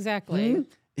kids? Exactly.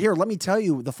 Here, let me tell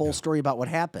you the full story about what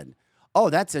happened.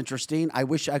 Oh, that's interesting. I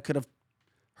wish I could have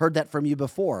heard that from you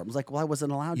before. I was like, well, I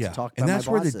wasn't allowed Yeah. to talk And about that's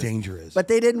my where the bosses. danger is. But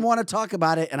they didn't want to talk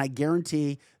about it, and I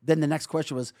guarantee then the next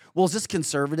question was, well, is this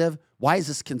conservative? Why is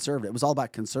this conservative? It was all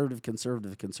about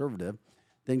conservative,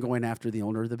 then going after the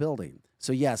owner of the building.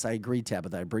 So, yes, I agree,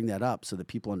 Tabitha. I bring that up so that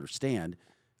people understand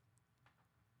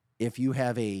if you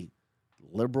have a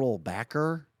liberal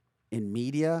backer in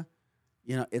media,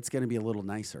 you know, it's going to be a little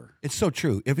nicer. It's so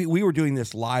true. If we were doing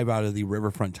this live out of the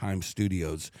Riverfront Times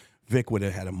studios, Vic would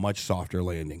have had a much softer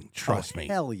landing. Trust me.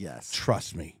 Hell yes.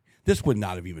 Trust me. This would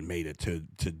not have even made it to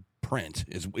print.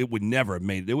 It would never have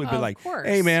made it. It would be Of like, course.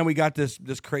 hey man, we got this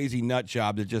crazy nut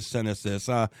job that just sent us this.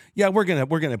 Yeah, we're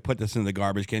gonna put this in the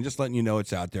garbage can. Just letting you know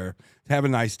it's out there. Have a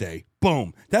nice day.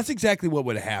 Boom. That's exactly what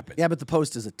would have happened. Yeah, but the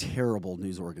Post is a terrible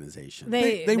news organization.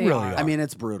 They really are. I mean,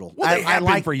 it's brutal. Well, they have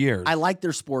been for years. I like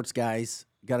their sports guys.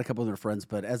 Got a couple of their friends,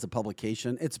 but as a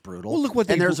publication, it's brutal. Well, look what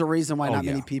they and there's do- a reason why Oh, not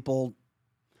many yeah. people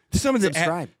Some of the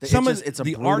subscribe. some of It's a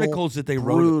the brutal, articles that they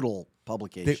wrote. brutal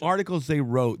publication. The articles they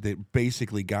wrote that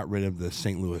basically got rid of the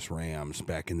St. Louis Rams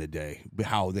back in the day,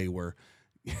 how they were.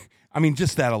 I mean,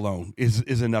 just that alone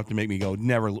is enough to make me go,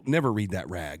 never read that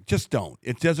rag. Just don't.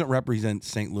 It doesn't represent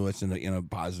St. Louis in a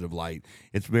positive light.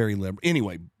 It's very liberal.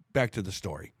 Anyway, back to the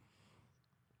story.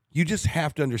 You just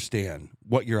have to understand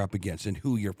what you're up against and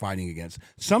who you're fighting against.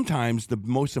 Sometimes the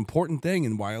most important thing,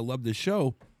 and why I love this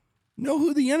show, know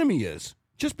who the enemy is.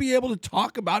 Just be able to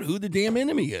talk about who the damn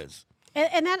enemy is.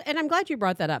 And I'm glad you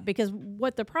brought that up because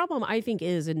what the problem I think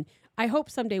is, and I hope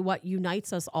someday what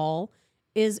unites us all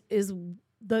is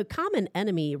the common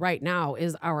enemy right now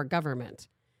is our government.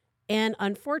 And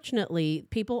unfortunately,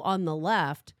 people on the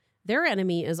left, their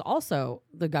enemy is also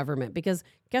the government because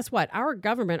guess what? Our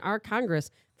government, our Congress,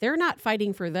 they're not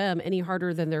fighting for them any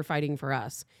harder than they're fighting for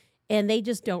us. And they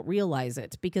just don't realize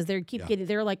it because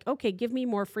they're like, okay, give me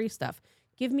more free stuff.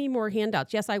 Give me more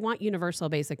handouts. Yes, I want universal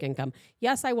basic income.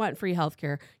 Yes, I want free health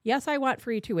care. Yes, I want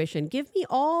free tuition. Give me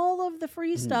all of the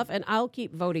free stuff and I'll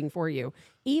keep voting for you.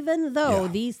 Even though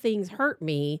these things hurt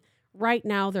me, right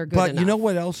now they're good But enough. you know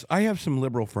what else? I have some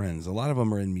liberal friends. A lot of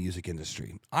them are in the music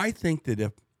industry. I think that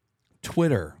if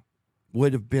Twitter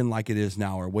would have been like it is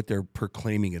now or what they're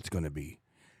proclaiming it's going to be,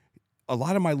 a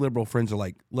lot of my liberal friends are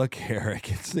like, look, Eric,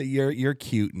 you're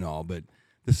cute and all, but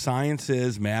the science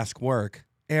is masks work.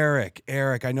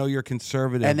 Eric, I know you're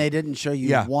conservative. And they didn't show you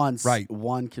Yeah, once right.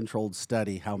 one controlled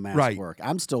study how masks Right. work.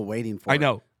 I'm still waiting for I it.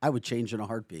 know. I would change in a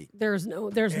heartbeat. There's no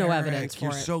Eric, evidence for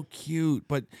you're it. so cute,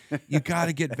 but you got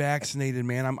to get vaccinated,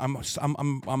 man. I'm least I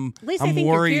I'm think you're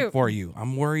worried cute. for you.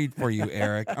 I'm worried for you,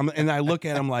 Eric. And I look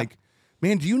at him like,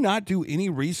 man, do you not do any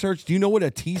research? Do you know what a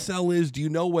T cell is? Do you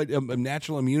know what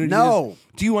natural immunity No. is?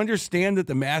 Do you understand that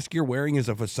the mask you're wearing is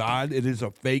a facade? It is a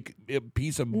fake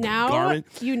piece of Now garment.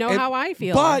 you know And- how I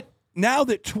feel. But now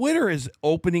that Twitter is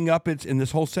opening up, and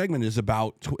this whole segment is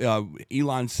about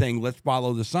Elon saying, let's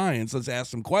follow the science, let's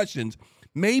ask some questions.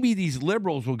 Maybe these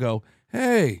liberals will go,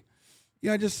 hey,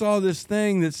 yeah, I just saw this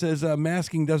thing that says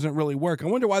masking doesn't really work. I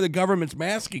wonder why the government's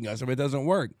masking us if it doesn't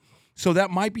work. So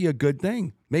that might be a good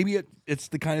thing. Maybe it's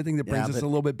the kind of thing that brings us but a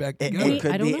little bit back It, together. it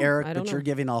could I don't be, know. Eric, I don't but you're know.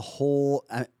 giving a whole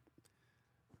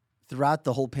throughout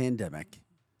the whole pandemic.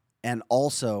 And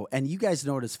also, and you guys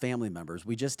know it as family members.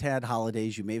 We just had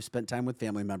holidays. You may have spent time with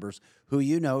family members who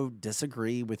you know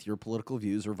disagree with your political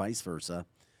views or vice versa.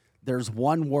 There's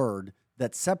one word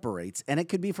that separates, and it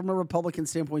could be from a Republican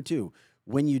standpoint too.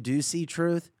 When you do see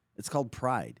truth, it's called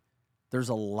pride. There's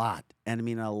a lot, and I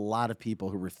mean a lot of people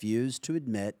who refuse to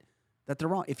admit that they're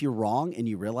wrong. If you're wrong and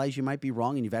you realize you might be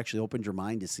wrong and you've actually opened your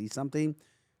mind to see something,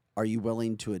 are you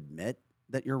willing to admit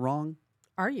that you're wrong?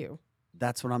 Are you?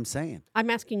 That's what I'm saying. I'm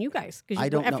asking you guys I because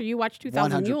don't after know. you watch 2,000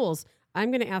 100 Mules, I'm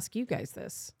going to ask you guys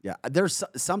this. Yeah, there's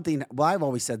something. Well, I've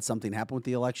always said something happened with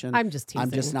the election. I'm just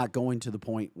I'm just teasing. not going to the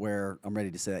point where I'm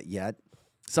ready to say that yet.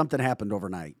 Something happened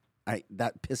overnight.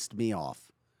 That pissed me off.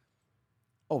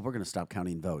 Oh, we're going to stop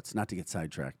counting votes, not to get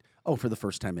sidetracked. Oh, for the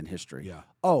first time in history. Yeah.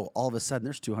 Oh, all of a sudden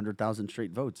there's 200,000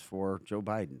 straight votes for Joe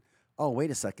Biden. Oh, wait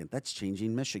a second. That's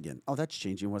changing Michigan. Oh, that's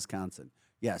changing Wisconsin.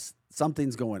 Yes, something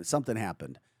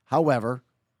happened. However,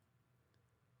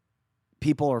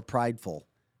 people are prideful.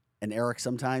 And Eric,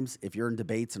 sometimes if you're in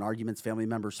debates and arguments, family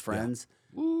members, friends,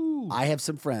 I have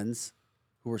some friends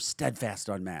who are steadfast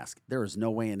on mask. There is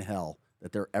no way in hell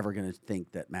that they're ever going to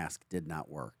think that mask did not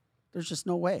work. There's just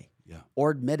no way. Yeah. Or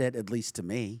admit it, at least to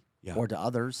me Yeah. or to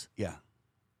others. Yeah.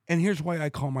 And here's why I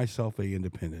call myself a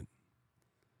independent.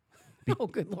 Oh,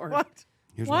 good Lord.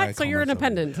 Here's why I What? So call you're myself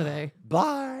independent today.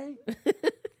 Bye.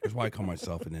 Here's why I call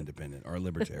myself an independent or a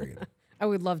libertarian. I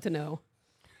would love to know.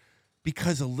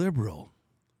 Because a liberal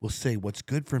will say what's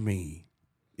good for me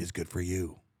is good for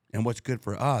you. And what's good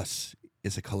for us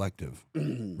is a collective,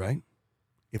 right?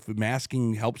 If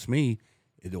masking helps me,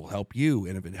 it'll help you.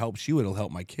 And if it helps you, it'll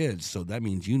help my kids. So that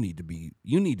means you need to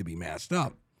be masked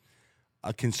up.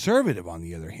 A conservative, on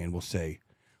the other hand, will say,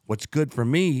 what's good for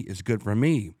me is good for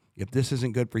me. If this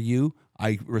isn't good for you,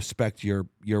 I respect your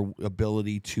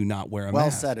ability to not wear a Well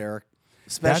mask. said, Eric.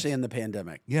 Especially That's- in the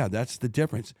pandemic. Yeah, that's the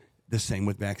difference. The same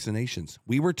with vaccinations.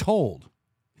 We were told,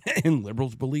 and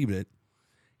liberals believed it,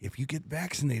 if you get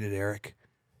vaccinated, Eric,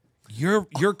 your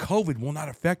COVID will not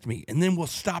affect me, and then we'll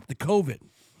stop the COVID.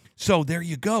 So there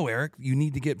you go, Eric. You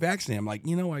need to get vaccinated. I'm like,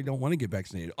 I don't want to get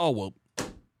vaccinated. Oh, well,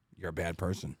 you're a bad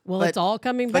person. Well, But- it's all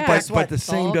coming but back. guess what? But the It's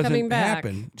same all coming doesn't back.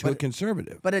 happen to a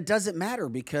conservative. But it doesn't matter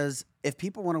because if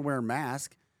people want to wear a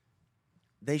mask,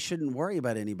 they shouldn't worry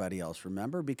about anybody else,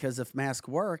 remember? Because if masks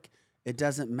work, it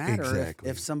doesn't matter Exactly.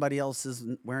 if somebody else is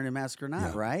wearing a mask or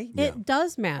not, Yeah. right? It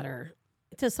does matter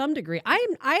to some degree. I'm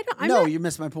no, not, you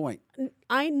missed my point.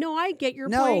 I know I get your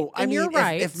No, point. I And mean, you're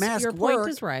right. if masks your point work,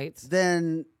 is right.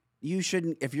 Then you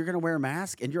shouldn't, if you're going to wear a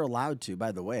mask, and you're allowed to,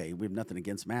 by the way, we have nothing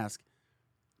against masks,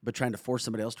 but trying to force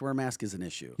somebody else to wear a mask is an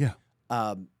issue. Yeah.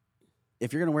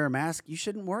 If you're going to wear a mask, you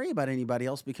shouldn't worry about anybody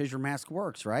else because your mask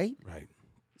works, right? Right.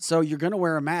 So you're going to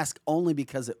wear a mask only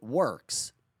because it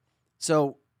works.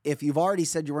 So if you've already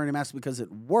said you're wearing a mask because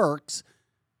it works,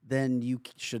 then you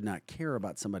should not care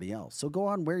about somebody else. So go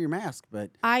on, wear your mask.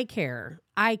 But I care.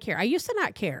 I used to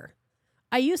not care.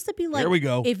 I used to be like, Here we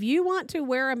go. if you want to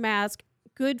wear a mask,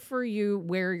 good for you,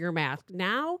 wear your mask.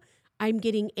 Now I'm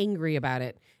getting angry about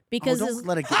it because don't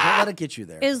let it get you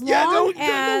there. as Yeah, long don't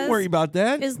as worry about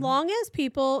that. as long as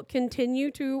people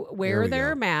continue to wear we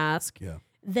their go. mask, Yeah.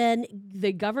 then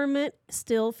the government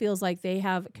still feels like they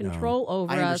have control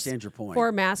over I us understand your point.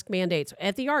 for mask mandates.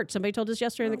 At the Arch, somebody told us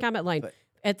yesterday in the comment line,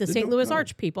 at the St. Louis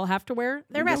Arch, people have to wear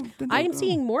their mask. I am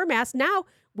seeing more masks. Now,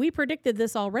 we predicted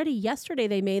this already. Yesterday,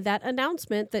 they made that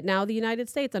announcement that now the United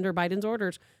States, under Biden's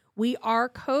orders, we are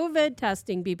COVID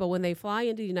testing people when they fly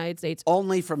into the United States.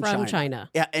 Only from China.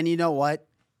 Yeah, and you know what?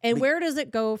 And where does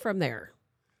it go from there?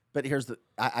 But here's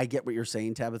I get what you're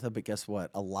saying, Tabitha, but guess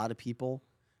what? A lot of people,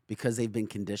 because they've been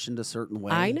conditioned a certain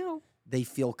way, I know. they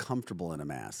feel comfortable in a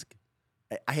mask.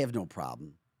 I have no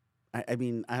problem. I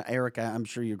mean, Eric, I'm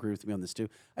sure you agree with me on this too.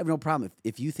 I have no problem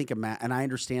if you think and I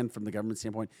understand from the government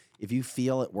standpoint, if you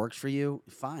feel it works for you,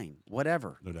 fine,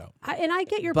 whatever. No doubt. And I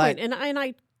get your But point, and I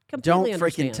Don't completely freaking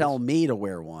understand. tell me to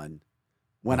wear one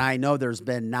when I know there's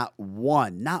been not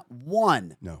one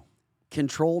No.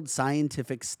 controlled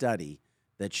scientific study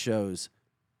that shows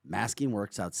masking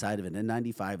works outside of an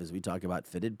N95, as we talk about,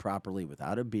 fitted properly,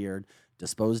 without a beard,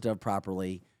 disposed of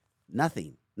properly.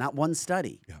 Nothing. Not one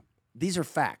study. Yeah. These are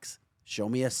facts. Show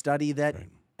me a study that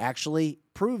actually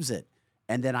proves it,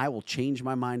 and then I will change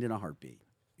my mind in a heartbeat.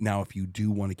 Now, if you do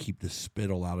want to keep the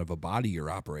spittle out of a body you're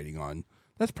operating on,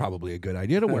 that's probably a good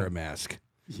idea to wear a mask.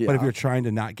 Yeah. But if you're trying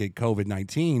to not get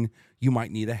COVID-19, you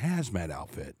might need a hazmat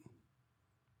outfit.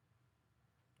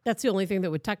 That's the only thing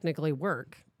that would technically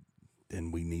work.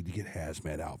 Then we need to get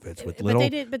hazmat outfits with But little. they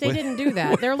didn't do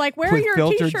that. They're like, wear with your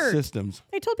filtered T-shirt. systems.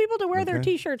 They told people to wear their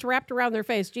Okay. T-shirts wrapped around their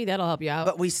face. Gee, that'll help you out.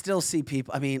 But we still see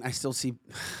people. I mean, I still see.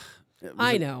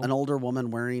 I know. An older woman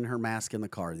wearing her mask in the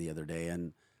car the other day,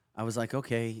 and I was like,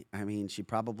 okay. I mean, she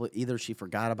probably either she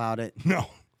forgot about it. No.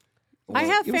 I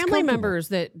have it was family comfortable. members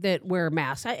that wear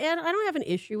masks, and I don't have an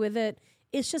issue with it.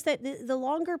 It's just that the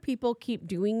longer people keep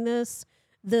doing this,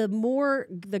 the more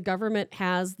the government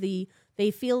has they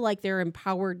feel like they're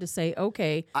empowered to say,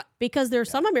 okay, because there's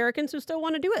some Americans who still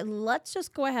want to do it. Let's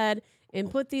just go ahead and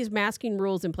put these masking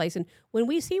rules in place. And when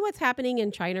we see what's happening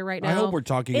in China right now, I hope we're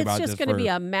talking about it's this just going to for be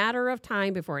a matter of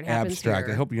time before it happens abstract.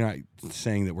 here. I hope you're not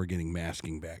saying that we're getting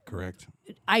masking back, correct?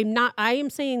 I'm not. I am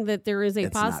saying that there is a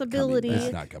It's not coming possibility back.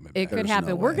 It's not coming it back. could There's happen.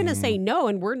 no We're way. going to say no,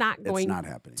 and we're not going not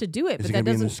happening. to do it. Is but it that going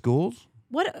to be in the doesn't. schools?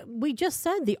 What we just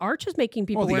said, the Arch is making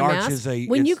people the wear Arch masks. is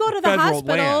When you it's go to the federal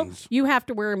hospital, lands. you have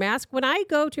to wear a mask. When I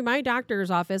go to my doctor's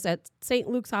office at St.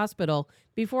 Luke's Hospital,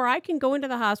 before I can go into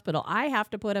the hospital, I have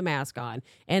to put a mask on.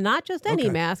 And not just any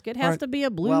Okay. mask. It All has right. to be a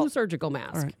blue Well, surgical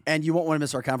mask. right. And you won't want to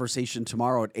miss our conversation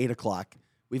tomorrow at 8:00.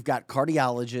 We've got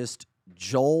cardiologist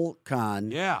Joel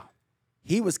Kahn. Yeah.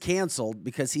 He was canceled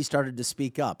because he started to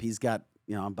speak up. He's got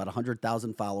about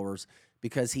 100,000 followers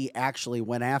because he actually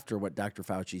went after what Dr.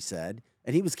 Fauci said,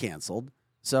 and he was canceled.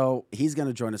 So he's going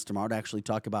to join us tomorrow to actually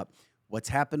talk about what's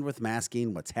happened with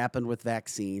masking, what's happened with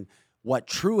vaccine, what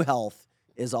true health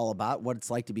is all about, what it's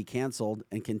like to be canceled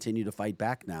and continue to fight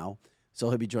back now. So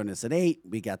he'll be joining us at 8.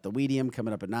 We got the Weedium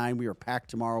coming up at 9. We are packed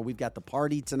tomorrow. We've got the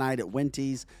party tonight at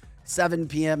Winty's, 7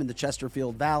 p.m. in the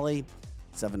Chesterfield Valley.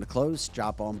 7 to close.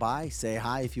 Drop on by. Say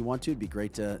hi if you want to. It'd be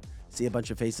great to see a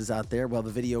bunch of faces out there. We'll have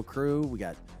a video crew. We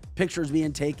got pictures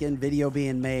being taken, video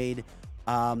being made.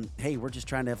 Hey, we're just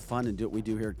trying to have fun and do what we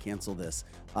do here at Cancel This.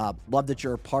 Love that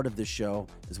you're a part of this show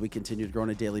as we continue to grow on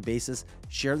a daily basis.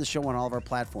 Share the show on all of our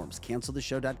platforms.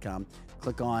 CancelTheShow.com.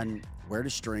 Click on where to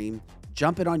stream.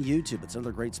 Jump it on YouTube. It's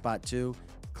another great spot, too.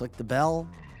 Click the bell.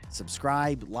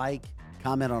 Subscribe, like,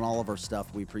 comment on all of our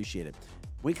stuff. We appreciate it.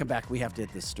 When we come back, we have to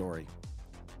hit this story.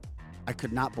 I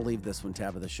could not believe this when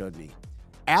Tabitha showed me.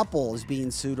 Apple is being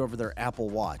sued over their Apple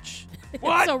Watch.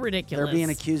 It's so ridiculous. They're being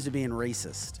accused of being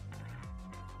racist.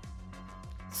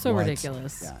 So What?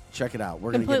 ridiculous. Yeah, check it out.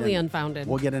 We're gonna Completely get in, unfounded.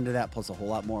 We'll get into that plus a whole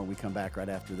lot more when we come back right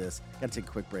after this. Got to take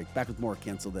a quick break. Back with more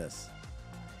Cancel This.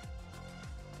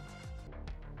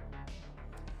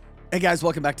 Hey guys,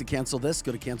 welcome back to Cancel This.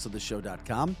 Go to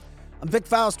canceltheshow.com. I'm Vic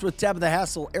Faust with Tabitha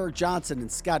Hassel, Eric Johnson,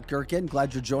 and Scott Gherkin.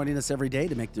 Glad you're joining us every day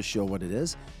to make this show what it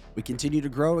is. We continue to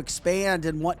grow, expand,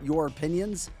 and want your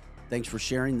opinions. Thanks for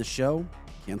sharing the show.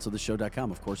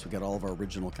 CancelTheShow.com. Of course, we got all of our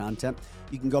original content.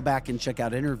 You can go back and check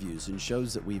out interviews and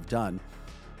shows that we've done.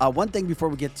 One thing before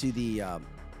we get to the,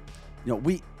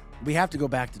 we have to go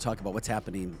back to talk about what's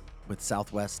happening with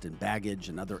Southwest and baggage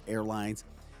and other airlines.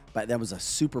 But that was a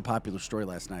super popular story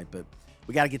last night. But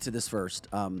we got to get to this first.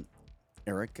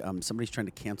 Eric, somebody's trying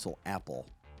to cancel Apple.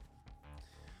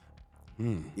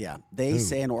 Yeah, they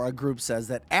say, or a group says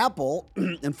that Apple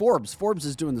and Forbes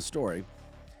is doing the story.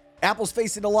 Apple's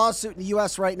facing a lawsuit in the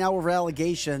U.S. right now over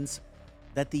allegations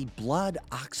that the blood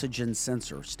oxygen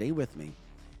sensor, stay with me,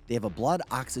 they have a blood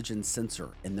oxygen sensor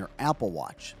in their Apple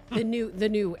Watch. The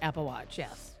new Apple Watch,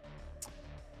 yes.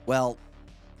 Well,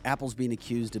 Apple's being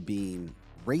accused of being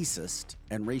racist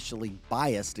and racially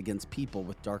biased against people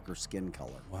with darker skin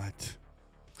color. What?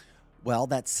 Well,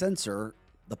 that sensor,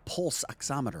 the pulse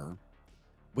oximeter,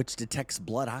 which detects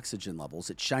blood oxygen levels,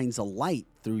 it shines a light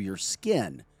through your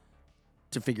skin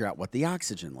to figure out what the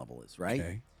oxygen level is, right?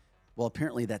 Okay. Well,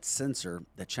 apparently that sensor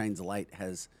that shines a light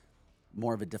has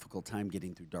more of a difficult time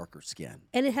getting through darker skin.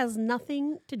 And it has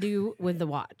nothing to do with the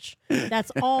watch.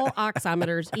 That's all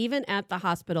oximeters, even at the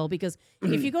hospital. Because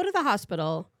if you go to the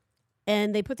hospital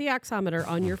and they put the oximeter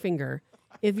on your finger,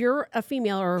 if you're a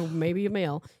female or maybe a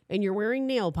male and you're wearing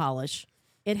nail polish,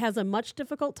 it has a more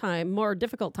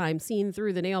difficult time seeing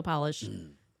through the nail polish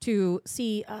to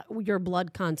see your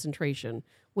blood concentration,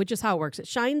 which is how it works. It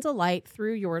shines a light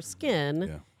through your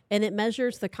skin, and it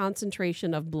measures the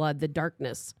concentration of blood, the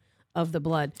darkness of the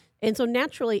blood. And so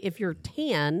naturally, if you're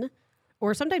tan,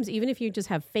 or sometimes even if you just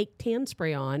have fake tan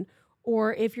spray on,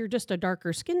 or if you're just a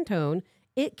darker skin tone,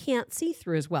 it can't see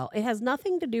through as well. It has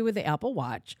nothing to do with the Apple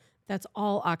Watch. That's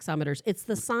all oximeters. It's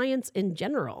the science in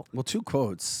general. Well, 2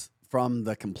 quotes from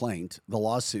the complaint, the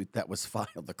lawsuit that was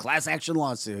filed, the class action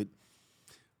lawsuit.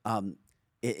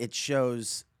 It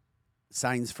shows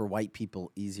signs for white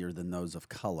people easier than those of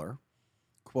color.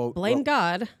 Quote, Blame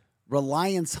God.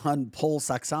 Reliance on pulse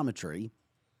oximetry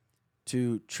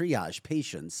to triage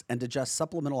patients and adjust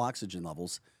supplemental oxygen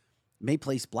levels may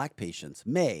place black patients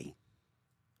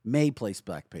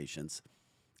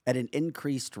at an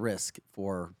increased risk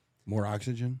for More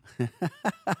oxygen?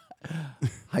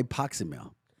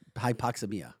 hypoxemia.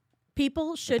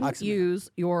 People shouldn't Hypoxemia. use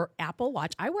your Apple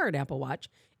Watch. I wear an Apple Watch,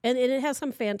 and it has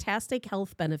some fantastic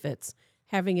health benefits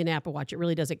having an Apple Watch. It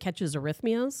really does. It catches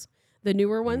arrhythmias. The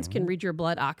newer ones can read your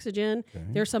blood oxygen.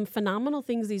 There's some phenomenal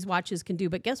things these watches can do.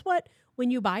 But guess what? When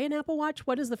you buy an Apple Watch,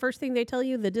 what is the first thing they tell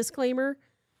you? The disclaimer,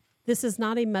 this is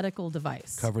not a medical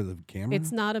device. Cover the camera?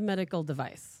 It's not a medical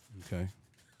device. Okay.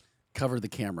 Cover the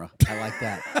camera. I like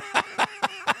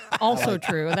that. Also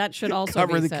true. That should also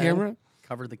Cover be the said. camera?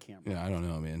 Cover the camera. Yeah, I don't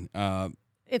know, man.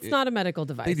 It's not a medical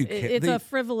device. do It's they- a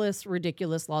frivolous,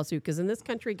 ridiculous lawsuit because in this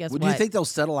country, guess Well, what? do you think they'll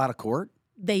settle out of court?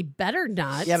 They better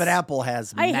not. Yeah, but Apple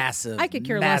has I massive. could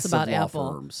care less massive about law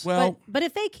Apple. firms. Well, but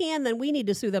if they can, then we need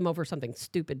to sue them over something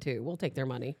stupid too. We'll take their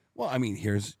money. well, I mean,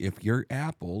 if you're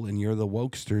Apple and you're the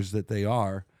wokesters that they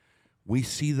are, we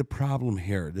see the problem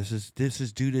here. This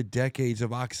is due to decades of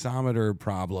oximeter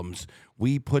problems.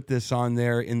 We put this on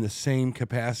there in the same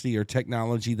capacity or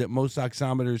technology that most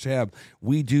oximeters have.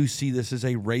 We do see this as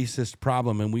a racist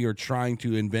problem, and we are trying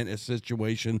to invent a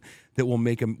situation that will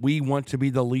make them. We want to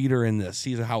be the leader in this.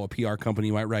 See how a PR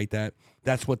company might write that.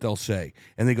 That's what they'll say,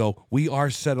 and they go, "We are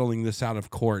settling this out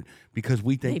of court because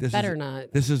we think They this better is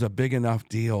not. this is a big enough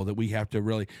deal that we have to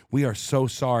really. We are so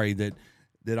sorry that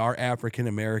our African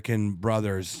American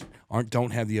brothers don't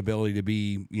have the ability to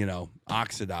be,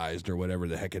 oxidized or whatever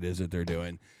the heck it is that they're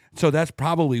doing." So that's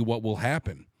probably what will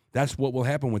happen. That's what will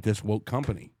happen with this woke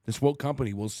company. This woke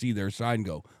company will see their side and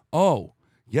go, "Oh,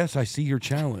 yes, I see your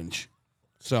challenge."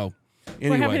 So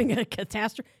We're anyway, having a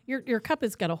catastrophe. Your cup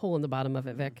has got a hole in the bottom of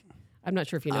it, Vic. I'm not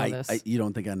sure if you know this. You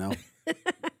don't think I know?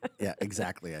 Yeah,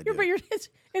 exactly. I do. But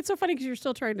it's so funny because you're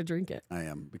still trying to drink it. I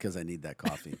am, because I need that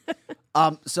coffee.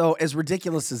 So as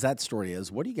ridiculous as that story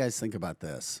is, what do you guys think about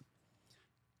this?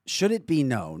 Should it be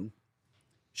known?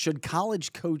 Should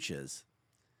college coaches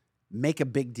make a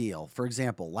big deal? For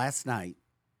example, last night,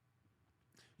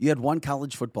 you had one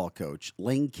college football coach,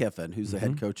 Lane Kiffin, who's the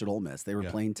head coach at Ole Miss. They were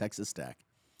playing Texas Tech.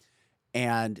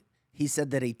 And he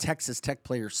said that a Texas Tech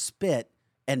player spit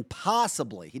and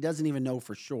possibly, he doesn't even know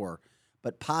for sure,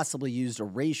 but possibly used a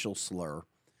racial slur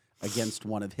against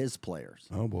one of his players.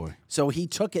 oh boy, So he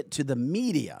took it to the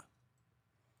media,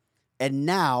 and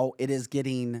now it is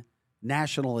getting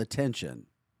national attention.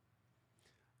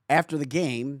 After the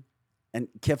game, and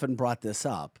Kiffin brought this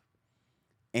up,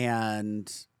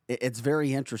 and it's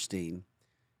very interesting.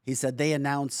 He said they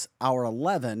announce our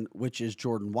 11, which is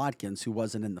Jordan Watkins, who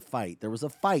wasn't in the fight. There was a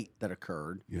fight that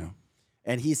occurred, yeah.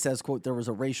 and he says, quote, there was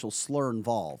a racial slur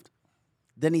involved.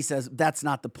 Then he says, that's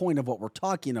not the point of what we're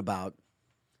talking about.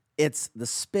 It's the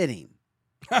spitting.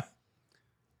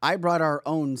 I brought our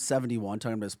own 71,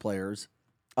 talking about his players,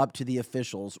 up to the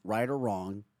officials, right or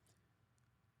wrong.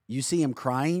 You see him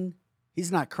crying?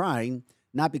 He's not crying,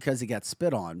 not because he got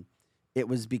spit on. It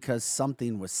was because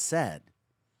something was said.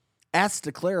 Asked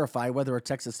to clarify whether a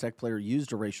Texas Tech player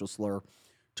used a racial slur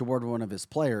toward one of his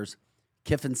players,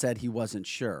 Kiffin said he wasn't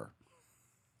sure.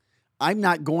 I'm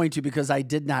not going to, because I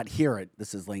did not hear it,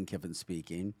 this is Lane Kiffin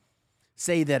speaking,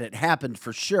 say that it happened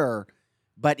for sure,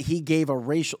 but he gave a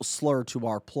racial slur to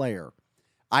our player.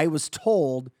 I was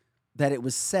told that it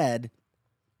was said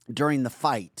during the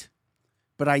fight,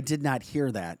 but I did not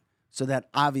hear that. So that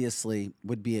obviously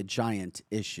would be a giant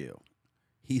issue.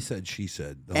 He said, she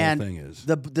said. The And whole thing is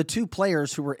the two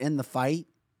players who were in the fight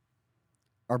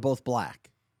are both black.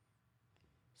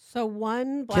 So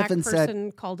one black Kiffin said-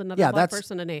 person called another Yeah, black that's-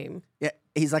 person a name. Yeah,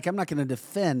 he's like, I'm not going to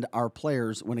defend our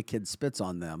players when a kid spits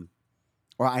on them.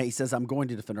 He says, I'm going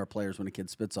to defend our players when a kid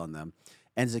spits on them,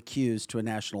 and is accused to a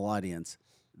national audience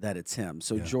that it's him.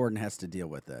 So Jordan has to deal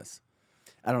with this.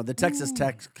 I don't know. The Texas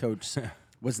Tech coach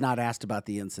was not asked about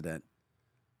the incident.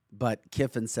 but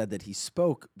Kiffin said that he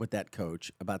spoke with that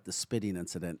coach about the spitting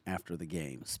incident after the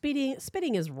game.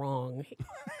 Spitting is wrong.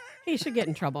 He should get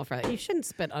in trouble for that. You shouldn't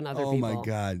spit on other people. Oh my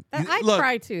God! I Look,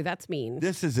 try to. That's mean.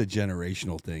 this is a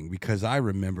generational thing because I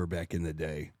remember back in the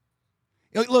day.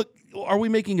 Look, are we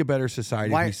making a better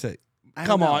society? Why- If we say, I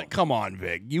don't know. come on,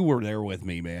 Vic. You were there with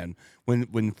me, man.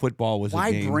 When football was Why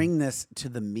a game. bring this to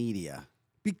the media?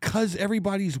 Because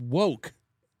everybody's woke.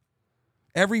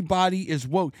 Everybody is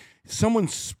woke. Someone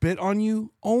spit on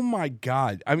you. Oh my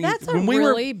God! I mean, That's a when we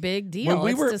really big deal.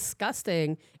 we It's were-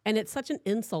 disgusting, and it's such an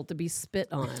insult to be spit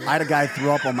on. I had a guy threw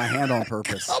up on my hand on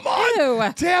purpose. come on,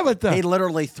 Ew. Tabitha. He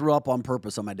literally threw up on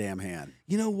purpose on my damn hand.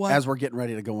 You know what? As we're getting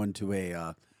ready to go into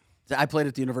I played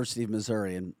at the University of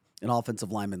Missouri, and an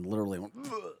offensive lineman literally went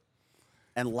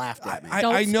and laughed at me.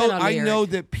 Don't I spit know. on me, I know Eric.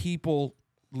 that people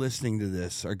listening to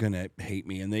this are gonna hate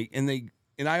me,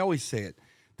 and I always say it.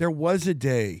 There was a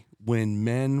day when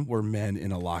men were men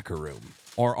in a locker room,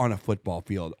 or on a football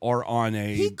field, or on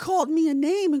a. He called me a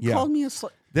name and Yeah. called me a slur.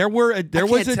 There I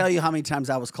can't tell you how many times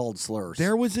I was called slurs.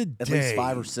 There was a at day. least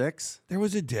 5 or 6. There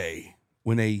was a day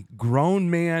when a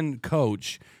grown man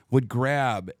coach would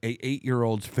grab a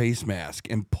 8-year-old's face mask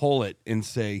and pull it and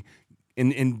say,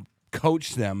 and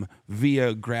coach them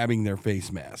via grabbing their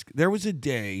face mask. There was a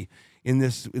day in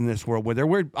this world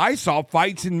where I saw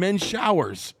fights in men's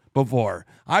showers before.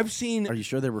 I've seen. Are you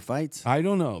sure there were fights? I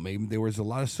don't know. Maybe there was a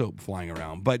lot of soap flying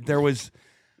around, but there was.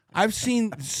 I've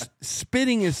seen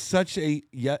spitting is such a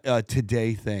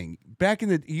today thing. Back in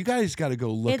the, you guys got to go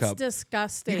look It's up.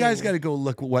 disgusting. You guys got to go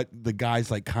look what the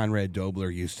guys like Conrad Dobler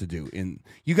used to do, and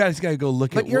you guys got to go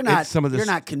look But at you're not. some of this. You're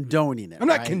not condoning it. I'm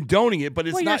not right? condoning it, but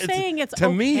it's Well, not. you're saying it's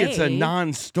to me, it's a okay.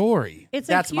 non-story. It's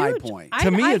That's a my huge, point. I,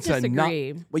 To me, I it's a not-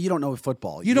 disagree. Well, you don't know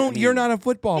football. You don't. I mean, You're not a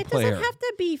football It player. doesn't have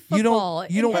to be You don't- football.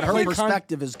 you don't But her play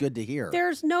perspective is good to hear.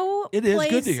 There's no It is good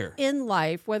place to hear. in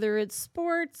life, whether it's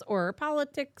sports or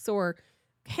politics or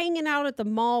hanging out at the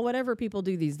mall, whatever people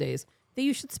do these days, that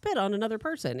you should spit on another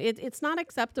person. It's not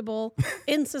acceptable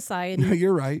in society. No,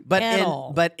 you're right. But at in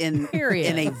all. in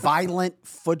a violent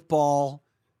football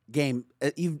game,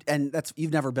 you've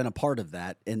never been a part of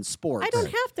that in sports. I don't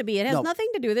have to be. It has No. nothing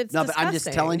to do with it. It's No, but I'm just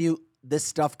disgusting. telling you, this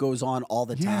stuff goes on all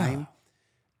the Yeah. time.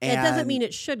 It doesn't And- mean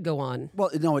it should go on. Well,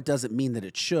 no, it doesn't mean that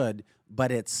it should,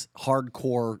 but it's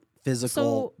hardcore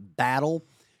physical battle.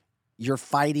 You're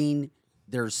fighting.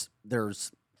 There's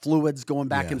fluids going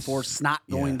back and Yes. forth, snot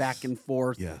going Yes. back and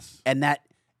forth. Yes. And that.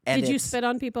 And Did you it's- spit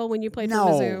on people when you played for No,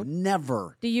 Mizzou?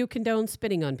 never. Do you condone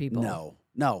spitting on people?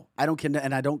 No. I don't condone,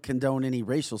 and I don't condone any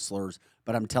racial slurs.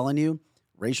 But I'm telling you,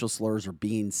 racial slurs are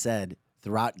being said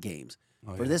throughout games.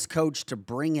 For this coach to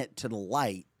bring it to the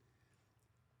light,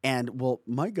 and well,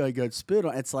 my guy got spit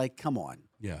on. It's like, come on.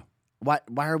 Yeah. Why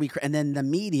are we? And then the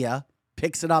media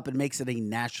picks it up and makes it a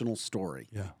national story.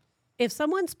 Yeah. If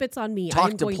someone spits on me, Talk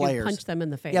I'm to going players. to punch them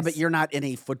in the face. Yeah, but you're not in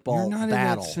a football You're not in that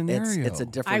battle. scenario. It's a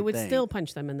different. I would thing. still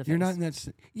punch them in the face. You're not in that.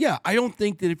 Yeah, I don't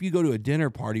think that if you go to a dinner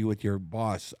party with your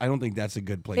boss, I don't think that's a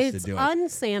good place It's to do it.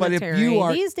 unsanitary. you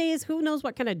are- These days, who knows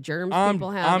what kind of germs I'm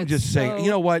people have? I'm It's just saying. so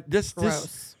You know what? This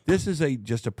gross. is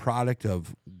just a product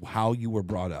of how you were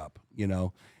brought up. You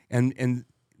know, and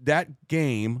that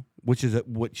game, which is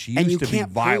what she And you used to be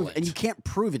can't violent. prove, and you can't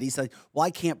prove it. He said, "Well, I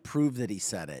can't prove that he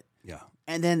said it." yeah.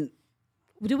 And then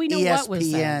Do we know what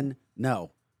was said? ESPN,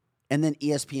 no, and then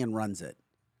ESPN runs it.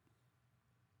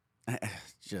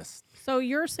 Just So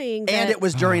you're saying that, and it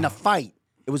was during a fight.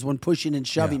 It was when pushing and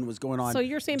shoving Yeah. was going on. So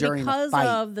you're saying during a because fight.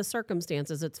 of the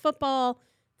circumstances, it's football.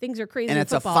 Things are crazy And in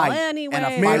it's a football fight. anyway. And a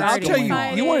we're fight Man, I'll already tell you,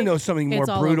 fighting. you want to know something more It's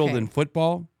all brutal okay. than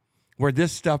football, where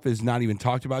this stuff is not even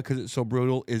talked about because it's so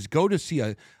brutal, is go to see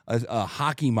a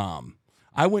hockey mom.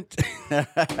 I went.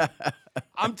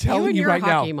 I'm telling and you your right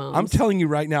now. hockey moms. I'm telling you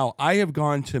right now. I have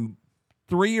gone to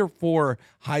 3 or 4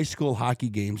 high school hockey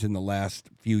games in the last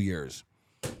few years.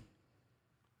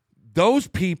 Those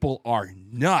people are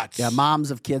nuts. Yeah,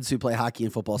 moms of kids who play hockey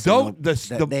and football, so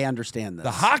they understand this.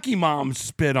 The hockey moms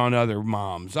spit on other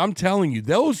moms. I'm telling you,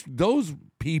 those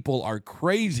people are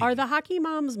crazy. Are the hockey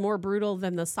moms more brutal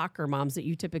than the soccer moms that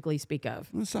you typically speak of?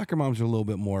 The soccer moms are a little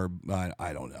bit more.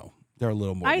 I don't know. They're a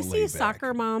little more. I see laid back.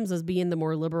 soccer moms as being the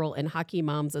more liberal and hockey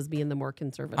moms as being the more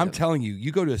conservative. I'm telling you,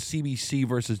 you go to a CBC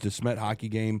versus DeSmet hockey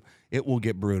game, it will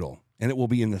get brutal, and it will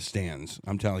be in the stands.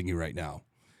 I'm telling you right now.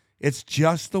 It's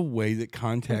just the way that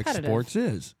contact Competitive. sports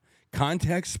is.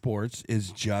 Contact sports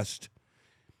is just,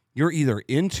 you're either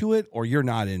into it or you're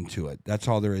not into it. That's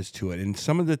all there is to it. And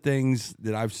some of the things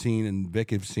that I've seen and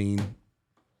Vic have seen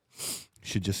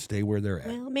should just stay where they're at.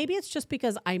 Well, maybe it's just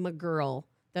because I'm a girl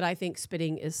that I think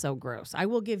spitting is so gross. I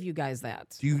will give you guys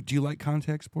that. Do you like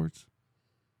contact sports?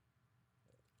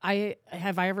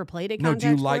 Have I ever played a No, contact do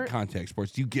you like sport? contact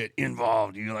sports? Do you get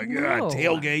involved? Do you like No.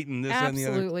 tailgate and this and the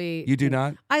other? Absolutely. You do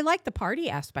not? I like the party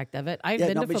aspect of it. I've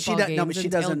been to football games no, but she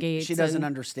and doesn't. tailgates. She doesn't and,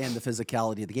 understand the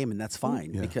physicality of the game, and that's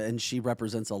fine. And she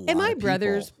represents a lot. and my of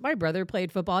people. my brother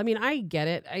played football. I mean, I get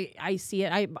it. I see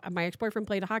it. My ex-boyfriend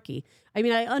played hockey. I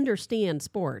mean, I understand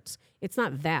sports. It's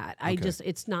not that.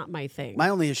 It's not my thing. My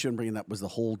only issue in bringing that was the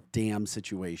whole damn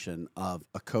situation of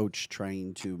a coach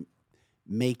trying to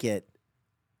make it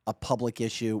a public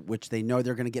issue, which they know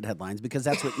they're going to get headlines because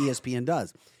that's what ESPN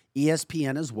does.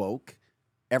 ESPN is woke.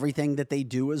 Everything that they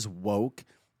do is woke.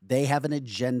 They have an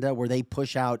agenda where they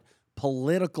push out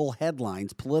political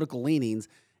headlines, political leanings,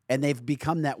 and they've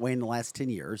become that way in the last 10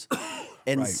 years.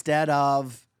 Instead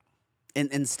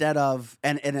of,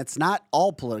 and it's not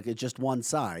all political, it's just one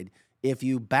side. If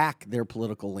you back their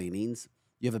political leanings,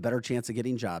 you have a better chance of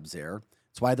getting jobs there.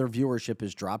 It's why their viewership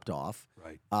has dropped off.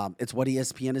 Right. It's what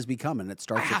ESPN has become, and it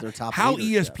starts with their top How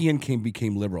leadership. ESPN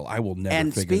became liberal, I will never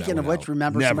And figure speaking that of one which, out.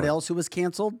 remember Never. somebody else who was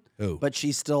canceled? Who? But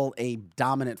she's still a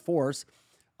dominant force.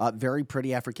 Very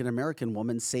pretty African-American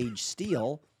woman, Sage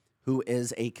Steele, who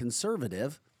is a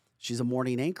conservative. She's a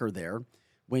morning anchor there.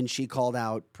 When she called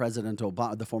out President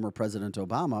Obama, the former President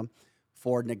Obama,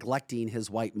 for neglecting his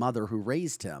white mother who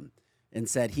raised him, and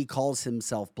said he calls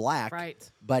himself black,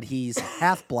 Right. but he's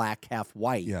half black, half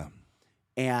white. Yeah.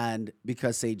 And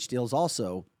because Sage Steele's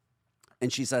also,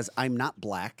 and she says, I'm not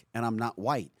black and I'm not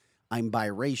white. I'm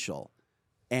biracial.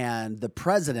 And the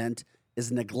president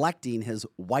is neglecting his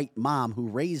white mom who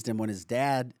raised him when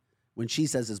she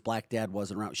says his black dad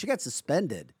wasn't around. She got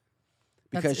suspended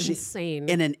because That's insane.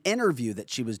 in an interview that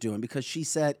she was doing, because she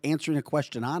said, answering a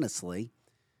question honestly,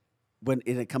 and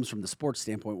it comes from the sports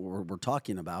standpoint what we're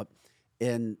talking about.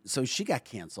 And so she got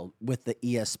canceled with the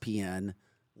ESPN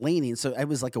leaning. So it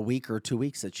was like a week or 2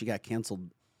 weeks that she got canceled,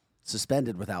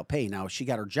 suspended without pay. Now, she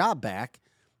got her job back.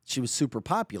 She was super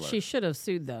popular. She should have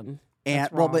sued them. And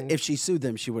That's well, but wrong. if she sued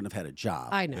them, she wouldn't have had a job.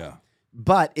 I know. Yeah.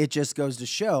 But it just goes to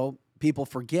show people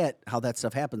forget how that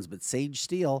stuff happens. But Sage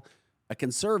Steele, a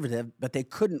conservative, but they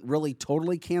couldn't really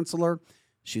totally cancel her.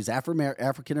 She was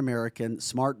African American,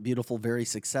 smart, beautiful, very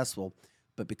successful.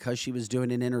 But because she was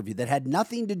doing an interview that had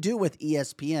nothing to do with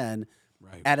ESPN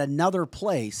at another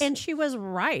place. And she was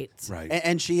right. Right.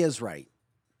 And she is right.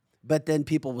 But then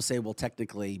people will say, well,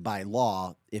 technically, by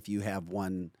law, if you have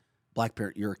one black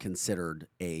parent, you're considered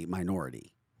a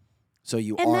minority. So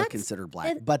you And are that's- considered black.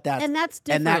 and- but that's and that's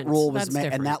And that different. rule was That's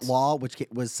made, and that different. law, which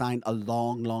was signed a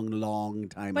long, long, long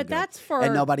time But ago. that's for-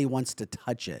 and nobody wants to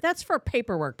touch it. That's for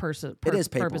paperwork It is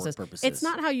paperwork purposes. purposes. It's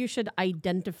not how you should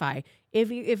identify. If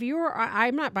you were,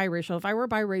 I'm not biracial. If I were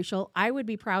biracial, I would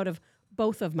be proud of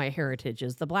both of my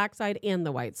heritages, the black side and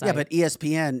the white side. Yeah, but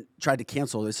ESPN tried to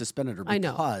cancel. They suspended her because I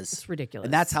know. It's ridiculous.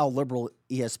 And that's how liberal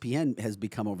ESPN has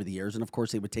become over the years. And of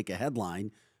course, they would take a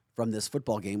headline from this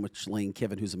football game, which Lane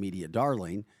Kiffin, who's a media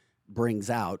darling, brings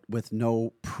out with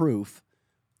no proof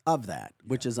of that,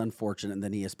 which is unfortunate. And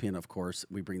then ESPN, of course,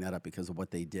 we bring that up because of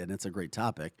what they did. And it's a great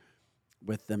topic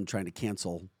with them trying to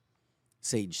cancel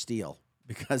Sage Steele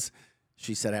because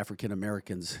she said African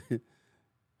Americans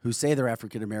who say they're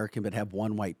African American but have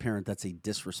one white parent, that's a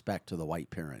disrespect to the white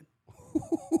parent.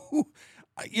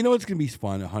 You know, it's going to be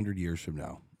fun 100 years from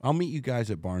now. I'll meet you guys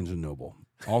at Barnes & Noble,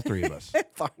 all three of us.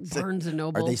 Barnes and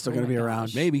Noble. Are they still going to be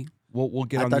around? Maybe. We'll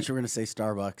get I on thought you were going to say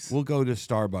Starbucks. We'll go to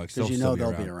Starbucks. Because you still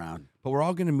know they'll be around. But we're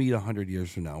all going to meet 100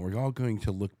 years from now. We're all going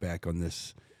to look back on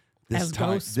this As time.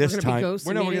 ghosts? This We're gonna be time. ghosts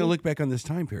We're going to meeting? look back on this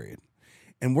time period.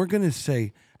 And we're going to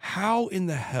say, how in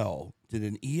the hell did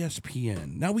an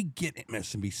ESPN, now we get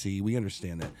MSNBC, we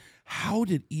understand that. How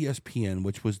did ESPN,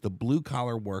 which was the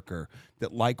blue-collar worker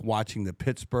that liked watching the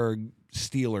Pittsburgh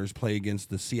Steelers play against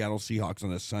the Seattle Seahawks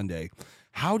on a Sunday,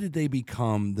 how did they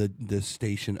become the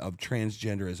station of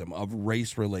transgenderism, of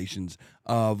race relations,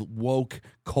 of woke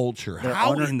culture?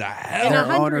 How in the hell? In Their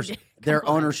 100 ownership, their come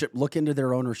on. ownership. Look into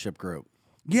their ownership group,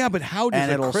 Yeah, but how does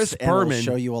and a it'll, Chris and it'll Berman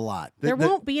show you a lot. There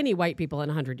won't be any white people in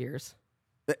 100 years.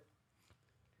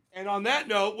 And on that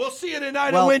note, we'll see you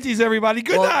tonight Well- at Winty's, everybody.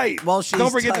 Good well- night. well, she's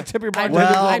Don't forget t- to tip your I'm,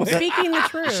 bartender. Well, I'm but- speaking the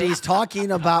truth. She's talking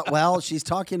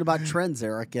about trends,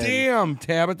 Eric, and, Damn,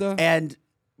 Tabitha. and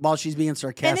while she's being and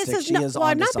sarcastic, this is she is well,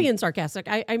 on I'm not being sarcastic.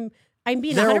 I'm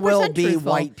being There 100% will be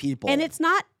truthful. white people. and it's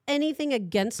not anything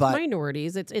against But-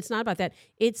 minorities. It's not about that.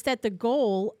 It's that the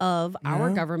goal of our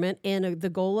government and the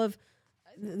goal of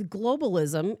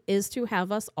globalism is to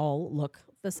have us all look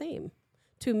the same,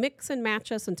 to mix and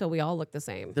match us until we all look the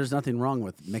same. There's nothing wrong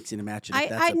with mixing and matching. If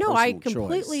that's I a know. I personal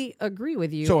completely agree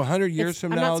with you. So 100 years It's-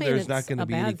 from I'm not now, saying there's it's not going to a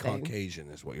be any bad thing. Caucasian,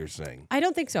 is what you're saying. I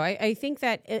don't think so. I think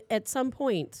that at some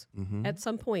point, Mm-hmm. at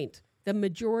some point, the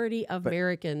majority of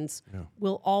Americans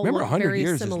will all Remember, look 100 very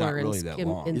years is similar not really that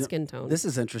long. in skin tone. This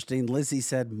is interesting. Lizzie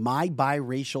said, my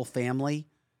biracial family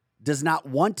does not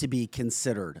want to be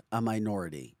considered a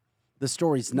minority. The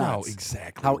story's nuts. No,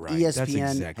 exactly How right. That's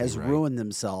ESPN exactly has right. ruined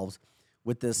themselves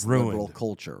with this Ruined. liberal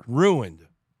culture.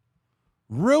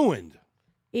 Ruined.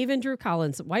 Even Drew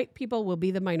Collins, white people will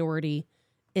be the minority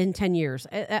in 10 years.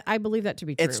 I believe that to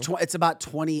be true. It's about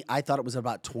 20. I thought it was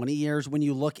about 20 years. When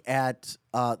you look at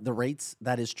the rates,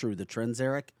 that is true. The trends,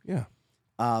 Eric, Yeah.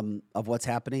 of what's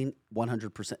happening,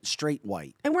 100% straight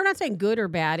white. And we're not saying good or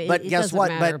bad. But it guess doesn't what?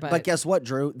 Matter, But guess what,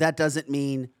 Drew? That doesn't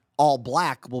mean all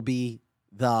black will be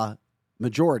the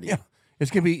majority. Yeah. It's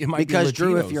gonna be. It might Because be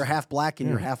Drew, if Latinos. you're half black and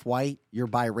you're half white, you're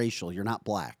biracial. You're not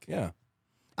black. Yeah.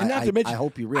 And not to mention, I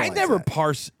hope you realize I never that.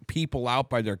 parse people out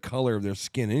by their color of their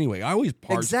skin anyway. I always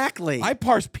parse. Exactly. I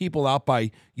parse people out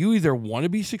by you either want to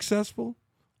be successful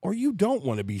or you don't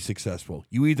want to be successful.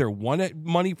 You either want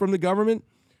money from the government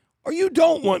or you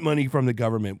don't want money from the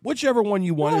government. Whichever one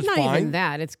you want well, is not fine. even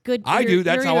that. It's good. I do.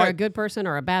 That's you're how either I- a good person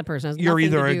or a bad person. It has You're nothing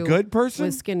either to a do good person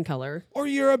with skin color. or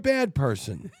you're a bad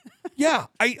person. Yeah.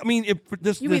 I mean, if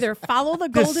this You this, either follow the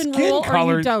the golden skin rule or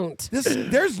color- you don't.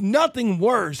 There's nothing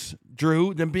worse,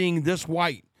 Drew, than being this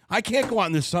white. I can't go out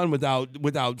in the sun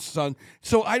without sun.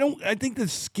 So I think the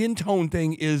skin tone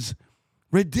thing is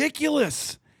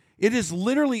ridiculous. It is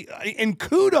literally, and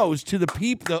kudos to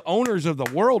the owners of the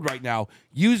world right now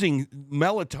using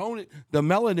the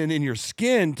melanin in your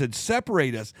skin to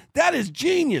separate us. That is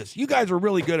genius. You guys are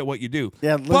really good at what you do.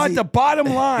 Yeah, but Lizzie- the bottom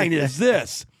line is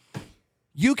this.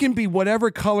 You can be whatever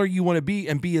color you want to be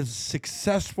and be as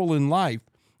successful in life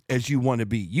as you want to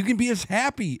be. You can be as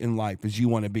happy in life as you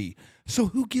want to be. So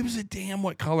who gives a damn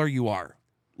what color you are?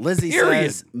 Lizzie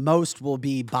Period. says most will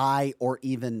be bi or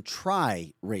even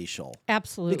tri-racial.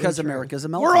 Absolutely. Because true. America's a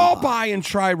melting We're all pot. bi and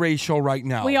triracial right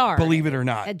now. We are. Believe it or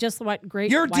not. And just what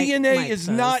great Your white DNA Mike is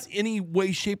says. not any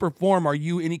way, shape, or form. Are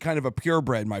you any kind of a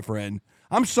purebred, my friend?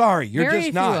 I'm sorry. You're Very just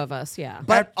few not. of us, yeah.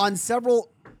 But on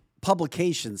several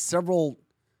publications, several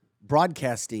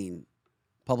broadcasting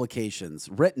publications,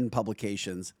 written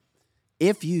publications,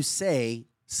 if you say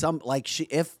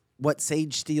if what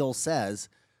Sage Steele says,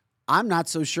 I'm not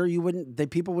so sure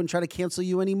people wouldn't try to cancel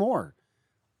you anymore.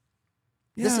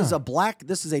 This Yeah. is a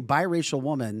biracial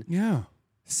woman Yeah.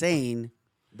 saying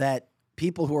that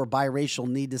people who are biracial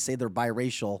need to say they're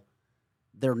biracial.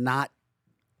 They're not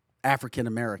African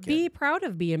American. Be proud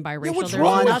of being biracial. what's There's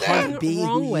wrong with nothing that? Be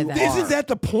wrong who with you that. are. Isn't that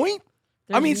the point?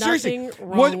 I There's mean, seriously, nothing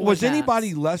wrong with was that.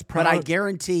 anybody less proud? But I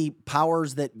guarantee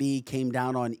powers that be came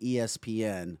down on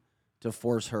ESPN to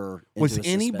force her into Was a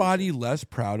anybody suspension. less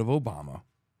proud of Obama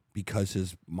because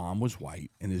his mom was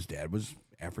white and his dad was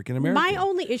African American? My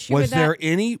only issue was with there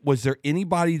that, was there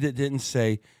anybody that didn't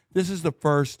say this is the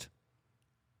first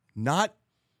not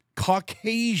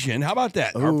Caucasian? How about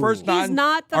that? Our Ooh. first he's non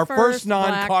not the our first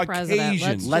black president.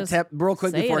 non-Caucasian. Let's Let's real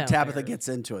quick say before it out Tabitha there. gets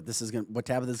into it. What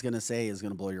Tabitha's going to say is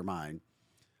going to blow your mind.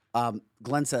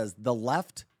 Glenn says the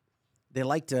left, they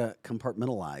like to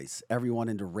compartmentalize everyone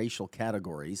into racial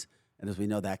categories, and as we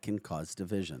know, that can cause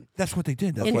division. That's what they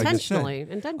did. That's what I just said.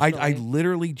 Intentionally. I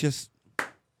literally just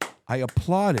I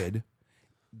applauded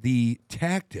the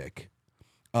tactic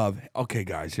of okay,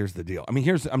 guys. Here's the deal. I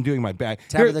mean, I'm doing my best.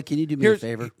 Tabitha, can you do me a here's-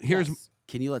 favor? Here's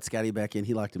Can you let Scotty back in?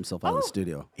 He locked himself out of the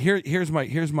studio. here's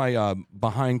my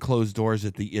behind closed doors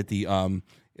at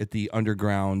the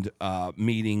underground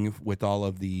meeting with all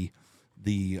of the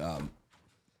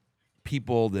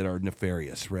people that are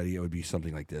nefarious. Ready? It would be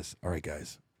something like this. All right,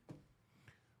 guys.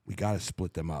 We got to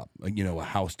split them up. A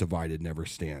house divided never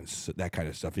stands. So that kind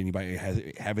of stuff. Anybody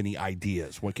have any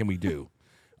ideas? What can we do?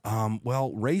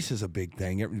 Well, race is a big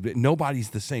thing. Nobody's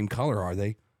the same color, are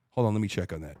they? Hold on, let me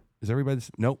check on that. Is everybody?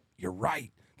 Nope. You're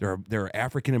right. There are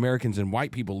African Americans and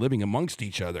white people living amongst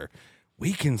each other.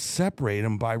 We can separate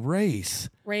them by race.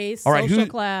 Race, All right, social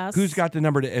class. Who's got the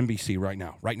number to NBC right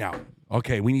now? Right now.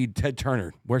 Okay, we need Ted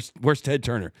Turner. Where's Ted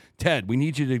Turner? Ted, we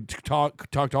need you to talk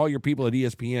to all your people at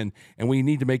ESPN, and we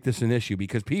need to make this an issue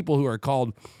because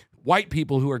white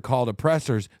people who are called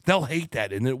oppressors, they'll hate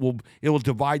that, and it will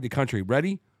divide the country.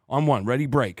 Ready? On one. Ready?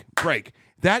 Break.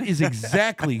 That is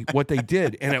exactly what they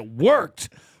did, and it worked.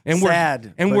 And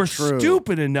Sad, we're but true.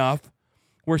 stupid enough.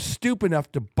 We're stupid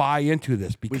enough to buy into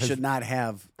this We because should not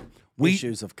have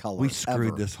issues of color. we screwed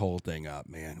ever. this whole thing up,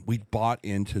 man. We bought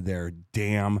into their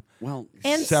damn Well,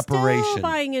 and separation. still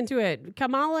buying into it.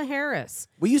 Kamala Harris.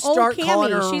 will you start Cammie,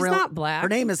 calling her? she's real, not black. Her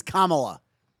name is Kamala.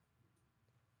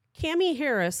 Cammie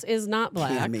Harris is not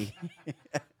black. Cammy.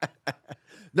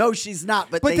 No, she's not.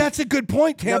 But that's a good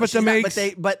point, no, Tabitha she's not,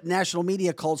 makes. but national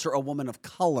media calls her a woman of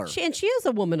color. She is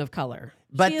a woman of color.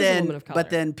 But She is a woman of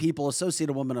color. people associate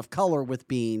a woman of color with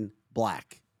being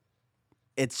black.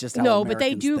 It's just how No, but they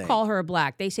Americans do think. call her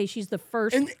black. They say she's the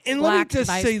first And let me black just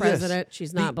vice say this. president.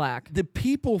 She's not black. The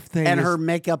people thing And is, her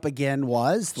makeup again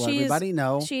was, let everybody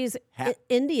know, She's Ha-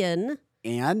 Indian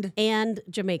and and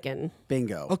Jamaican.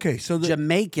 bingo. okay, so the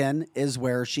Jamaican is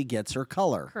where she gets her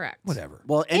color. Correct. whatever.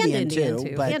 Well, And Indian, Indian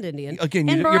too, but and Indian. Again,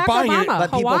 and you're Barack buying it, Obama,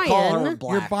 but people Hawaiian. call her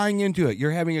black. You're buying into it.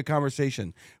 You're having a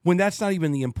conversation when that's not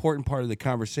even the important part of the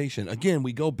conversation. Again,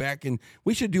 we go back and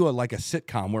we should do like a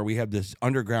sitcom where we have this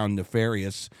underground,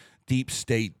 nefarious, deep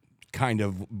state kind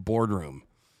of boardroom,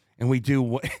 and we do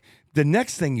what. The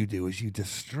next thing you do is you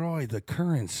destroy the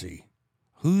currency.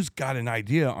 Who's got an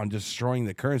idea on destroying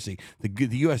the currency? The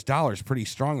U.S. dollar is pretty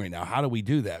strong right now. How do we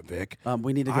do that, Vic?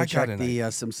 We need to I go got check an the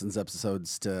Simpsons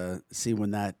episodes to see when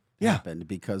that Yeah. happened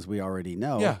because we already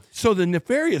know. Yeah. So the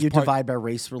nefarious You part. divide by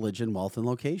race, religion, wealth, and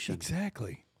location.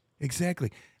 Exactly.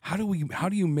 How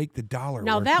do you make the dollar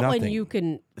Now worth that nothing? one you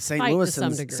can St. fight to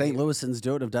some Louisans, degree. St. Louisans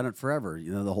do it. Have done it forever.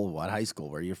 You know the whole high school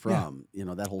where you're from. You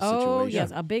know that whole situation. Oh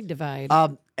yes, a big divide.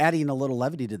 Adding a little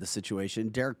levity to the situation,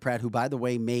 Derek Pratt, who by the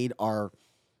way made our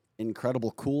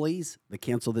incredible coolies, the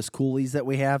cancel this coolies that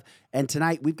we have, and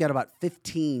tonight we've got about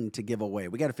 15 to give away.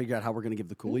 We got to figure out how we're going to give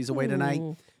the coolies away tonight.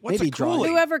 What's Maybe a draw. coolie?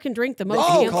 Whoever can drink the most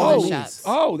Oh, cancel coolies. the shots.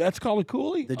 Oh, that's called a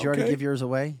coolie? Did you already Okay. give yours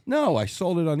away? No, I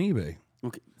sold it on eBay.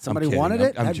 Okay. Somebody kidding. wanted I'm-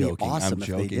 it? I'm That'd joking. be awesome I'm if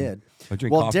they joking. did. I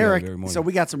drink Well, coffee out of Derek, it every morning. so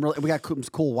we got some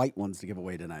cool white ones to give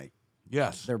away tonight.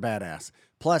 Yes. They're badass.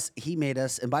 Plus, he made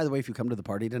us. And by the way, if you come to the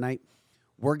party tonight,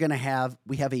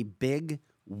 we have a big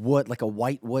wood, like a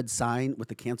white wood sign with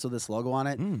the cancel this logo on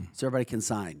it, so everybody can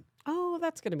sign. Oh,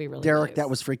 that's going to be really Derek, nice. that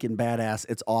was freaking badass.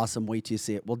 It's awesome. Wait till you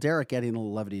see it. Well, Derek, adding a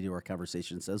little levity to our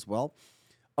conversation, says, well,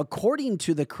 according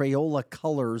to the Crayola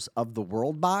Colors of the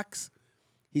World box,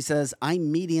 he says,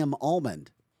 I'm medium almond.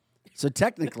 So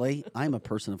technically, I'm a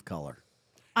person of color.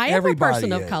 I am Everybody a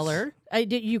person of is. color.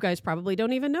 You guys probably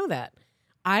don't even know that.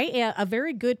 I am a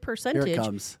very good percentage.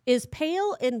 comes. Is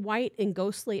pale and white and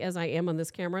ghostly as I am on this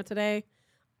camera today.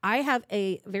 I have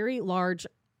a very large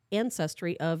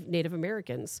ancestry of Native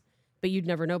Americans, but you'd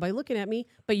never know by looking at me.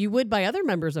 But you would by other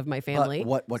members of my family.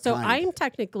 what So kind? I'm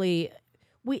technically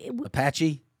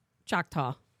Apache?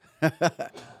 Choctaw.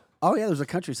 Oh, yeah, there's a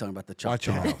country song about the Watch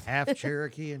Choctaw. out. Half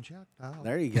Cherokee and Choctaw.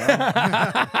 There you go.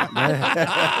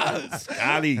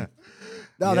 Scotty.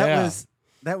 No, Yeah.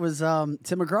 that was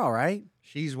Tim McGraw, right?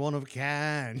 She's one of a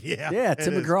kind. Yeah. Yeah, it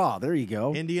Tim is. McGraw. There you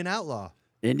go. Indian outlaw.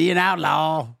 Indian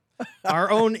outlaw. Our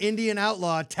own Indian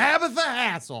outlaw, Tabitha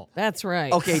Hassel. That's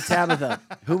right. Okay, Tabitha.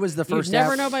 Who was the You'd first?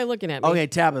 never know by looking at me. Okay,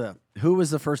 Tabitha. Who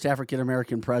was the first African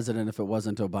American president if it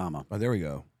wasn't Obama? Oh, there we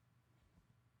go.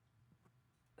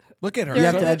 Look at her. You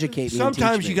have There's- to educate me. and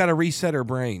Sometimes teach you me. got to reset her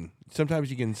brain. Sometimes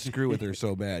you can screw with her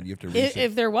so bad you have to reset.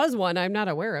 If there was one, I'm not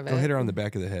aware of it. Go hit her on the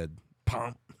back of the head.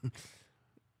 Pom.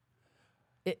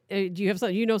 Do you have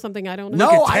something? You know something I don't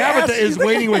know? No, I Tabitha asked is you-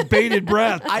 waiting with bated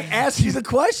breath. I asked you the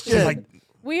question. She's like,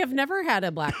 We have never had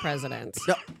a black president.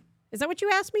 No. Is that what you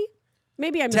asked me?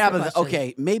 Maybe I missed the Tabitha, question.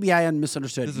 okay, maybe I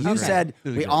misunderstood. This is You great. said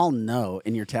This is we great. all know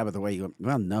in your Tabitha way. You went,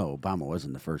 well, no, Obama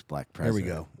wasn't the first black there we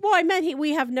president. go. Well, I meant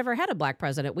we have never had a black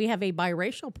president. We had a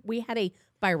biracial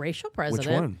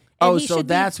president. one? And Oh, he so should be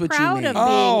that's what you proud mean. of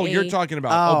Oh, being you're a- talking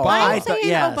about Oh, Obama. I I'm thought- saying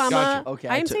yes, Obama. gotcha. Okay,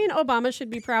 I I'm took- saying Obama should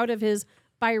be proud of his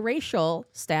biracial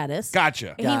status.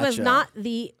 Gotcha. He was Gotcha. not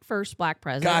the first black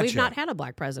president. We've Gotcha. not had a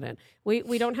black president.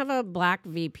 We don't have a black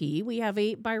VP. We have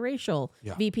a biracial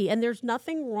Yeah. VP, and there's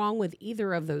nothing wrong with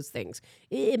either of those things.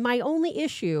 My only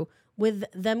issue with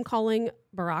them calling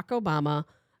Barack Obama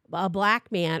a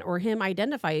black man or him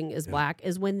identifying as black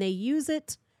is when they use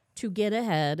it to get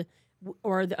ahead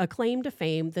or a claim to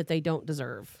fame that they don't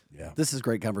deserve. Yeah. This is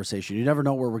great conversation. You never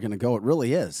know where we're going to go. It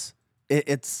really is.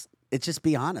 It's just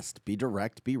be honest, be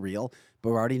direct, be real. But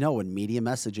we already know when media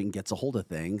messaging gets a hold of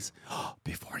things,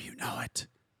 before you know it,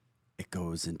 it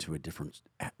goes into a different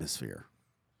atmosphere.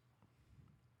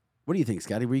 What do you think,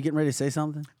 Scotty? Were you getting ready to say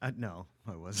something? No,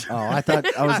 I was. Oh, I thought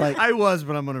I was like, I was,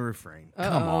 but I'm going to refrain.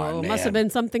 Come on, Must man. have been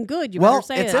something good. You well, better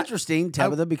say it's it. interesting,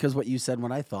 Tabitha, because what you said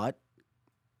when I thought.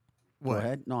 What? Go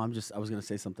ahead. No, I was going to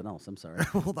say something else. I'm sorry.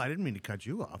 Well, I didn't mean to cut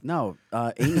you off. No,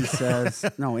 Amy says.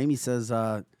 Amy says.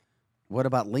 What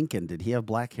about Lincoln? Did he have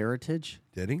black heritage?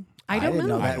 Did he? I don't didn't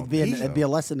know. That I would be don't think it'd be a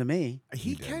lesson to me.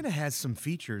 He kind of has some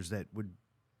features that would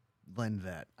lend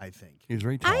that, I think. He was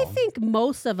very tall. I think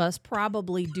most of us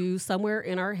probably do somewhere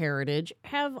in our heritage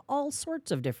have all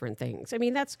sorts of different things. I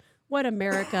mean, that's what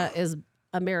America is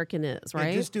American is, right?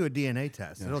 Yeah, just do a DNA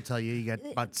test. It'll tell you got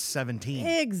about 17.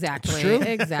 Exactly. True.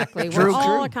 Exactly. Drew, We're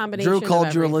all a combination. Drew called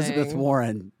of you everything. Elizabeth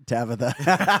Warren, Tabitha.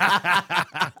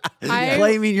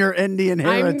 Claiming your Indian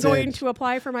heritage. I'm going to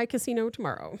apply for my casino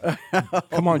tomorrow.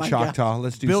 Come on, Choctaw.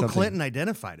 Let's do Bill something. Clinton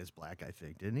identified as black, I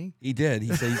think, didn't he? He did.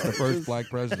 He said he's the first black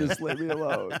president. Just leave me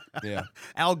alone. Yeah.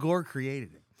 Al Gore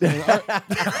created it.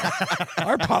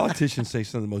 Our politicians say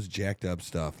some of the most jacked up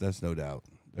stuff. That's no doubt.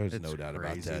 There's It's no doubt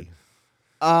about crazy. that.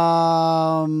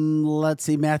 Let's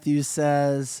see. Matthew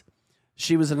says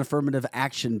she was an affirmative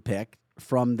action pick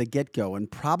from the get-go and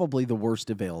probably the worst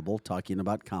available, talking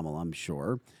about Kamala, I'm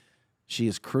sure. She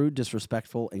is crude,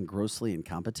 disrespectful, and grossly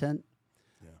incompetent.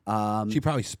 She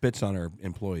probably spits on her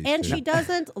employees. And too. she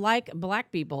doesn't like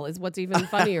black people is what's even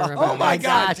funnier about Oh my it.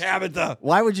 God, Tabitha!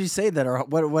 Why would you say that, or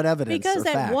what evidence? Because or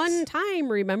at facts? one time,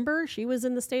 remember, she was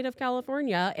in the state of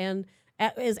California and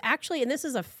is actually, and this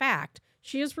is a fact,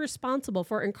 she is responsible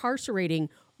for incarcerating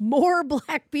more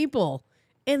black people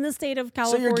in the state of So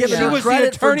California. you're giving She her was the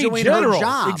credit for attorney doing general. her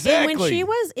job. Exactly. And when she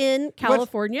was in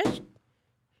California,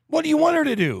 What do you want her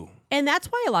to do? and that's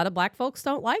why a lot of black folks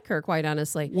don't like her, quite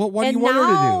honestly. What do and you want her to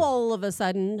now, do? all of a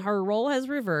sudden, her role has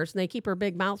reversed, and they keep her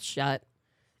big mouth shut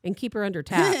and keep her under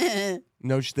tap.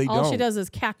 No, they All don't. she does is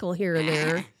cackle here and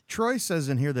there. Troy says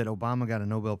in here that Obama got a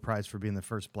Nobel Prize for being the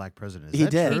first black president. Is He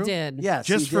that did. true? He did. Yes,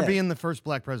 Just he for did. being the first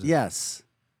black president. Yes.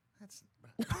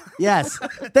 Yes.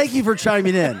 Thank you for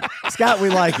chiming in, Scott. We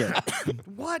like it.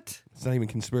 What? It's not even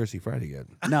Conspiracy Friday yet.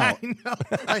 No, I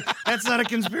know. That's not a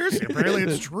conspiracy. Apparently,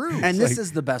 it's true. and this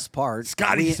is the best part.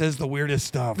 Scotty says the weirdest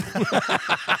stuff.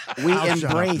 We I'll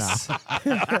shut up embrace.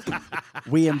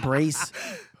 We embrace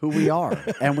who we are,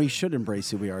 and we should embrace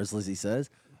who we are, as Lizzie says.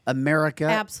 America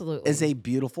Absolutely. is a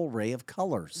beautiful ray of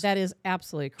colors. That is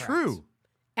absolutely correct. True.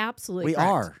 Absolutely We correct.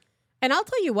 are. And I'll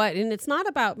tell you what, and it's not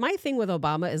about, my thing with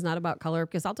Obama is not about color,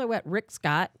 because I'll tell you what, Rick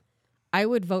Scott, I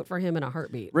would vote for him in a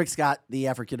heartbeat. Rick Scott, the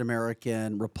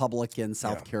African-American Republican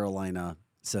South Carolina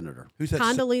senator. Who's that?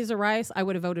 Condoleezza Rice, I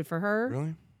would have voted for her. Really?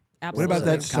 What Absolutely. about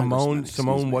that Congressman, Simone?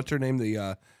 excuse me. What's her name?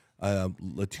 The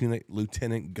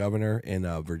lieutenant governor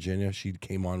in Virginia. She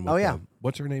came on. With, Oh, yeah.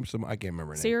 what's her name? I can't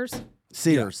remember her name. Sears?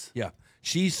 Sears. Yeah,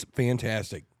 she's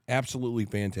fantastic. Absolutely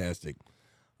fantastic.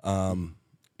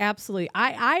 Absolutely.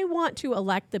 I want to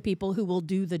elect the people who will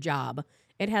do the job.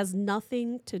 It has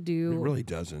nothing to do It really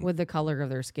doesn't. with the color of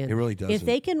their skin. It really doesn't. If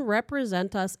they can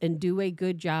represent us and do a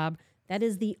good job, that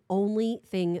is the only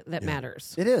thing that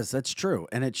matters. It is. That's true.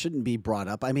 And it shouldn't be brought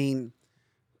up. I mean,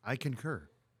 I concur.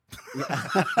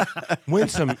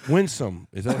 Winsome.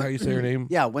 Is that how you say her name?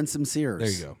 yeah, Winsome Sears. There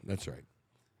you go. That's right.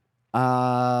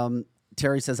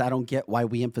 Terry says, I don't get why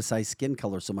we emphasize skin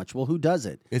color so much. Well, who does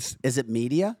it? It's Is it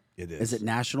media? It Is is. it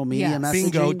national media Yes.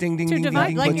 messaging? bingo. Ding ding To ding divide,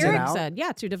 ding. like puts it Eric out.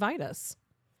 said, to divide us.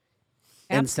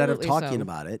 Instead of Absolutely talking so.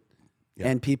 about it. Yeah.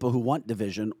 And people who want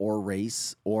division or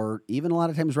race or even a lot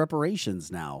of times reparations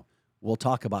now will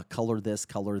talk about color this,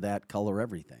 color that, color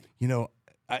everything. You know,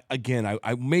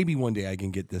 I maybe one day I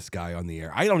can get this guy on the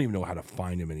air. I don't even know how to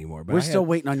find him anymore. But We're I still had-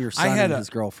 waiting on your I son had and his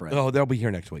girlfriend. Oh, they'll be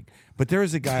here next week. But there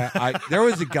was a guy. There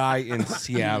was a guy in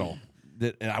Seattle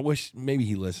that, and I wish maybe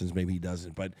he listens, maybe he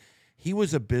doesn't. But he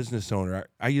was a business owner.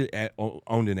 I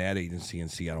owned an ad agency in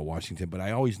Seattle, Washington. But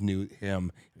I always knew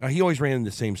him. He always ran in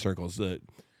the same circles.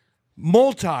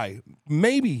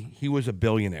 Maybe he was a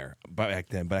billionaire back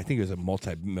then, but I think he was a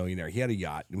multi-millionaire. He had a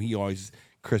yacht, and he always,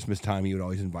 Christmas time, he would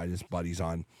always invite his buddies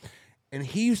on. And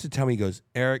he used to tell me, he goes,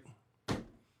 Eric,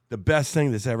 the best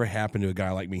thing that's ever happened to a guy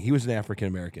like me, he was an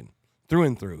African-American, through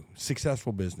and through,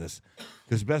 successful business.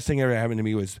 Because the best thing ever happened to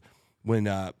me was when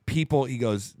people, he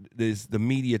goes, there's the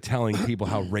media telling people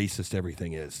how racist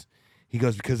everything is. He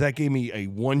goes, because that gave me a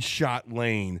one-shot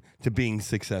lane to being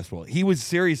successful. He was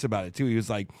serious about it, too. He was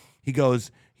like, he goes,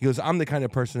 I'm the kind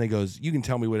of person that goes, you can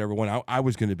tell me whatever when I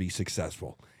was going to be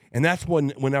successful. And that's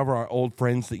whenever our old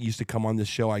friends that used to come on this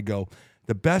show, I go,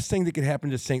 the best thing that could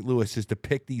happen to St. Louis is to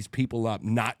pick these people up,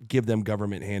 not give them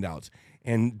government handouts.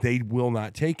 And they will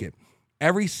not take it.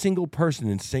 Every single person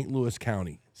in St. Louis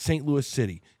County, St. Louis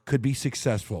City, could be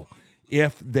successful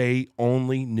if they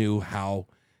only knew how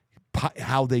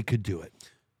they could do it.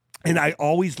 And I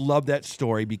always love that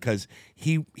story because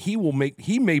he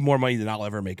made more money than I'll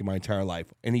ever make in my entire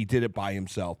life, and he did it by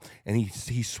himself. And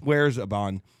he swears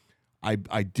upon, I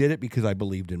did it because I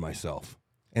believed in myself.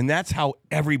 And that's how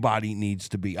everybody needs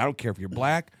to be. I don't care if you're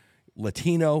black,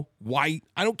 Latino, white.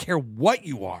 I don't care what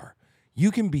you are. You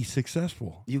can be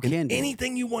successful. You in can be.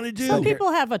 anything you want to do. Some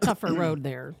people have a tougher road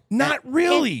there. Not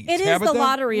really. It is Tabitha. the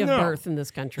lottery of No. birth in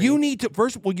this country. You need to,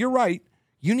 first of all, you're right.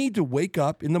 You need to wake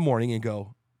up in the morning and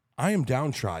go, I am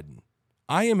downtrodden.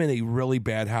 I am in a really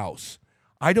bad house.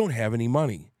 I don't have any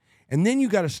money. And then you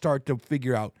got to start to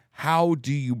figure out, how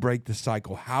do you break the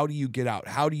cycle? How do you get out?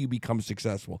 How do you become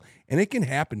successful? And it can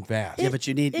happen fast. Yeah, but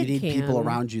you need people can.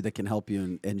 around you that can help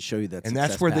you and show you that. And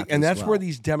that's where where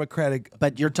these Democratic.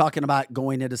 But you're talking about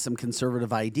going into some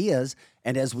conservative ideas,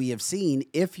 and as we have seen,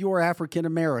 if you're African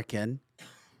American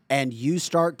and you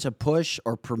start to push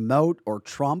or promote or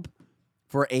trump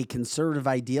for a conservative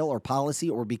ideal or policy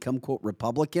or become, quote,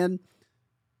 Republican,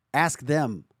 ask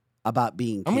them about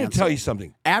being canceled. I'm going to tell you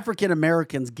something. African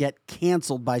Americans get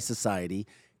canceled by society,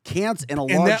 in a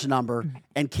large number,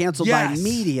 and canceled by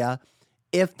media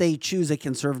if they choose a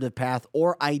conservative path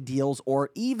or ideals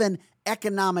or even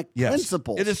economic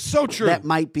principles. It is so true. That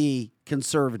might be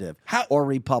conservative or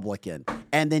Republican.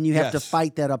 And then you have to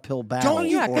fight that uphill battle. Don't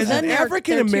you, as then an they're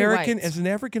African too American,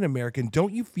 white.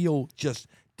 don't you feel just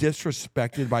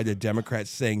disrespected by the Democrats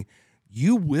saying,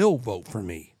 you will vote for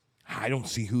me? I don't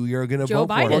see who you're going to Joe vote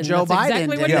Biden. for. Well, Joe That's Biden exactly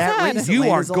what did he that said. recently You in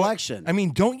are his election. I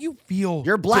mean, don't you feel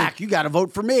You're black. You got to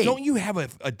vote for me. Don't you have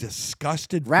a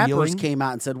disgusted Rappers feeling? came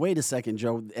out and said, "Wait a second,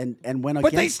 Joe," and went against.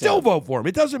 But they still him. vote for him.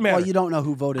 It doesn't matter. Well, you don't know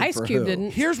who voted Ice for Cube who.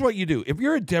 didn't. Here's what you do. If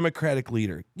you're a Democratic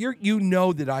leader, you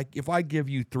know that if I give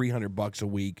you $300 a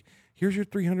week, here's your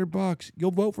 $300.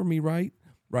 You'll vote for me, right?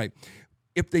 Right.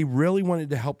 If they really wanted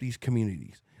to help these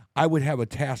communities, I would have a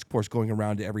task force going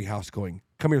around to every house going,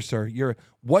 come here, sir.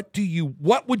 What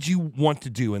would you want to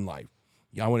do in life?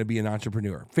 Yeah, I want to be an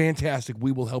entrepreneur. Fantastic.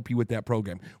 We will help you with that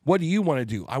program. What do you want to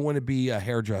do? I want to be a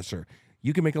hairdresser.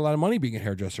 You can make a lot of money being a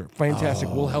hairdresser. Fantastic.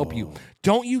 We'll help you.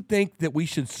 Don't you think that we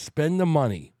should spend the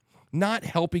money not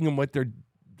helping them with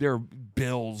their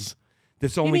bills?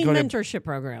 That's You only mean going to mentorship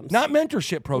programs? not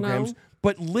mentorship programs, No.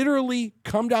 but literally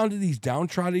come down to these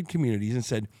downtrodden communities and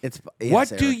said, Yes, what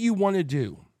do Eric. you want to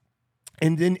do?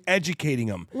 And then educating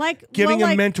them, giving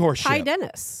them mentorship, Ty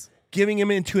Dennis. giving them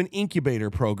into an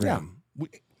incubator program,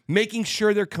 making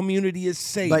sure their community is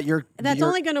safe. But That's you're,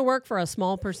 only going to work for a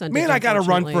small percentage. Man, I got to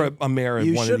run for unfortunately. a mayor of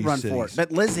you one should of these run cities. for it.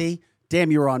 But Lizzie, damn,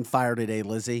 you were on fire today,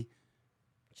 Lizzie.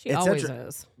 She It's always inter-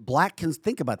 is.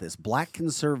 Think about this. Black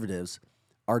conservatives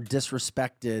are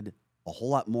disrespected a whole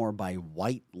lot more by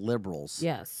white liberals.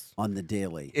 Yes. On the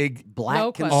daily. Ig- Black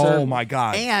No question. conservatives. Oh my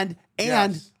God! And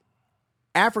Yes.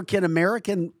 African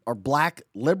American or black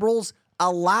liberals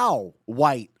allow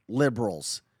white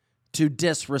liberals to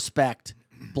disrespect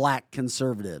black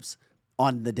conservatives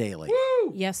on the daily.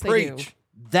 Woo! Yes, they Preach. do.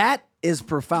 That is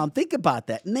profound. Think about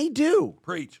that. And they do.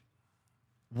 Preach.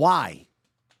 Why?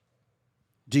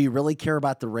 Do you really care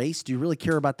about the race? Do you really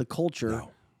care about the culture?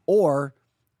 No. Or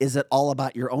is it all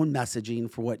about your own messaging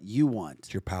for what you want?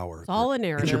 It's your power. It's all a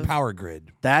narrative. It's your power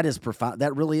grid. That is profound.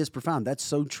 That really is profound. That's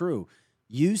so true.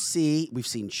 We've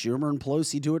seen Schumer and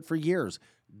Pelosi do it for years.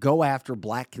 Go after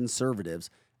black conservatives,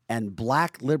 and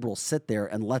black liberals sit there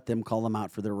and let them call them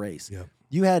out for their race. Yep.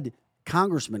 You had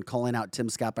congressmen calling out Tim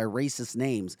Scott by racist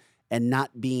names and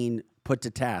not being put to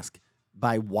task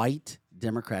by white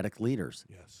Democratic leaders.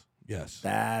 Yes. Yes.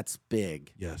 That's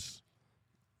big. Yes.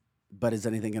 But is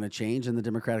anything going to change in the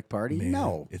Democratic Party? Man,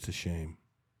 No. it's a shame.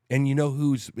 And you know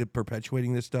who's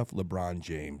perpetuating this stuff? LeBron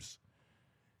James.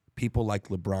 People like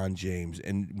LeBron James.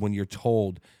 And when you're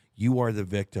told you are the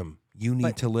victim, you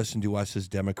need to listen to us as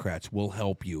Democrats. We'll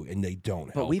help you. And they don't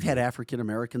help But we've you. had African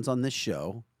Americans on this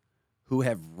show who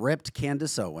have ripped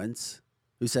Candace Owens,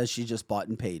 who says she just bought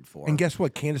and paid for. And guess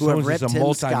what? Candace who have Owens is ripped a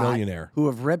Tim Scott, multimillionaire. who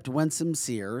have ripped Winsome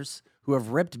Sears, who have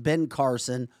ripped Ben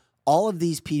Carson. All of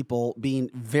these people being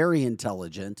very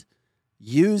intelligent,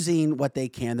 using what they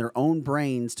can, their own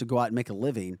brains to go out and make a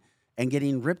living, and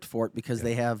getting ripped for it because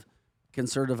they have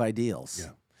conservative ideals.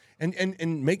 Yeah.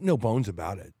 And make no bones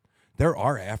about it. There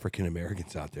are African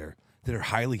Americans out there that are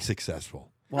highly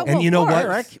successful. Well, and of you know course. what?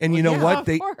 Eric. And you know Yeah, what? of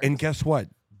They course. and guess what?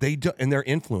 They do, and they're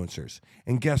influencers.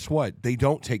 And guess what? They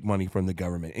don't take money from the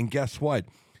government. And guess what?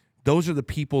 Those are the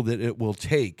people that it will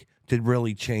take to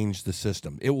really change the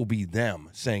system. It will be them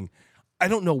saying, I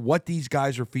don't know what these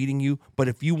guys are feeding you, but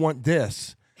if you want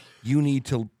this, you need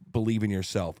to believe in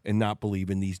yourself and not believe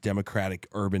in these democratic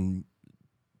urban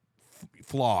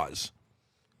flaws.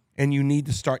 And you need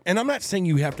to start. And I'm not saying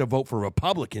you have to vote for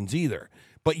Republicans either,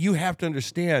 but you have to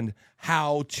understand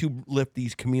how to lift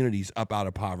these communities up out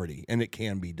of poverty. And it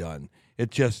can be done.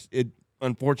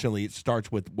 Unfortunately, it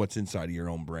starts with what's inside of your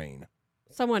own brain.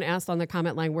 Someone asked on the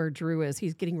comment line where Drew is.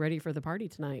 He's getting ready for the party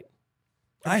tonight.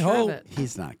 I Sure of hope. it.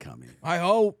 He's not coming. I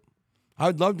hope.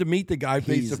 I'd love to meet the guy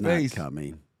face He's to not face.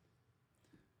 coming.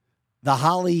 The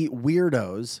Holly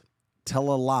weirdos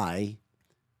tell a lie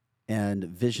and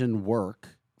vision work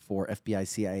for FBI,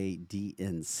 CIA,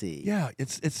 DNC. Yeah,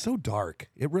 it's so dark.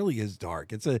 It really is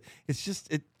dark. It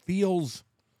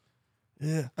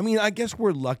Yeah. I mean, I guess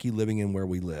we're lucky living in where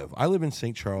we live. I live in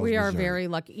St. Charles, We are Missouri. very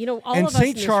lucky. You know, all And of us in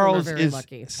St. this room are Charles very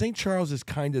lucky. St. Charles is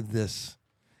kind of this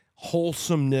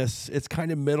wholesomeness. It's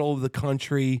kind of middle of the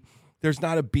country. There's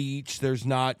not a beach. There's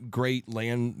not great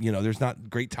land. You know, there's not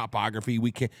great topography.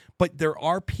 But there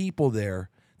are people there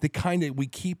that we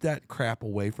keep that crap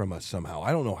away from us somehow.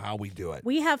 I don't know how we do it.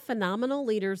 We have phenomenal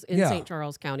leaders in Yeah. St.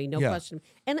 Charles County, no Yeah. question.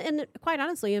 And quite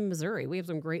honestly, in Missouri, we have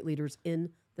some great leaders in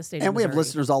the state of And we have Missouri.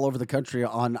 listeners all over the country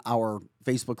on our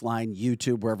Facebook line,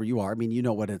 YouTube, wherever you are. I mean, you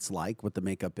know what it's like, what the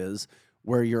makeup is,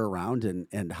 where you're around,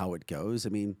 and how it goes. I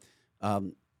mean,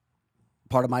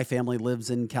 part of my family lives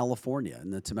in California,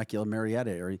 in the Temecula-Marietta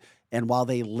area. And while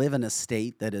they live in a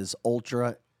state that is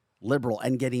ultra liberal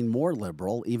and getting more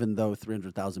liberal, even though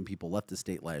 300,000 people left the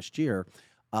state last year,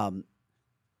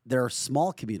 their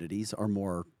small communities are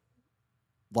more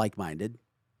like-minded,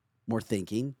 more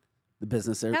thinking. The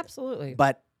business area. Absolutely.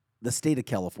 But the state of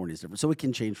California is different. So it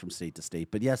can change from state to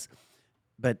state. But yes,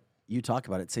 but you talk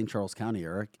about it, St. Charles County,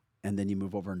 Eric, and then you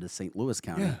move over into St. Louis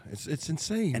County. Yeah, it's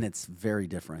insane. And it's very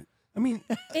different. I mean,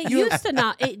 It used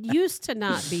to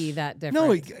not be that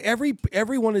different. no,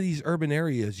 every one of these urban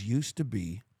areas used to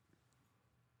be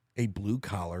a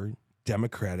blue-collar,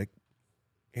 democratic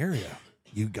area.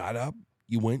 You got up,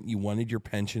 you went, you wanted your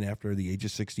pension after the age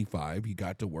of 65. You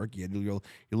got to work. You had your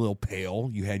little pail.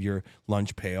 You had your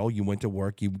lunch pail. You went to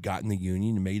work. You got in the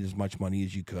union. You made as much money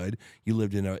as you could. You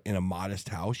lived in a modest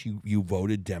house. You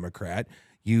voted Democrat.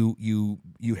 You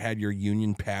had your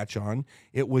union patch on.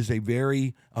 It was a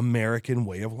very American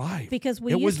way of life. Because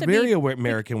we it used was to very be,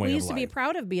 American way we of used to be life.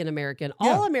 proud of being American.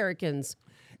 Yeah. All Americans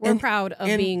were proud of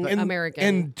being American.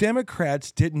 And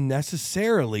Democrats didn't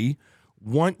necessarily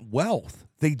want wealth.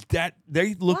 They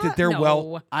looked at their No.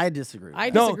 wealth. I disagree. I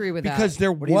No, disagree with because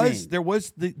that. What do you mean? there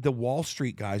was the Wall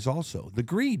Street guys also, the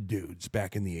greed dudes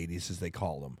back in the 80s, as they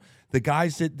call them, the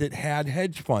guys that had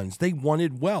hedge funds. They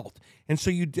wanted wealth, and so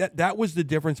that was the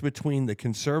difference between the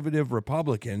conservative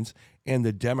Republicans and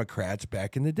the Democrats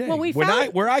back in the day. Well,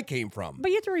 where I came from,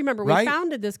 But you have to remember, Right? we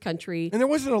founded this country. and there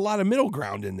wasn't a lot of middle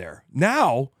ground in there.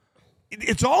 Now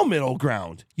it's all middle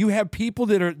ground. You have people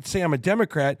that say I'm a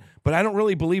Democrat, but I don't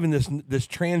really believe in this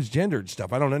transgendered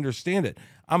stuff. I don't understand it.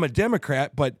 I'm a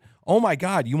Democrat, but oh my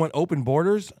God, you want open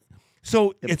borders?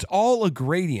 So it's all a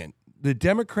gradient. The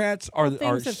Democrats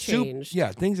things have changed.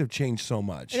 Yeah, things have changed so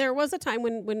much. There was a time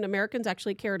when Americans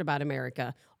actually cared about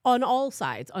America on all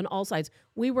sides. On all sides,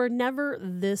 we were never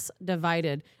this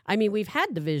divided. I mean, we've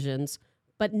had divisions,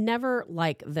 but never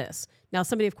like this. Now,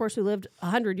 somebody, of course, who lived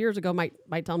 100 years ago might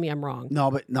tell me I'm wrong.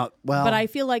 No, but no. Well, But I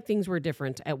feel like things were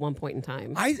different at one point in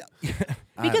time.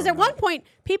 Because don't at one point,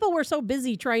 people were so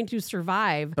busy trying to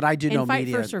survive But I do and know fight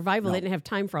media- for survival, no. they didn't have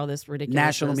time for all this ridiculousness.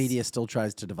 national media still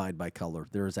tries to divide by color.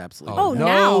 There is absolutely Oh, No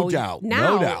now, doubt.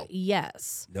 now, No doubt.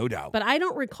 yes. No doubt. But I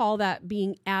don't recall that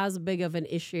being as big of an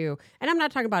issue. And I'm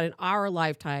not talking about in our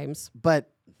lifetimes. but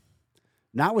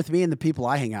not with me and the people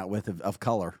I hang out with of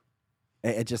color.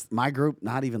 It just my group,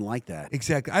 not even like that.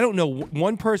 Exactly. I don't know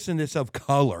one person that's of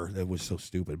color. That was so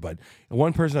stupid. But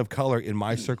one person of color in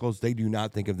my circles, they do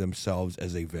not think of themselves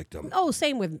as a victim. Oh,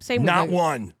 same with Not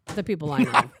one. the people I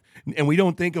know. And we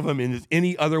don't think of them in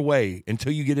any other way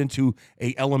until you get into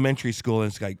a elementary school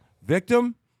and it's like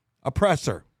victim,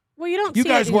 oppressor. Well, you don't You see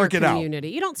guys it in work your it out. community.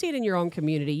 You don't see it in your own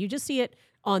community. You just see it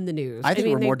on the news. I think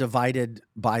mean, we're more divided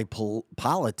by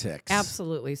politics.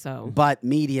 absolutely so. But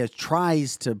media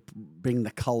tries to bring the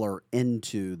color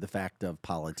into the fact of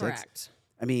politics. Correct.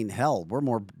 I mean, hell, we're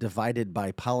more divided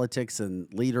by politics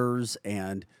and leaders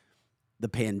and the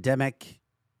pandemic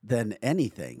than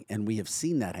anything. And we have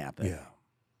seen that happen. Yeah.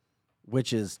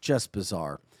 Which is just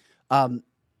bizarre.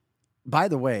 By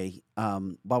the way,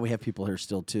 while we have people here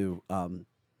still too,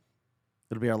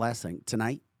 it'll be our last thing.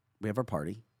 Tonight, we have our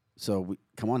party. So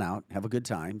come on out, have a good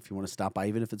time. If you want to stop by,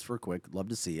 even if it's for a quick, love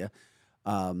to see you.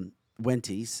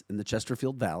 Wenty's in the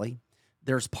Chesterfield Valley.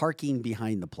 There's parking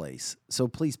behind the place. So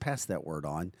please pass that word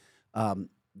on.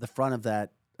 The front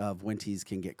of Wenty's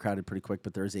can get crowded pretty quick,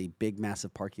 but there's a big,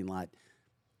 massive parking lot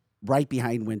right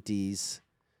behind Wenty's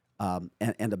and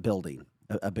a building,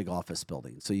 a big office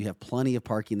building. So you have plenty of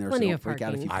parking there. Plenty so don't of freak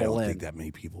out if you parking. I pull don't in. think that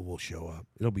many people will show up.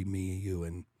 It'll be me, you,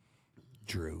 and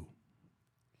Drew.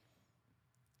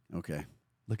 Okay.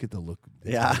 Look at the look.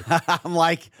 Yeah. I'm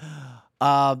like, Look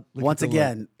at once the look.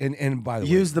 again, And by the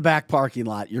way, use the back parking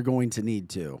lot. You're going to need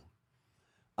to.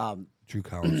 Drew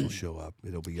Collins will show up.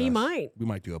 It'll be He us. might. We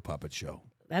might do a puppet show.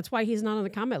 That's why he's not on the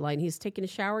comment line. He's taking a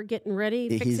shower, getting ready,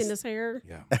 He's- fixing his hair.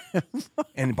 Yeah.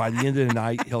 And by the end of the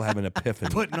night, he'll have an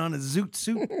epiphany. Putting on a zoot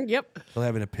suit. Yep. He'll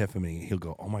have an epiphany. He'll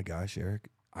go, "Oh my gosh, Eric,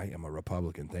 I am a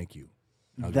Republican. Thank you."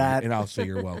 And I'll say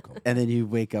you're welcome. And then you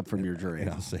wake up from your dream. And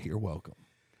I'll say you're welcome.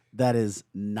 That is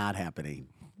not happening.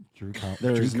 Drew,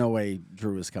 There is no way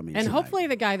Drew is coming. And tonight. hopefully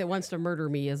the guy that wants to murder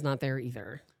me is not there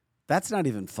either. That's not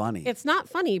even funny. It's not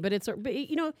funny, but it's but I'm Told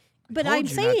you not to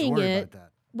saying worry it. about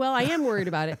that. Well, I am worried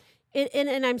about it.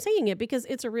 And I'm saying it because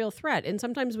it's a real threat. And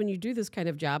sometimes when you do this kind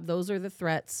of job, those are the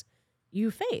threats you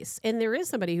face. And there is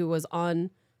somebody who was on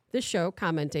this show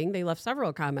commenting. They left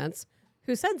several comments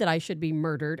who said that I should be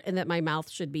murdered and that my mouth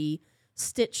should be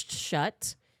stitched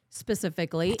shut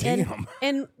specifically. Damn.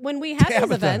 And when we have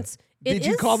these events, Did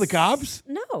you call the cops?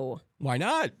 No. Why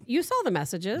not? You saw the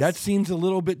messages. That seems a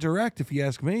little bit direct, if you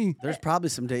ask me. There's probably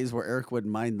some days where Eric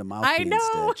wouldn't mind the mouth I being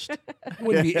know. stitched.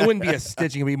 It wouldn't be a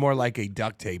stitching. It'd be more like a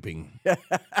duct taping.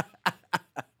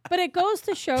 But it goes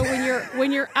to show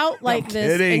when you're out like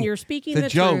this kidding. and you're speaking It's a the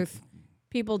joke. truth,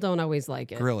 people don't always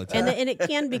like it. Grill it, and Tab. and it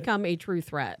can become a true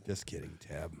threat. Just kidding,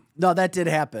 Tab. No, that did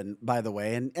happen, by the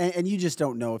way, and you just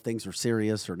don't know if things are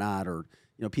serious or not, or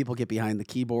people get behind the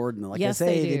keyboard and like Yes, I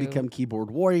say, they they do. become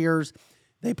keyboard warriors.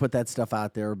 They put that stuff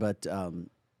out there, but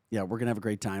yeah, we're gonna have a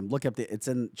great time. Look up it's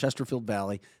in Chesterfield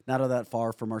Valley, not all that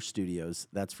far from our studios,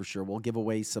 that's for sure. We'll give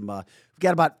away some. We've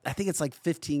got about I think it's like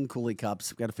 15 Cooley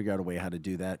cups. We've got to figure out a way how to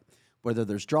do that. Whether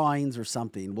there's drawings or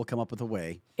something, we'll come up with a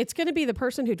way. It's going to be the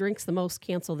person who drinks the most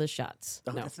cancel the shots.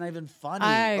 Oh, No, that's not even funny.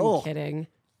 I'm kidding.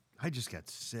 I just got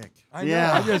sick. I know.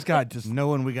 Yeah. I just got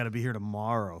Knowing we got to be here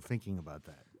tomorrow, thinking about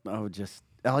that. Oh,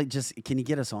 Ellie, can you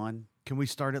get us on? Can we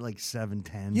start at like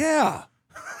 7:10? Yeah.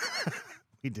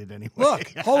 We did anyway. Look,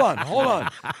 hold on.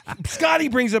 Scotty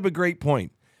brings up a great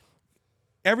point.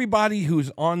 Everybody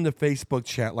who's on the Facebook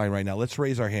chat line right now, let's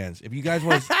raise our hands. If you guys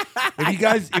want to,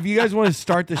 if you guys want to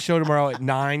start the show tomorrow at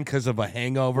 9 because of a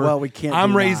hangover, Well, we can't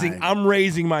I'm do raising 9. I'm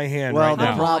raising my hand Well, right the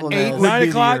now. problem Eight is would 9 be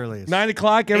the o'clock. earliest. 9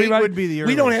 o'clock. Everybody. would be the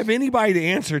We don't earliest. have anybody to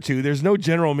answer to. There's no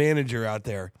general manager out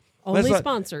there. Only Let's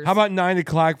sponsors. How about 9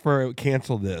 o'clock for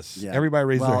cancel this? Yeah. Everybody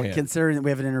raise well, their hand. considering that we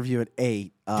have an interview at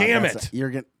 8, Damn that's-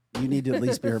 it. You need to at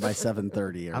least be here by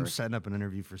 7:30. I'm Eric. setting up an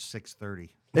interview for 6:30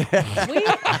 We,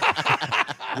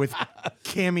 with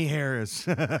Cammie Harris.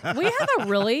 we have a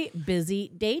really busy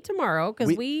day tomorrow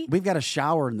because We've got a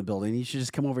shower in the building. You should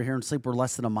just come over here and sleep. We're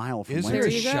less than a mile from Is where there a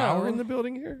you go. shower in the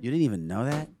building here? You didn't even know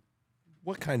that?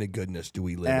 What kind of goodness do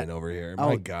we live in over here? Oh,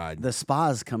 My God. The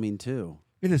spa's coming too.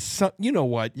 It is you know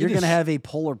what? You're It going to is- have a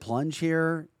polar plunge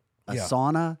here, a Yeah.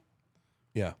 sauna,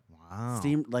 Yeah. Wow.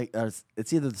 steam.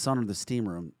 It's either the sauna or the steam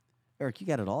room. Eric, you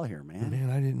got it all here, man. Man,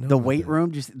 I didn't know The about weight that.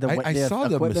 room, just I saw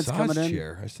the equipment's massage coming in.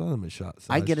 chair. I saw the massage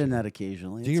I get in chair. that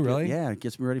occasionally. Do It's you good. really? Yeah, it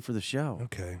gets me ready for the show.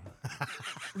 Okay.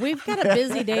 we've got a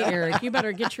busy day, Eric. You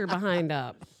better get your behind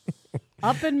up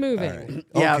and moving.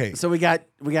 Yeah. Okay. So we got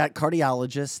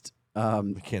cardiologist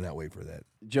We cannot wait for that.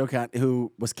 Joe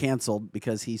who was canceled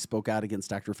because he spoke out against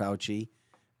Dr. Fauci.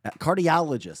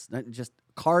 Cardiologist, not just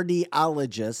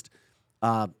cardiologist.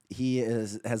 He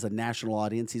has a national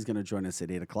audience. He's going to join us at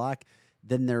 8 o'clock.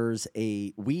 Then there's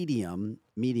a medium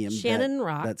Shannon that,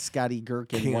 Rock. that Scotty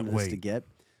Gherkin Can't wanted us to wait. get.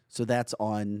 So that's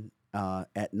on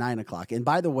at 9 o'clock. And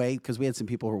by the way, because we had some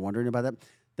people who were wondering about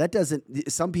that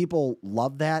doesn't. Some people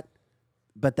love that,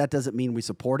 but that doesn't mean we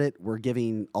support it. We're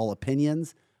giving all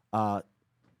opinions.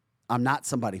 I'm not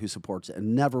somebody who supports it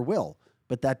and never will.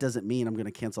 But that doesn't mean I'm going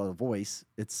to cancel our voice.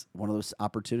 It's one of those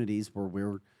opportunities where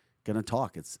we're going to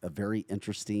talk. It's a very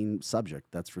interesting subject,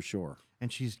 that's for sure.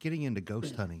 And she's getting into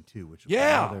ghost hunting too, which is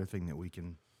Yeah. another thing that we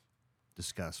can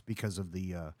discuss because of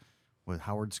the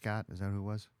Howard Scott. Is that who it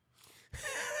was?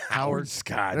 Howard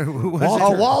Scott. Who was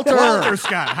Walter. it? Walter. Walter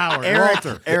Scott. Howard.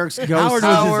 Walter. Eric's ghost. Howard was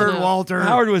Howard. his- Walter.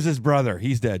 Howard was his brother.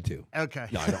 He's dead too. Okay.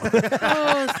 No, I don't.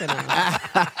 Close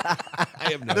enough. I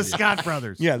have no The idea. Scott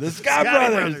brothers. Yeah, the Scott Scotty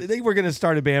brothers. brothers. They were going to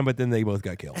start a band, but then they both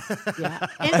got killed. Yeah.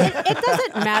 And it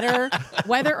doesn't matter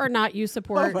whether or not you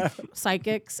support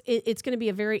psychics. It's going to be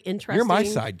a very interesting. You're my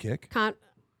sidekick.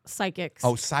 Psychics.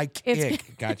 Oh, psychic. It's-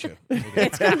 Gotcha.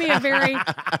 It's going to be a very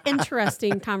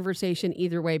interesting conversation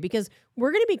either way because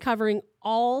we're going to be covering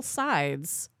all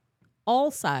sides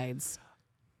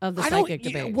of the psychic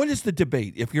debate. What is the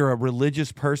debate? If you're a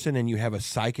religious person and you have a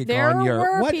psychic There on your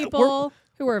were what? people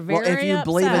who were very Well, if you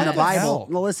believe in the upset. Bible, hell?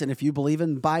 no, listen, if you believe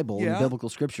in the Bible Yeah. and biblical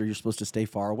scripture, you're supposed to stay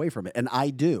far away from it. And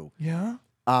I do. Yeah.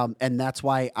 And that's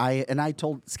why I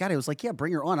told Scotty, I was like, yeah,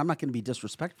 bring her on. I'm not going to be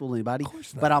disrespectful to anybody. Of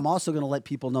course not. But I'm also going to let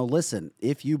people know, listen,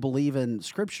 if you believe in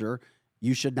scripture,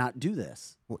 you should not do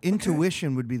this. Well,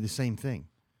 intuition would be the same thing.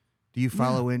 Do you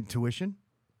follow intuition?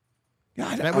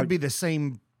 Yeah, That would be the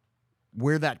same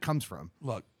where that comes from.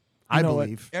 Look. I you know what?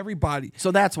 believe. Everybody.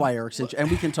 So that's why Eric's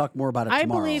and we can talk more about it I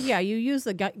tomorrow. believe, you use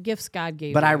the gifts God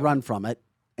gave But you. I run from it,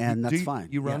 and Do that's you- fine.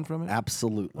 you run from it?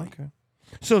 Absolutely. Okay.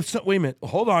 So wait a minute.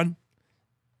 Hold on.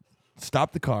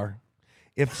 Stop the car.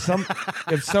 If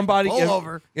somebody,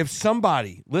 if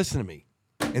somebody, listen to me,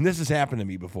 and this has happened to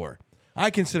me before. I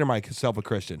consider myself a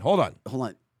Christian. Hold on.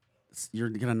 You're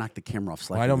gonna knock the camera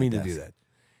off. I don't mean to do that.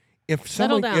 If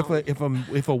someone,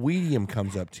 if a medium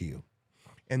comes up to you,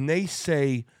 and they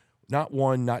say not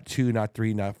 1, not 2, not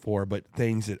 3, not 4, but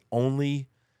things that only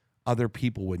other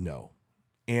people would know,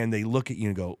 and they look at you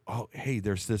and go, "Oh, hey,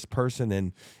 there's this person,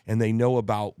 and they know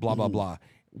about blah blah blah."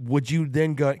 Would you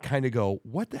then go,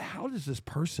 what the hell does this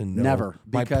person know? Never.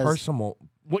 My personal,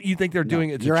 what you think they're doing?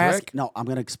 It's a trick? No, I'm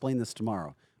going to explain this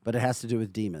tomorrow, but it has to do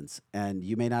with demons. And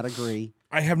you may not agree.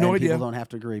 I have no idea. People don't have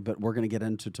to agree, but we're going to get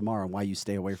into tomorrow and why you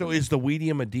stay away from it. So is the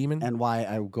medium a demon? And why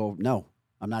I go, no,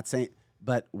 I'm not saying,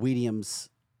 but mediums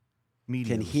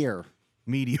can hear.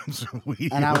 Mediums.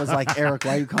 And I was like, Eric,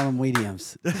 why are you calling them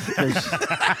mediums?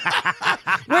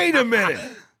 Wait a minute.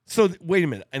 So wait a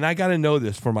minute, and I got to know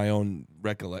this for my own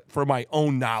for my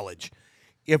own knowledge.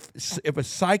 If a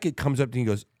psychic comes up to you and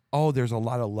goes, "Oh, there's a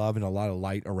lot of love and a lot of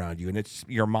light around you," and it's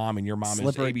your mom, and your mom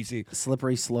is ABC,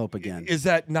 slippery slope again. Is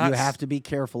that not? You have to be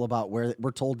careful about where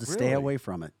we're told to stay away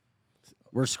from it.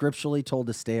 We're scripturally told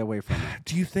to stay away from it.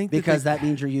 Do you think because that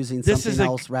means you're using something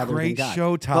else rather than God? This is a great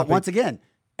show topic. But once again,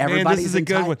 everybody's this is a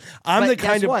good one. I'm the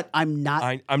kind of what I'm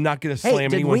not. I'm not going to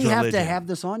slam anyone's religion. Did we have to have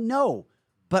this on? No.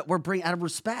 But we're bringing out of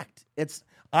respect.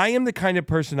 I am the kind of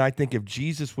person, I think if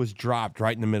Jesus was dropped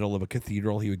right in the middle of a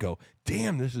cathedral, he would go,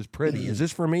 "Damn, this is pretty. Is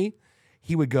this for me?"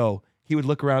 He would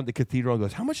look around at the cathedral and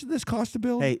goes, "How much did this cost to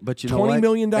build?" Hey, but you know what? $20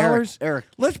 million? Eric.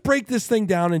 Let's break this thing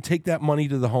down and take that money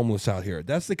to the homeless out here.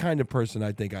 That's the kind of person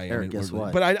I think I am. Eric, guess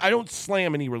what? But I don't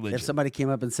slam any religion. If somebody came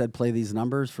up and said, play these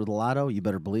numbers for the lotto, you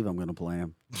better believe I'm going to play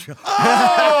them.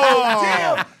 Oh,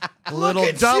 damn. A little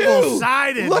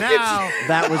double-sided now.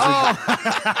 That was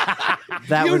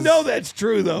that's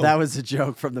true, though. That was a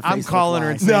joke from the Facebook I'm calling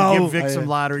her and saying, give Vic some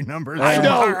lottery numbers. I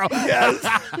know. Yes.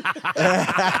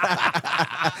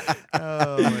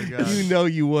 Oh, my God. You know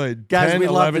you would. Guys, 10, we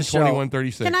 11, love the show. 21,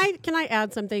 36. Can I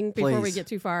add something before we Please. get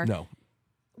too far? No.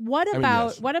 What about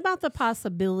yes. what about the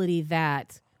possibility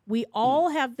that we all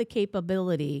have the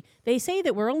capability? They say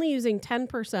that we're only using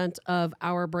 10% of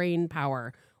our brain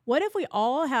power. What if we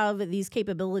all have these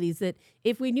capabilities that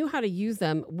if we knew how to use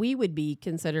them, we would be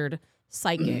considered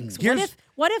psychics?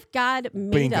 What if God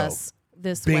made us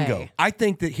this way? I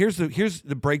think that here's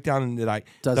the breakdown that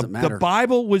Doesn't matter. The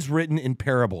Bible was written in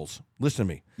parables. Listen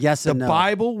to me. Yes and no. The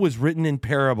Bible was written in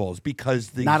parables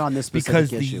because not on this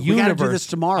specific issue. We got to do this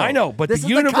tomorrow. I know, but this the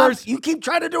universe. You keep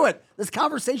trying to do it. This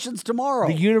conversation's tomorrow.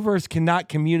 The universe cannot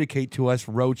communicate to us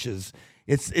roaches.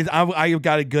 I've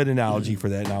got a good analogy for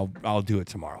that, and I'll do it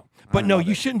tomorrow. But no,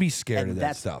 you shouldn't be scared of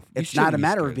that stuff. It's not a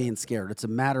matter of being scared. It's a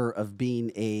matter of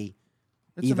being a.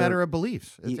 It's a matter of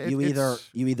beliefs. You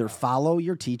either follow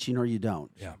your teaching or you don't.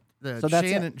 Yeah. So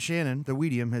that's Shannon, the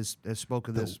medium, has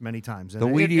spoken this many times. And the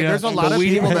medium, there's a lot of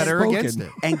people that are against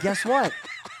it. And guess what?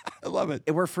 I love it.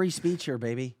 We're free speech here,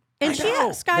 baby. And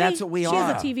Scotty, that's what we are. She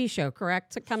has a TV show,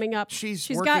 correct? Coming up. She's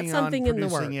got something in the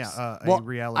works. A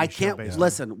reality show.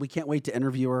 Listen, we can't wait to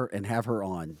interview her and have her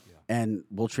on, and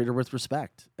we'll treat her with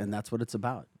respect, and that's what it's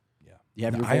about. Yeah, you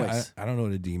have your voice. I don't know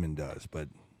what a demon does, but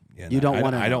you don't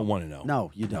want to. I don't want to know.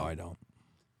 No, you don't. No, I don't.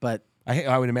 But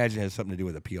I would imagine it has something to do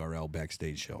with a PRL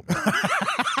backstage show.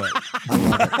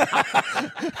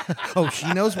 Oh,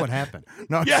 she knows what happened.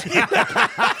 No,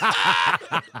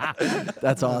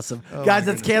 that's awesome. Guys,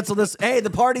 let's cancel this. Hey,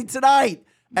 the party tonight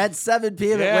at 7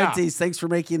 p.m. at Winty's. Thanks for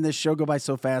making this show go by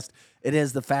so fast. It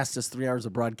is the fastest 3 hours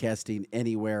of broadcasting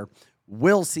anywhere.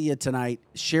 We'll see you tonight.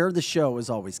 Share the show as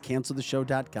always.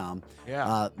 CancelTheShow.com.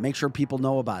 Yeah. Make sure people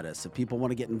know about us. If people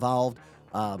want to get involved,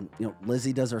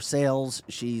 Lizzie does our sales.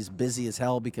 She's busy as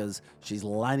hell because she's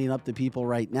lining up the people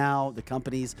right now, the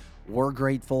companies. We're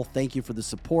grateful. Thank you for the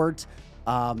support.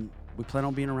 We plan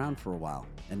on being around for a while,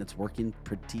 and it's working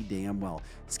pretty damn well.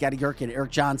 Scotty Gherkin,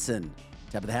 Eric Johnson,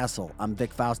 Tab of the Hassle. I'm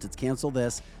Vic Faust. It's Cancel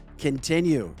This.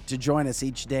 Continue to join us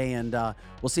each day, and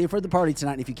we'll see you for the party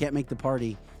tonight. And if you can't make the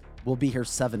party, we'll be here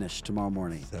 7-ish tomorrow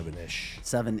morning. 7-ish.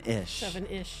 7-ish.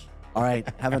 7-ish. All right.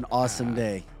 Have an awesome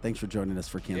day. Thanks for joining us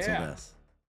for Cancel This.